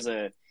that there's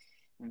a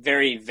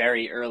very,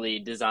 very early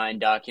design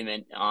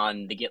document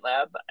on the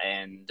GitLab,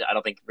 and I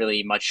don't think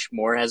really much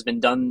more has been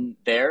done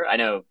there. I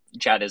know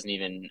Chad isn't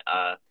even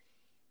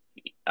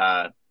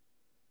a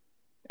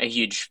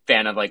huge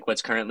fan of like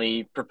what's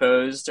currently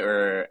proposed,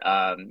 or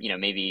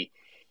maybe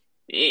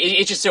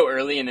it's just so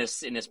early in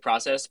this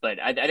process. But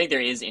I think there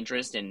is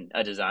interest in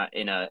a design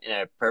in a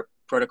perp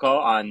protocol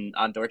on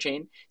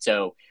THORChain.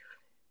 So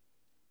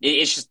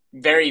it's just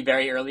very,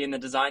 very early in the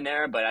design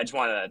there, but I just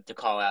wanted to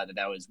call out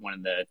that was one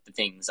of the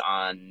things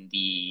on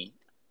the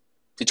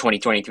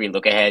 2023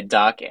 look ahead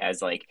doc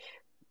as like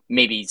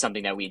maybe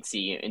something that we'd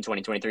see in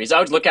 2023. So I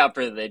would look out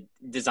for the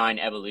design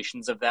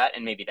evolutions of that,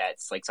 and maybe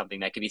that's like something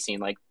that could be seen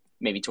like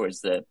maybe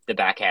towards the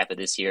back half of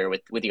this year,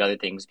 with the other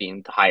things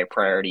being the higher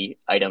priority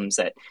items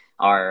that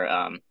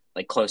are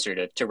like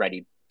closer to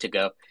ready to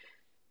go.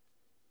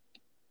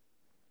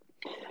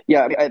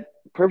 Yeah, I mean,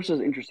 Perps is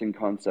an interesting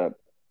concept.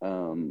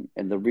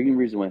 And the main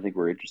reason why I think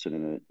we're interested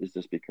in it is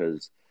just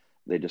because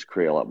they just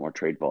create a lot more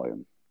trade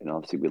volume. And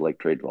obviously we like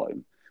trade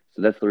volume.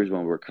 So that's the reason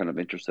why we're kind of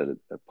interested in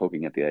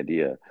poking at the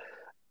idea.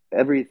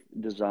 every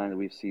design that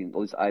we've seen, at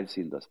least I've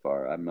seen thus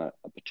far, I'm not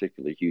a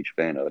particularly huge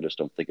fan of. I just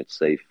don't think it's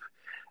safe.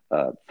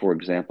 For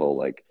example,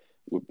 like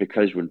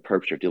because when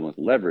perps are dealing with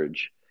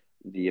leverage,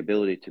 the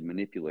ability to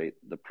manipulate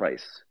the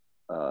price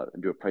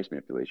and do a price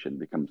manipulation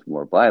becomes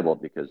more viable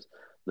because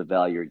the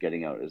value you're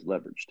getting out is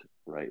leveraged,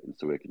 right? And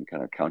so it can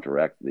kind of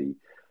counteract the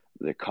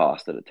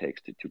cost that it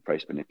takes to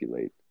price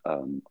manipulate,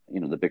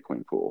 the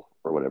Bitcoin pool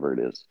or whatever it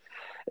is.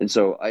 And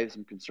so I have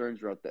some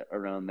concerns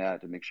around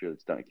that to make sure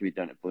it's done. It can be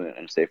done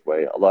in a safe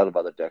way. A lot of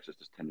other dexes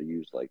just tend to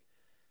use like,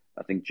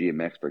 I think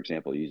GMX, for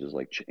example, uses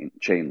like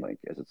Chainlink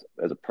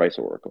as a price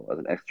oracle, as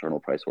an external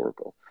price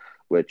oracle,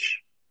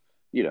 which,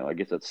 I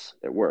guess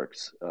it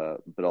works,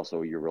 but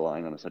also you're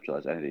relying on a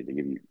centralized entity to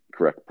give you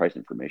correct price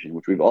information,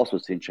 which we've also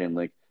seen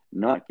Chainlink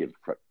not give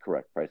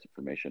correct price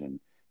information, and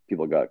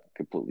people got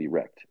completely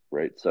wrecked,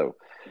 right? So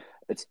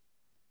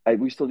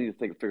we still need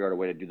to figure out a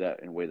way to do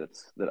that in a way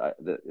that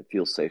it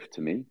feels safe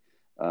to me,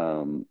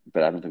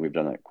 but I don't think we've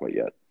done that quite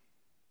yet.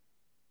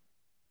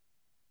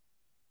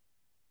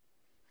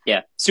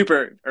 Yeah,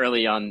 super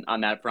early on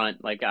that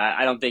front. Like,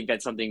 I don't think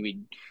that's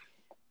something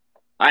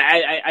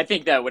I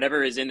think that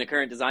whatever is in the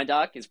current design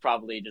doc is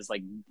probably just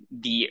like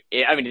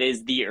it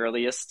is the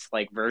earliest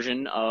like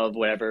version of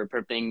whatever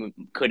perp thing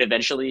could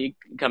eventually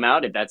come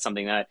out if that's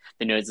something that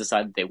the nodes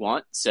decide that they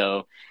want.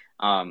 So,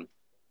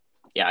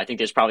 yeah, I think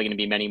there's probably going to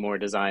be many more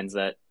designs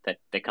that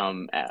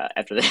come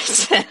after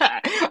this.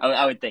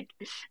 I would think,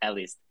 at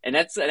least, and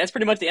that's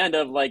pretty much the end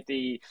of like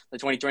the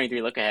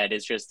 2023 look ahead.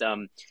 It's just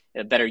a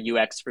better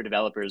UX for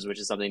developers, which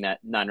is something that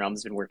Nine Realms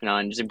has been working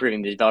on, just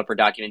improving the developer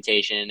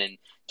documentation and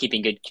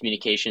keeping good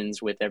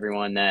communications with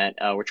everyone that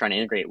we're trying to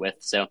integrate with.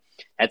 So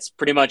that's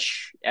pretty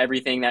much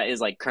everything that is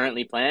like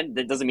currently planned.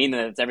 That doesn't mean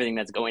that it's everything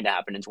that's going to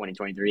happen in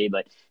 2023,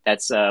 but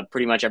that's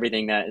pretty much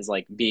everything that is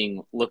like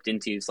being looked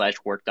into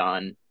 / worked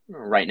on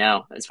right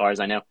now, as far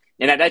as I know.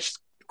 And that's just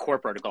core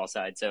protocol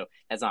side. So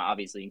that's not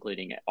obviously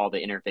including all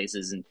the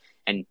interfaces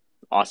and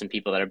awesome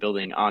people that are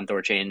building on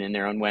THORChain in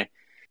their own way.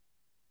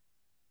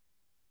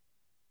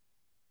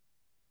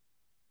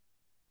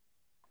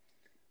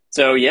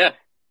 So yeah,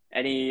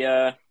 any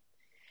other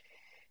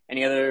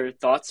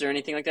thoughts or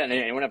anything like that?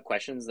 Anyone have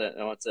questions that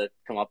wants to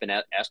come up and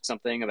ask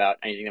something about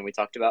anything that we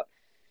talked about?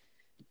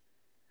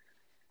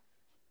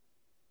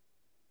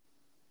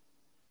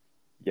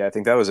 Yeah, I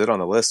think that was it on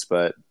the list,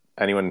 but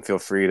anyone feel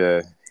free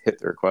to hit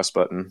the request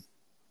button.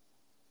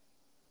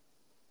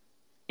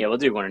 Yeah, we'll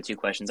do 1 or 2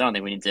 questions. I don't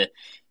think we need to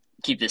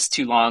keep this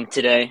too long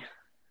today.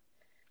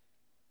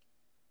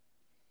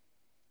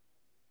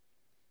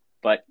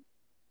 But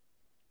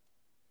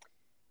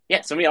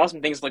yeah, so many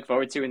awesome things to look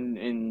forward to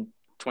in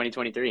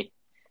 2023.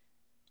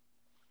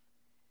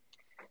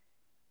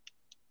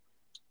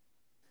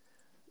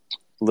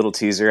 Little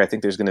teaser, I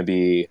think there's going to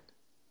be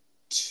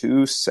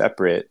 2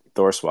 separate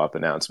THORswap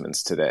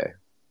announcements today.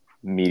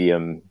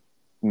 Medium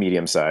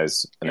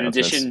size announcements. In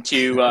addition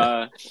to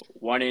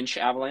 1-inch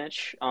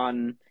avalanche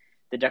on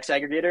the DEX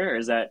aggregator, or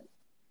is that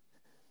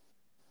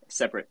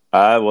separate?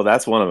 Well,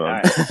 that's one of them.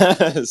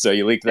 Right. So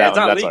you leaked that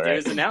one. That's all right. It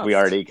was announced. We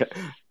already.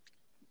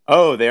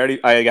 Oh, they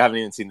already. I haven't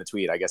even seen the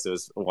tweet. I guess it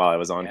was while I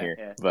was on here.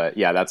 Yeah. But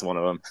yeah, that's one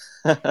of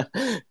them.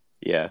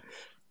 Yeah.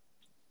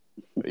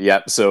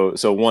 Yeah. So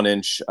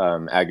 1-inch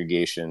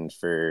aggregation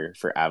for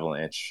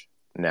Avalanche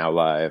now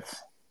live.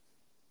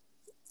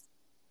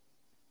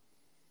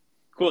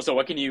 Cool. So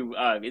what can you?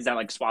 Is that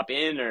like swap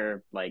in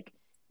or like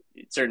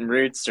certain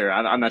routes, or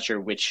I'm not sure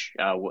which.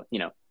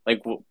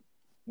 Like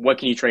what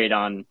can you trade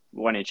on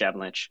 1-inch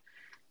Avalanche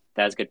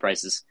that has good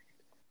prices?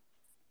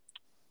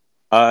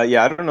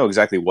 Yeah, I don't know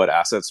exactly what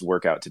assets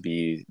work out to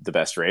be the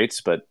best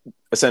rates, but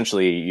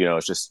essentially,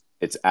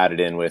 it's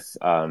added in with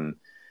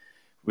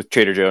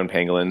Trader Joe and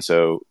Pangolin,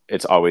 so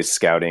it's always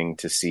scouting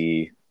to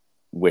see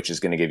which is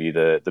going to give you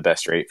the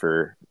best rate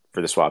for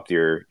the swap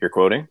you're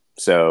quoting.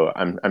 So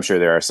I'm sure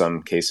there are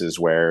some cases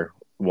where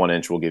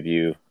 1-inch will give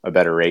you a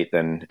better rate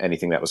than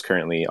anything that was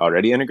currently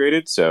already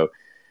integrated. So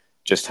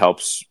just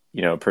helps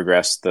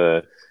progress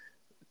the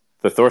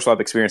THORswap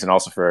experience, and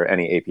also for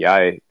any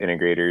API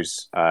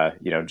integrators,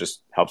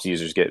 just helps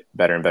users get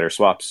better and better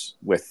swaps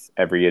with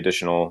every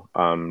additional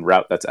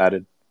route that's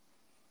added.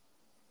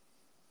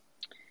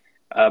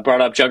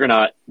 Brought up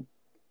Juggernaut.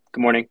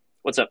 Good morning.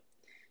 What's up?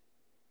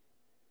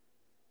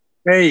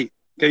 Hey,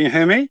 can you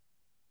hear me?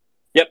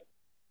 Yep.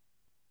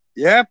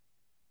 Yep.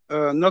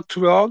 Not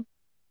too loud.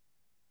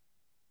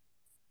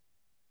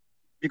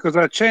 Because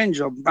I changed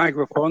your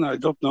microphone. I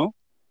don't know.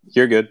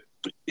 You're good.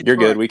 You're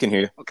good. We can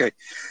hear you. Okay.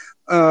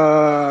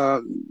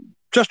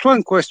 Just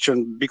one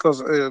question,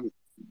 because a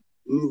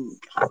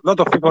lot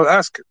of people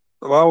ask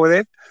about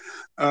it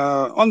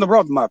on the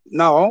roadmap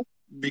now,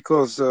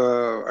 because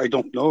I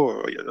don't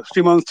know,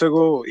 3 months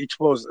ago it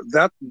was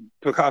that,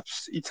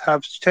 perhaps it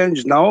has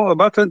changed now,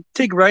 about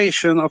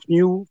integration of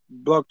new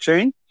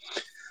blockchain.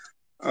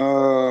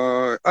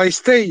 I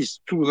stayed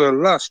to the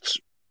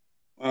last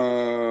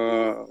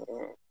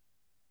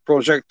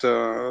project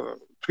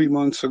 3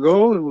 months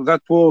ago.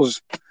 That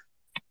was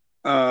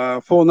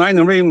for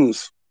 9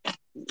 Realms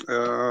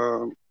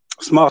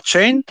smart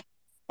chain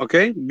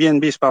okay,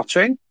 BNB Smart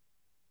Chain,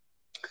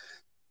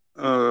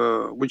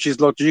 which is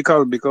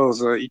logical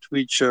because it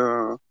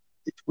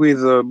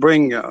will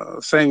bring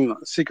same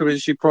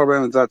security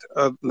problems that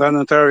than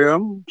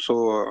Ethereum,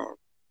 so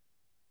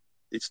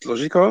it's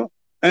logical.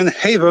 And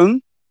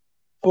Haven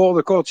for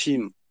the core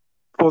team,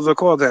 for the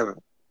core dev.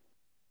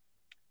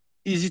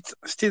 Is it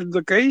still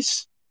the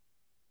case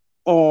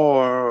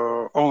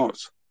or not?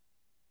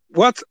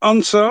 What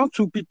answer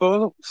to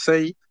people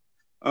say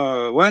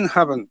when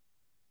Haven?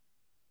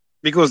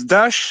 Because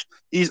Dash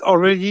is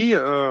already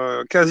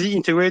quasi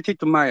integrated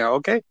to Maya,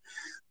 okay?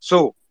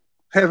 So,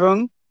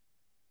 Heaven,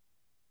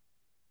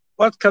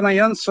 what can I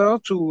answer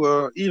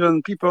to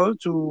even people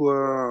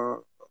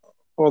to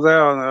for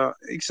their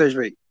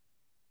XHV?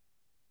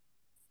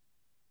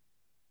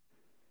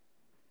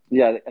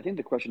 Yeah, I think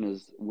the question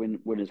is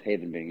when is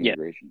Haven being Yeah.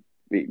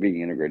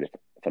 being integrated?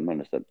 If I'm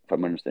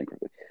understanding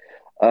correctly.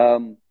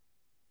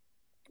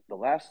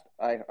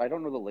 I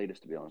don't know the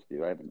latest, to be honest with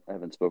you. I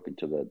haven't spoken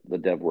to the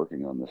dev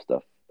working on this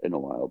stuff in a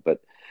while,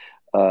 but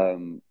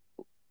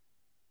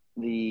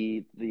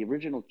the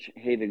original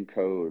Haven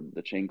code,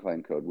 the chain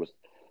client code,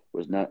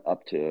 was not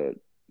up to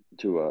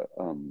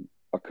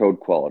a code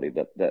quality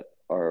that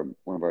one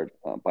of our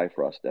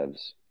Bifrost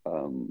devs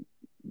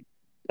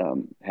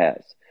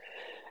has.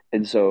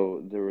 And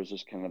so there was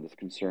just kind of this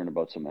concern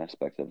about some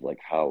aspects of like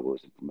how it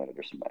was implemented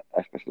or some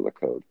aspects of the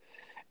code.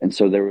 And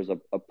so there was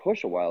a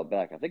push a while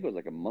back, I think it was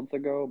like a month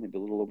ago, maybe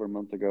a little over a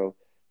month ago,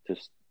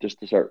 just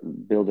to start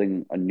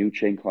building a new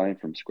chain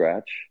client from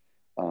scratch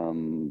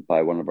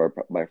by one of our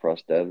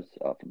Bifrost devs,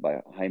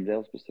 by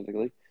Heimdall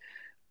specifically,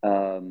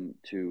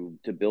 to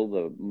build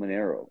a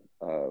Monero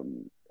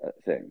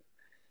thing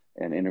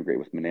and integrate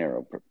with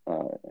Monero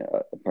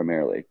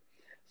primarily.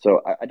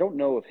 So I don't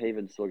know if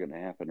Haven's still going to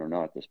happen or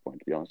not at this point,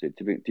 to be honest.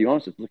 To be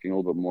honest, it's looking a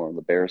little bit more on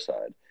the bear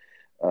side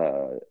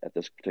at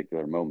this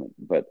particular moment.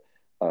 But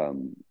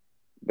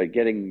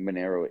getting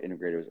Monero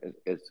integrated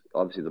is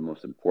obviously the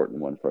most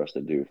important one for us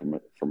to do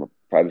from a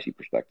privacy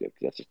perspective,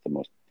 because that's just the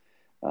most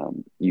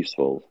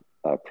useful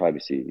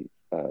privacy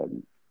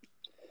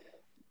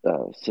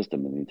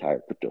system in the entire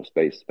crypto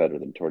space, better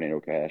than Tornado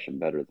Cash and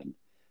better than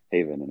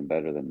Haven and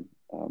better than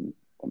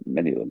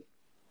many of them.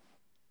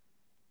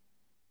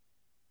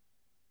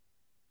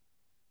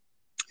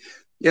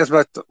 Yes,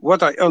 but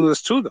what I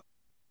understood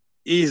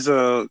is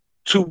to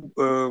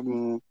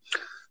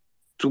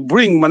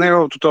bring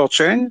Monero to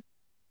THORChain,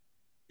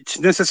 it's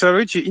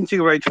necessary to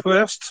integrate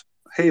first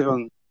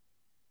Haven.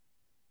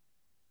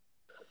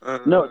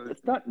 No,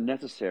 it's not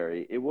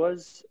necessary. It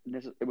was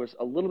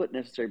a little bit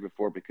necessary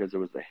before because there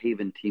was the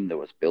Haven team that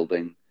was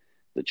building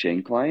the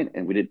chain client,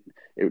 and it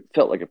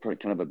felt like a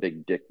kind of a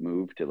big dick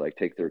move to like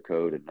take their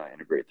code and not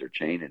integrate their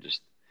chain. It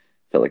just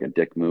felt like a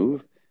dick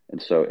move.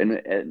 And so, and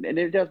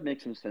it does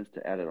make some sense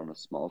to add it on a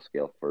small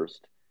scale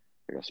first,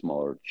 like a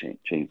smaller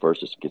chain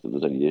first, just in case if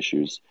there's any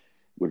issues,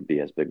 wouldn't be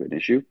as big of an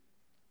issue.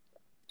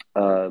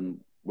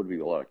 Would be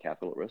a lot of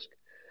capital at risk.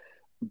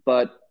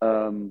 But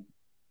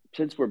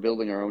since we're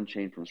building our own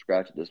chain from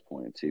scratch at this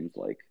point, it seems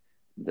like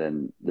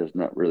then there's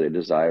not really a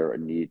desire or a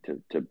need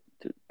to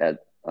add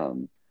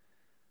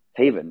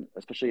Haven,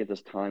 especially at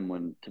this time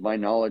when, to my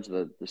knowledge,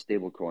 the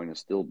stable coin is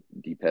still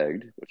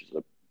depegged, which is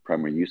a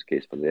primary use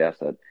case for the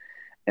asset.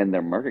 And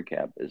their market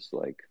cap is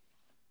like,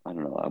 I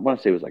don't know, I want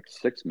to say it was like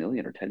 6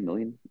 million or 10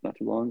 million not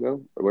too long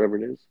ago, or whatever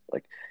it is.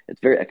 Like, it's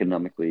very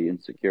economically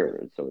insecure.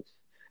 And so it's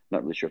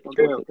not really sure if it's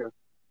worth it.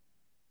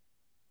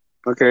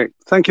 Okay.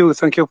 Thank you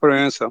for your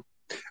answer.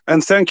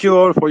 And thank you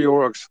all for your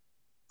works.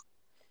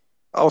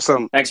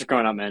 Awesome. Thanks for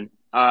coming on, man.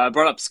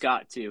 Brought up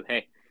Scott too.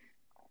 Hey.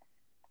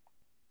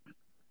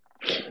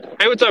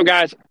 Hey, what's up,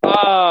 guys?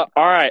 All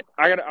right.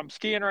 I'm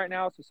skiing right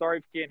now, so sorry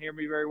if you can't hear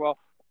me very well.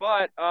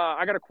 But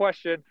I got a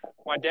question.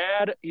 My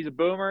dad, he's a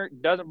boomer,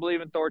 doesn't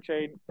believe in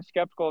THORChain,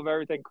 skeptical of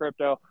everything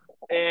crypto,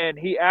 and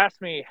he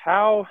asked me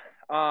how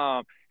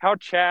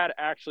Chad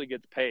actually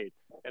gets paid,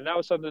 and that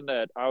was something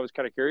that I was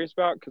kind of curious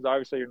about because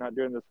obviously you're not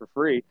doing this for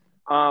free.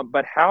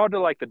 But how do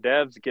like the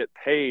devs get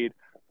paid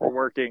for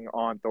working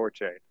on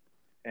THORChain?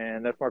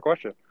 And that's my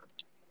question.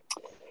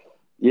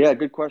 Yeah,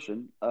 good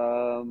question.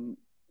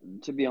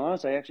 To be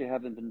honest, I actually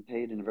haven't been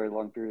paid in a very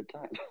long period of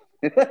time,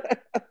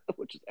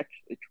 which is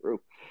actually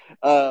true.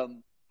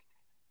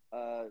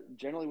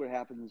 Generally what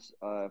happens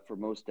for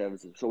most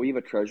devs is, so we have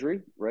a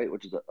treasury, right,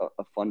 which is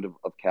a fund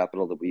of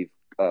capital that we've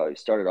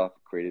started off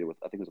created with,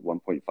 I think it was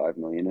 1.5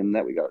 million, and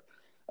that we got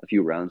a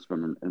few rounds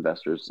from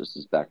investors. This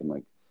is back in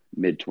like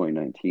mid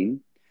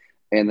 2019.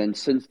 And then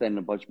since then,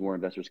 a bunch more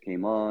investors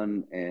came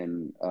on,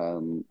 and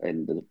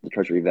the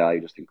treasury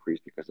value just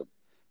increased because of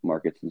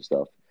markets and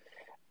stuff.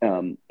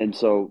 And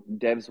so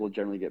devs will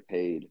generally get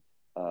paid,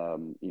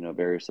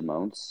 various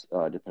amounts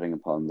depending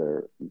upon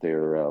their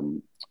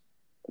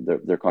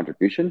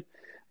contribution.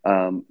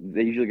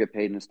 They usually get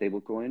paid in a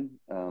stable coin,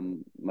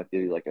 might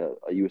be like a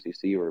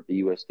USDC or a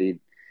BUSD,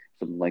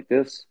 something like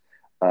this.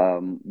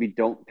 We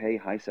don't pay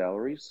high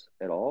salaries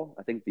at all.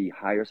 I think the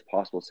highest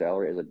possible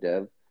salary as a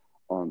dev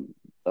on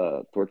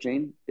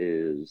THORChain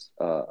is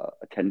a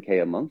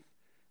 10K a month,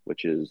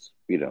 which is,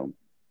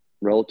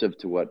 relative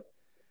to what,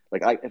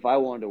 like if I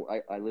wanted to,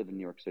 I live in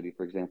New York City,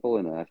 for example,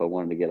 and if I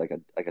wanted to get like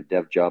a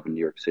dev job in New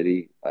York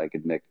City, I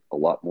could make a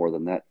lot more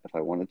than that if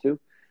I wanted to.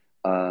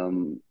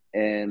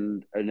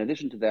 And in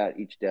addition to that,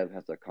 each dev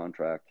has a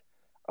contract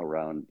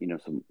around,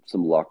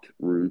 some locked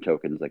rune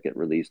tokens that get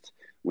released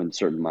when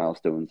certain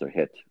milestones are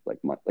hit,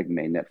 like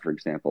mainnet, for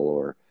example,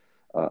 or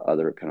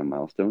other kind of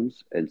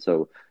milestones. And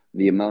so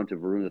the amount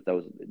of rune that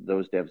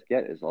those devs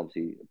get is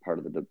obviously part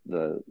of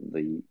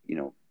the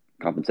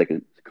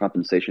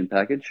compensation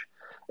package.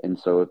 And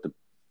so if the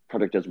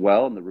product does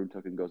well and the rune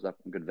token goes up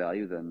in good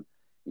value, then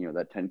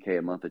that 10K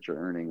a month that you're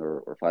earning,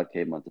 or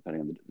 5K a month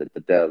depending on the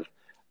dev,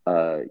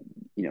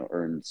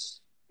 earns,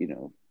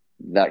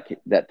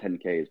 that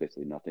 10K is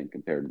basically nothing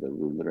compared to the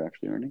rune that are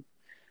actually earning,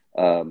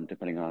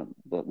 depending on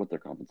what their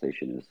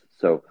compensation is.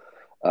 So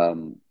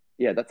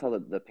that's how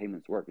the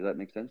payments work. Does that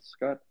make sense,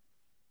 Scott?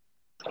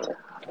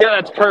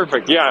 Yeah, that's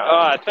perfect.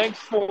 Yeah, thanks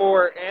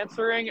for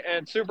answering,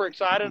 and super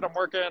excited. I'm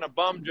working a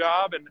bum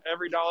job, and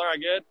every dollar I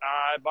get,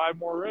 I buy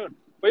more rune.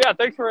 But yeah,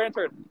 thanks for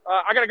answering.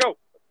 I gotta go.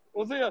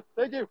 We'll see you.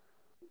 Thank you.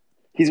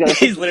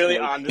 He's literally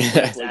on the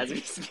list as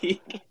we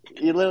speak.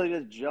 He literally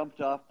just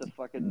jumped off the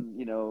fucking,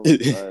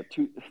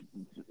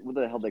 what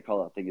the hell they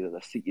call that thing?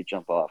 The seat you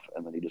jump off,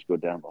 and then you just go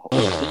down the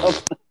whole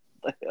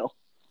the hill.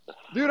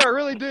 Dude, I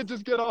really did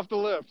just get off the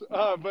lift,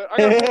 but I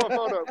gotta pull my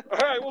phone up.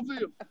 All right, we'll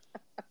see you.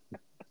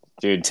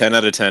 Dude, 10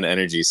 out of 10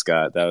 energy,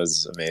 Scott. That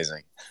was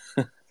amazing.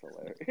 That's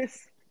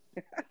hilarious.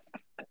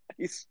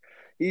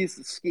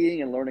 He's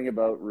skiing and learning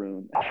about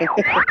rune.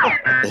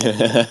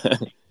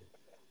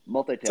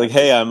 Multitasking. It's like,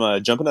 hey,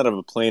 I'm jumping out of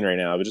a plane right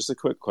now, but just a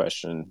quick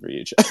question for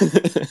you.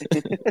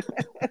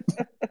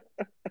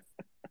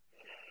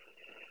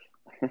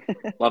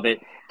 Love it.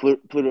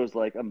 Pluto's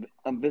like,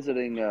 I'm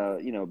visiting,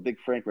 Big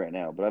Frank right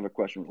now, but I have a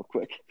question real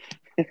quick.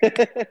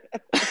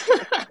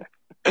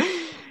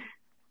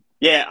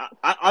 Yeah,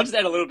 I'll just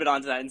add a little bit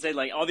onto that and say,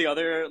 like, all the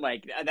other,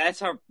 like,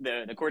 that's how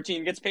the core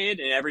team gets paid,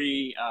 and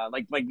every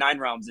like Nine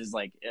Realms is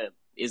like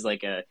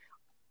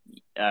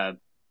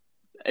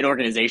an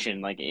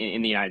organization like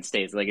in the United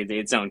States, like it's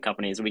its own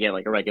company, so we get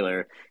like a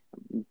regular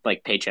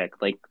like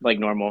paycheck like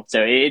normal.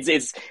 So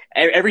it's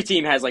every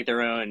team has like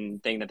their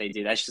own thing that they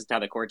do. That's just how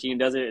the core team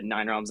does it, and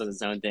Nine Realms does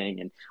its own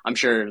thing. And I'm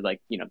sure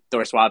like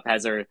THORswap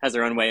has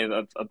their own way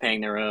of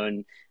paying their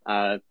own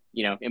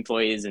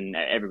employees, and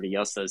everybody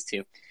else does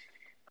too.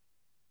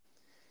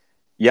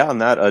 Yeah, on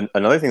that,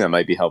 another thing that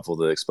might be helpful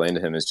to explain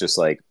to him is just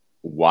like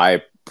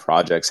why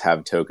projects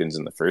have tokens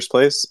in the first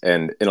place.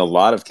 And in a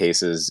lot of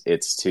cases,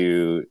 it's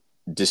to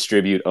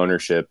distribute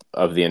ownership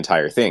of the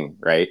entire thing,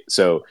 right?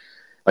 So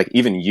like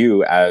even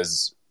you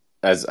as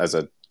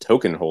a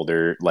token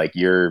holder, like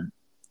you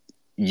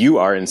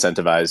are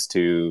incentivized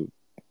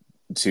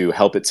to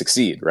help it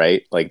succeed,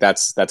 right? Like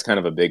that's kind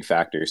of a big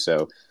factor.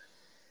 So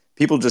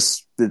people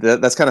just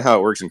that's kind of how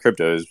it works in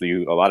crypto, is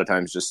you a lot of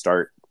times just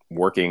start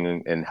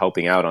working and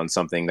helping out on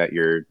something that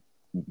you're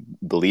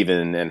believe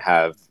in and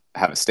have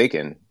a stake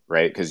in,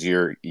 right? Because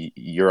you're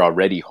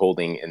already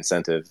holding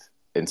incentive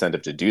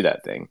to do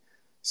that thing.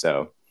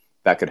 So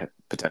that could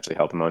potentially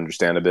help him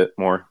understand a bit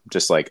more,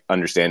 just like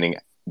understanding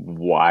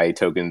why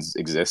tokens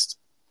exist.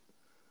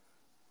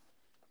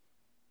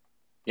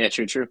 Yeah,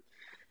 true.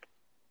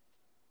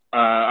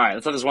 All right,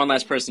 let's let this one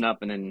last person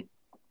up, and then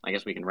I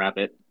guess we can wrap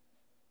it.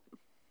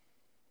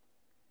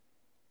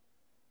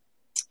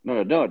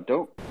 No,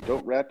 don't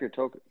wrap your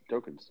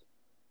tokens.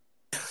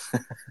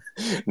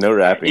 No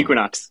wrapping.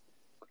 Equinox.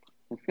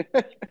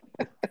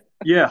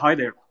 Yeah, hi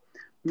there.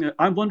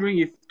 I'm wondering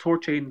if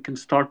THORChain can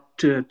start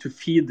to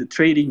feed the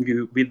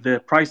TradingView with the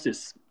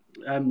prices.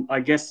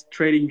 I guess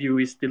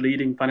TradingView is the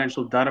leading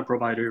financial data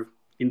provider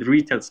in the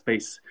retail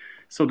space.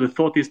 So the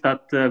thought is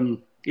that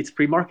it's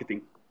free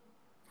marketing.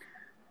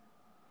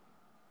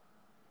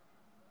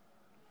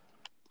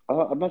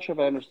 I'm not sure if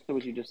I understood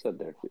what you just said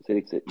there.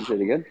 You say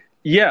it again?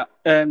 Yeah,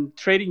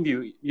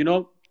 TradingView,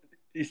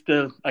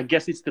 I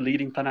guess it's the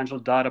leading financial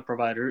data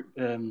provider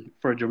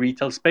for the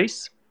retail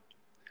space.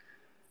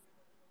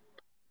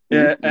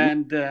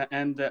 And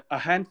a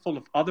handful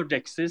of other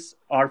dexes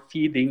are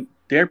feeding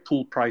their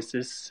pool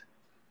prices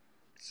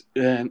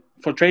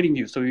for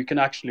TradingView. So you can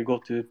actually go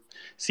to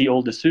see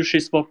all the sushi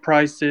swap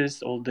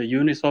prices, all the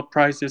Uniswap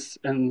prices,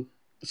 and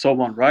so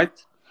on,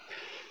 right?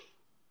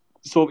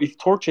 So if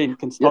THORChain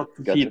can start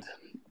to feed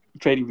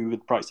TradingView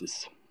with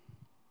prices.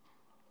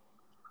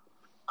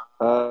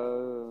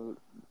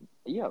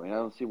 Yeah, I mean, I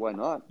don't see why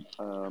not.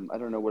 I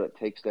don't know what it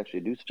takes to actually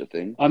do such a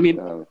thing. I mean,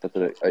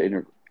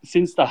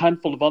 since the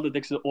handful of other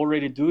dexes are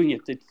already doing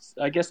it,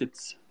 I guess it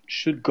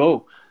should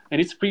go.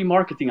 And it's free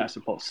marketing, I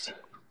suppose.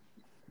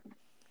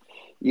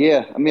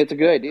 Yeah, I mean, it's a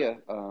good idea.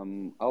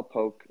 I'll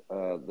poke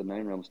the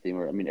Nine Realms team.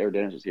 I mean, Eric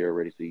Dennis is here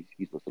already, so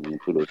he's listening, and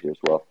Pluto's here as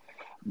well.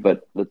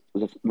 But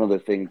that's another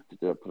thing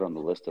to put on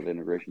the list of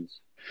integrations.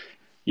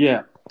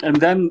 Yeah, and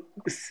then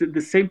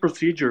the same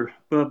procedure,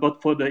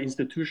 but for the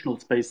institutional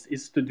space,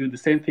 is to do the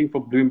same thing for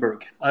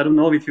Bloomberg. I don't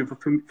know if you're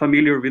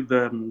familiar with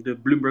the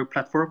Bloomberg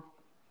platform.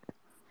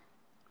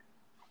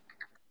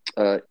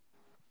 Of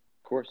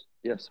course,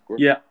 yes, of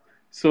course. Yeah,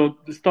 So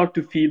start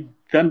to feed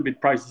them with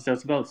prices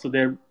as well. So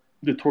the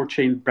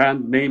THORChain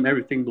brand name,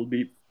 everything will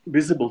be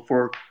visible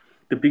for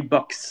the big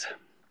bucks.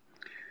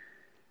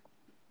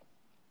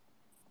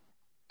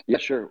 Yeah,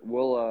 sure.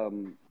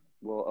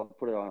 I'll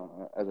put it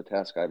on as a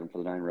task item for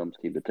the Nine Realms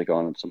team to take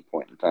on at some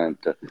point in time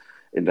to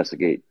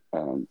investigate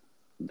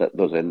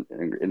those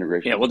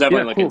integrations. Yeah, we'll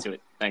definitely look into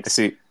it. Thanks. I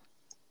see.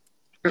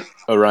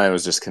 Ryan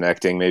was just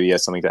connecting. Maybe he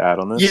has something to add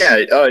on this.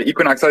 Yeah,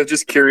 Equinox. I was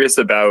just curious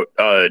about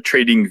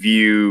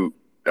TradingView.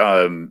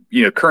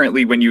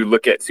 Currently, when you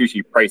look at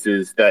sushi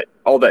prices, that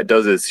all that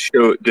does is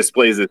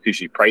displays the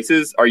sushi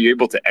prices. Are you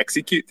able to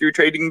execute through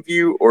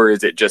TradingView, or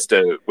is it just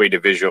a way to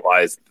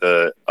visualize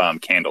the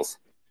candles?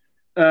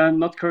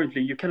 Not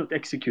currently. You cannot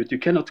execute. You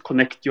cannot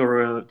connect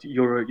your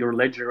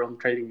ledger on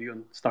TradingView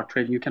and start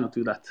trading. You cannot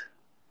do that.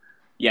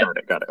 Yeah,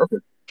 got it. Okay.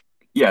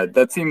 Yeah,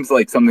 that seems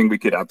like something we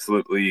could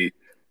absolutely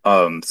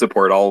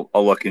support. I'll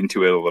look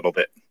into it a little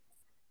bit.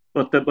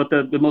 But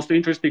the most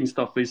interesting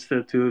stuff is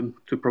to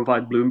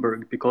provide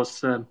Bloomberg,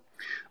 because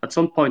at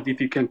some point,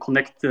 if you can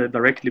connect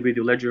directly with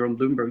your ledger on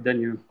Bloomberg,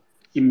 then you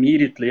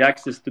immediately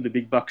access to the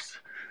big bucks.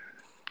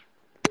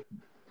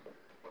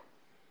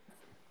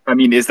 I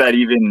mean, is that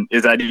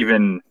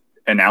even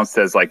announced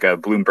as like a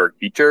Bloomberg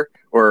feature,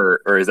 or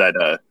is that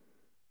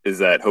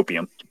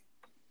hopium?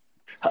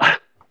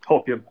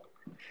 Hopium.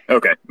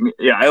 Okay,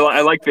 yeah,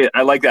 I like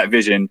that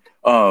vision.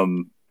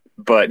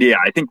 But yeah,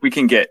 I think we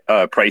can get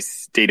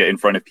price data in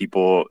front of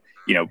people,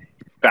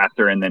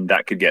 faster, and then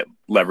that could get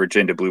leveraged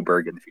into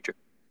Bloomberg in the future.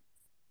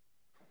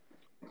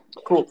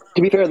 Cool.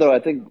 To be fair, though, I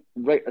think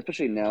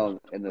especially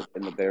now in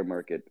the bear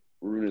market,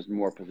 Rune is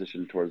more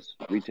positioned towards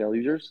retail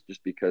users,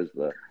 just because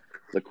the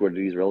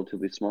liquidity is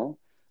relatively small.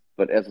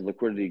 But as the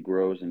liquidity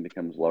grows and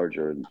becomes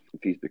larger, and the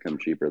fees become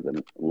cheaper,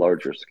 then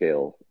larger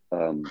scale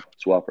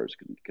swappers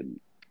can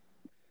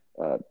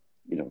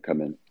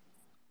come in.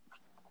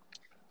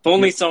 If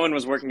only someone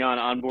was working on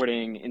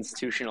onboarding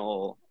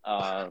institutional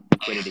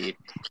liquidity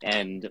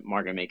and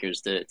market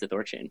makers to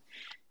THORChain.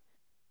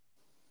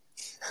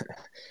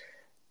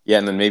 Yeah,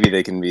 and then maybe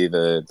they can be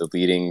the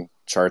leading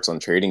charts on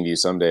TradingView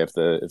someday if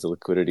the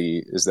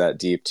liquidity is that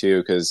deep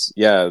too. Because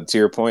yeah, to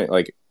your point,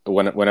 like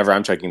whenever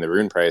I'm checking the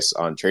Rune price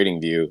on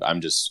TradingView,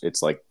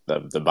 it's like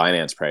the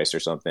Binance price or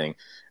something,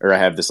 or I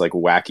have this like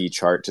wacky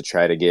chart to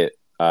try to get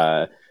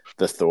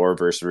the Thor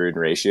versus Rune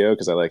ratio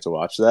because I like to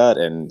watch that,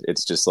 and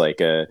it's just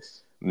like a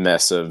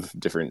mess of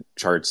different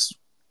charts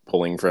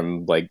pulling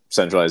from like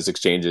centralized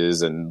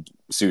exchanges and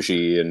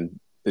sushi, and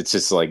it's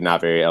just like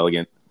not very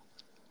elegant.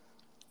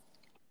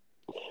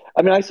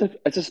 I mean, I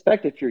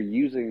suspect if you're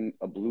using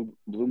a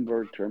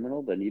Bloomberg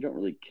terminal, then you don't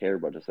really care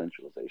about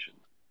decentralization,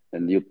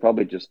 and you'll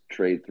probably just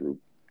trade through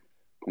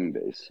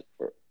Coinbase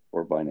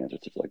or Binance or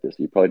stuff like this.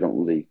 You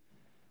probably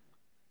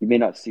you may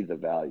not see the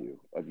value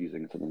of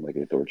using something like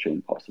a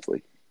THORChain,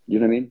 possibly. You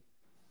know what I mean?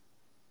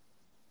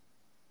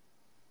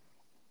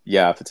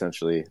 Yeah,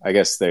 potentially. I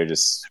guess they're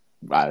just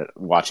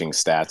watching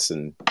stats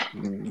and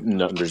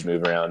numbers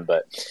move around.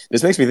 But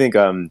this makes me think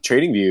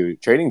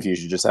TradingView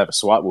should just have a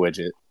swap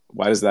widget.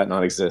 Why does that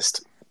not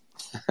exist?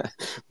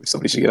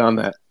 Somebody should get on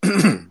that.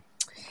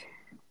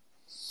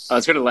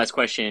 Let's go to the last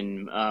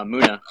question.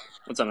 Muna,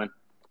 what's up, man?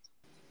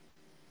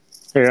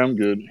 Hey, I'm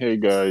good. Hey,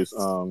 guys.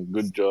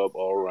 Good job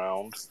all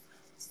around.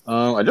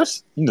 I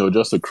just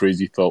a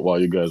crazy thought while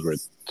you guys were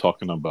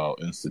talking about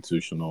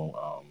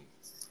institutional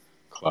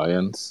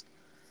clients.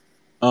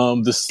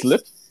 The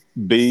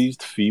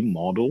slip-based fee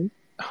model,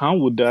 how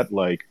would that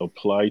like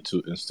apply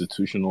to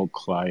institutional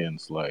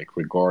clients, like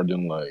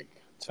regarding like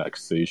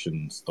taxation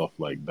and stuff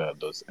like that?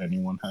 Does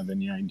anyone have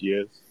any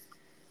ideas?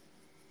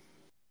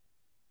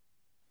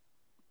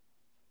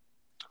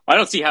 I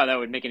don't see how that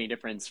would make any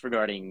difference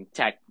regarding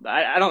tax.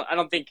 I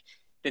don't think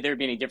that there would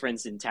be any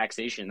difference in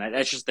taxation.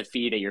 That's just the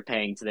fee that you're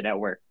paying to the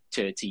network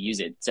to use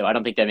it. So I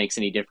don't think that makes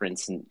any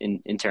difference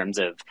in terms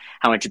of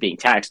how much you're being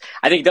taxed.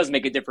 I think it does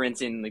make a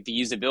difference in like the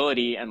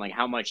usability and like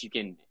how much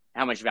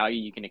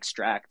value you can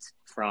extract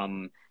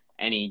from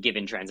any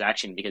given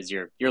transaction, because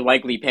you're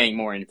likely paying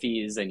more in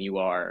fees than you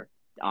are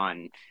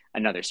on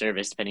another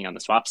service, depending on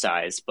the swap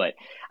size. But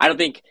I don't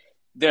think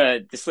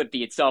the slip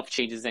fee itself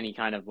changes any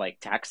kind of like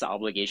tax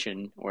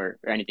obligation or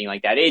anything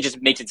like that. It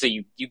just makes it so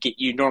you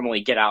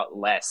normally get out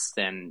less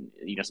than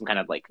some kind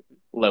of like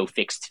low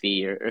fixed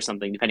fee or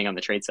something, depending on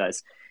the trade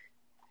size.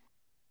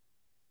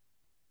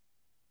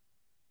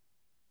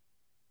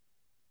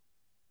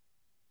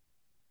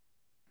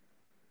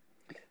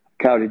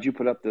 Cow, did you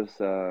put up this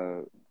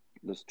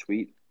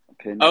tweet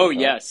pin? Oh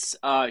yes,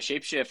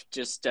 Shapeshift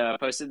just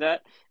posted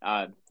that.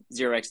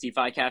 0x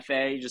DeFi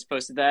Cafe just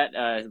posted that.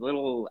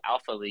 Little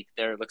alpha leak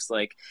there. It looks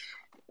like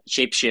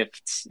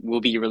Shapeshift will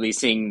be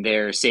releasing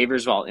their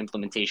Savers Vault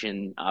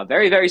implementation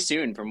very, very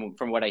soon,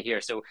 from what I hear.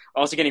 So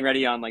we're also getting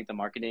ready on like the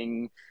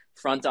marketing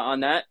front on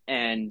that,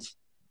 and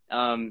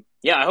I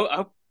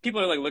hope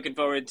people are like looking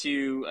forward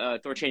to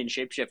THORChain and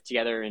Shapeshift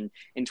together in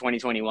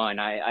 2021.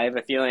 I have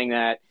a feeling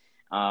that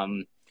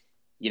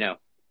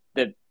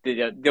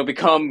they'll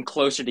become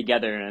closer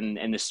together,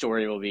 and the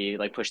story will be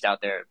like pushed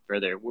out there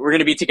further. We're going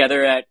to be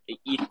together at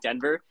ETH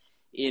Denver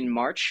in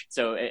March,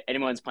 so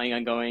anyone's planning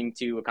on going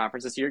to a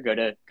conference this year, go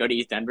to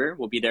ETH Denver.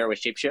 We'll be there with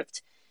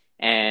Shapeshift,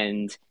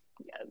 and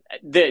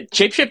the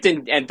Shapeshift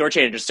and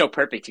THORChain are just so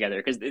perfect together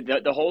because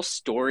the whole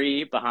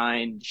story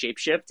behind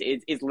Shapeshift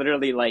is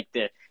literally like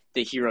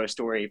the hero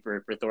story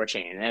for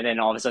THORChain, and then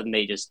all of a sudden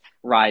they just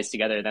rise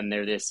together. Then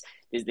they're this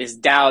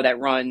DAO that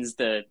runs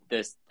the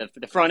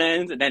front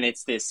end, and then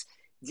it's this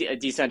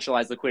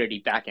decentralized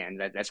liquidity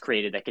backend that's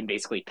created that can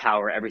basically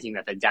power everything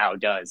that the DAO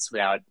does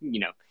without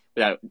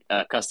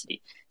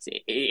custody. So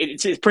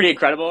it's pretty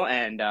incredible,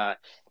 and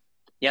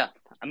yeah,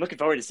 I'm looking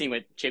forward to seeing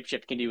what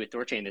Shapeshift can do with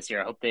THORChain this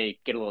year. I hope they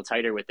get a little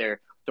tighter with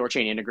their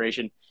THORChain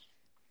integration.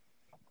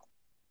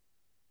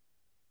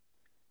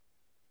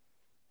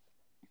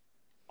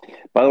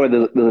 By the way,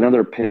 there's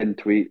another pinned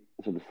tweet.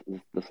 So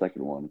the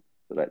second one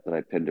that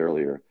I pinned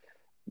earlier.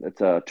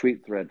 It's a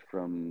tweet thread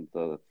from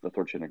the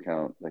THORChain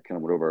account that kind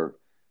of went over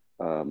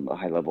a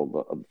high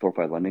level of the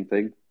THORFi lending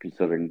thing,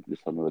 considering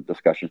just some of the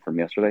discussion from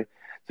yesterday.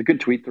 It's a good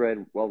tweet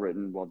thread, well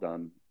written, well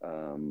done.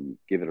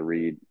 Give it a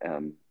read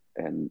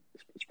and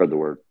spread the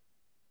word.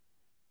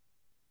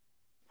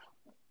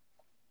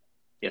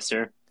 Yes,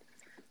 sir.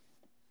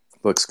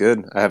 Looks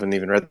good. I haven't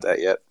even read that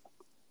yet.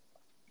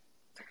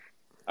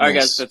 All right,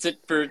 guys, that's it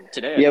for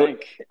today, I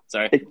think.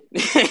 Sorry.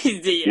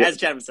 As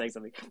Chad was saying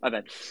something. My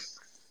bad.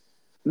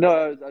 No,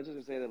 I was just going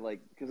to say that, like,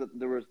 because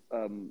there was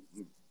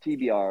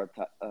TBR,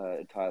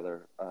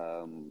 Tyler,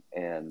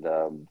 and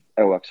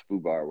OX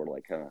Fubar were,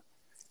 like, kind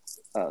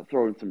of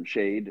throwing some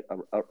shade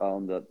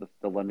around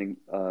the lending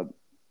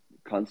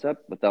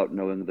concept without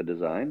knowing the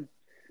design.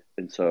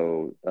 And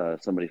so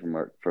somebody from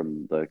our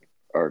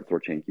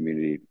THORChain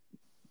community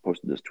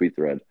posted this tweet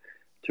thread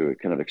to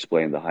kind of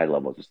explain the high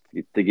level, just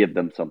to give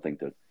them something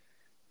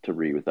to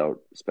read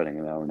without spending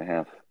an hour and a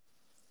half.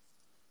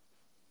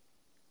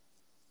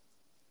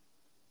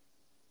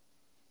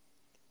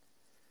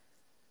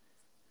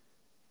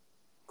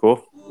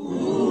 Cool.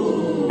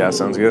 Yeah,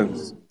 sounds good.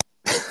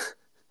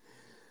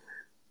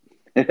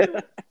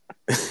 I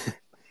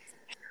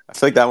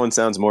feel like that one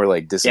sounds more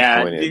like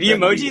disappointed. Yeah, the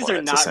emojis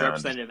are not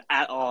representative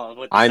at all of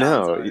what the I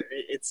sounds know. are.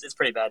 It's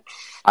pretty bad.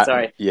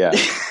 Sorry.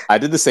 I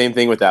did the same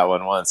thing with that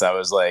one once. I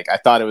was like, I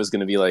thought it was going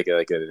to be like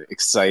an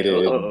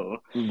excited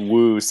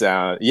woo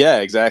sound. Yeah,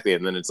 exactly.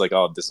 And then it's like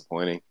all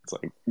disappointing. It's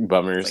like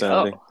bummer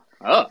sounding.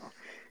 Oh.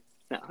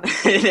 No,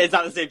 it's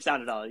not the same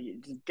sound at all.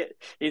 You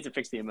need to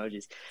fix the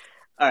emojis.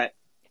 All right.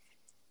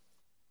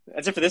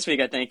 That's it for this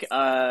week, I think.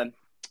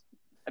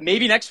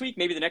 Maybe the next week,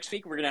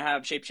 we're going to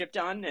have Shapeshift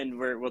on, and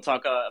we'll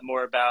talk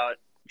more about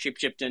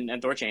Shapeshift and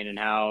THORChain and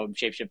how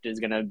Shapeshift is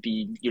going to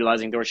be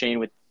utilizing THORChain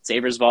with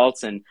Savers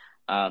vaults and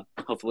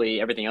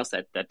hopefully everything else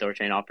that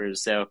THORChain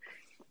offers. So,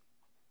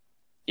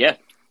 yeah.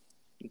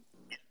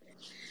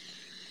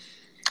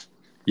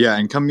 Yeah,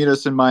 and come meet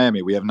us in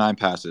Miami. We have 9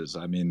 passes.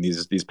 I mean,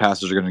 these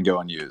passes are going to go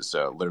unused.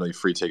 So literally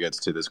free tickets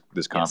to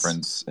this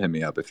conference. Yes. Hit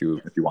me up if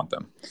you want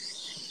them.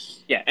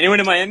 Yeah, anyone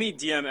in Miami,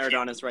 DM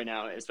Aradonis right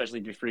now, especially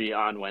be free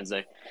on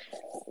Wednesday.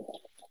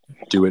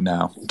 Do it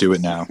now.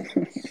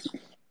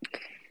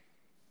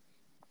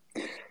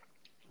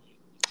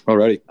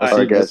 Alrighty. All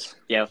right, guys.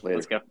 Yeah,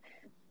 let's go.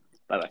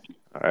 Bye-bye.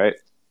 All right.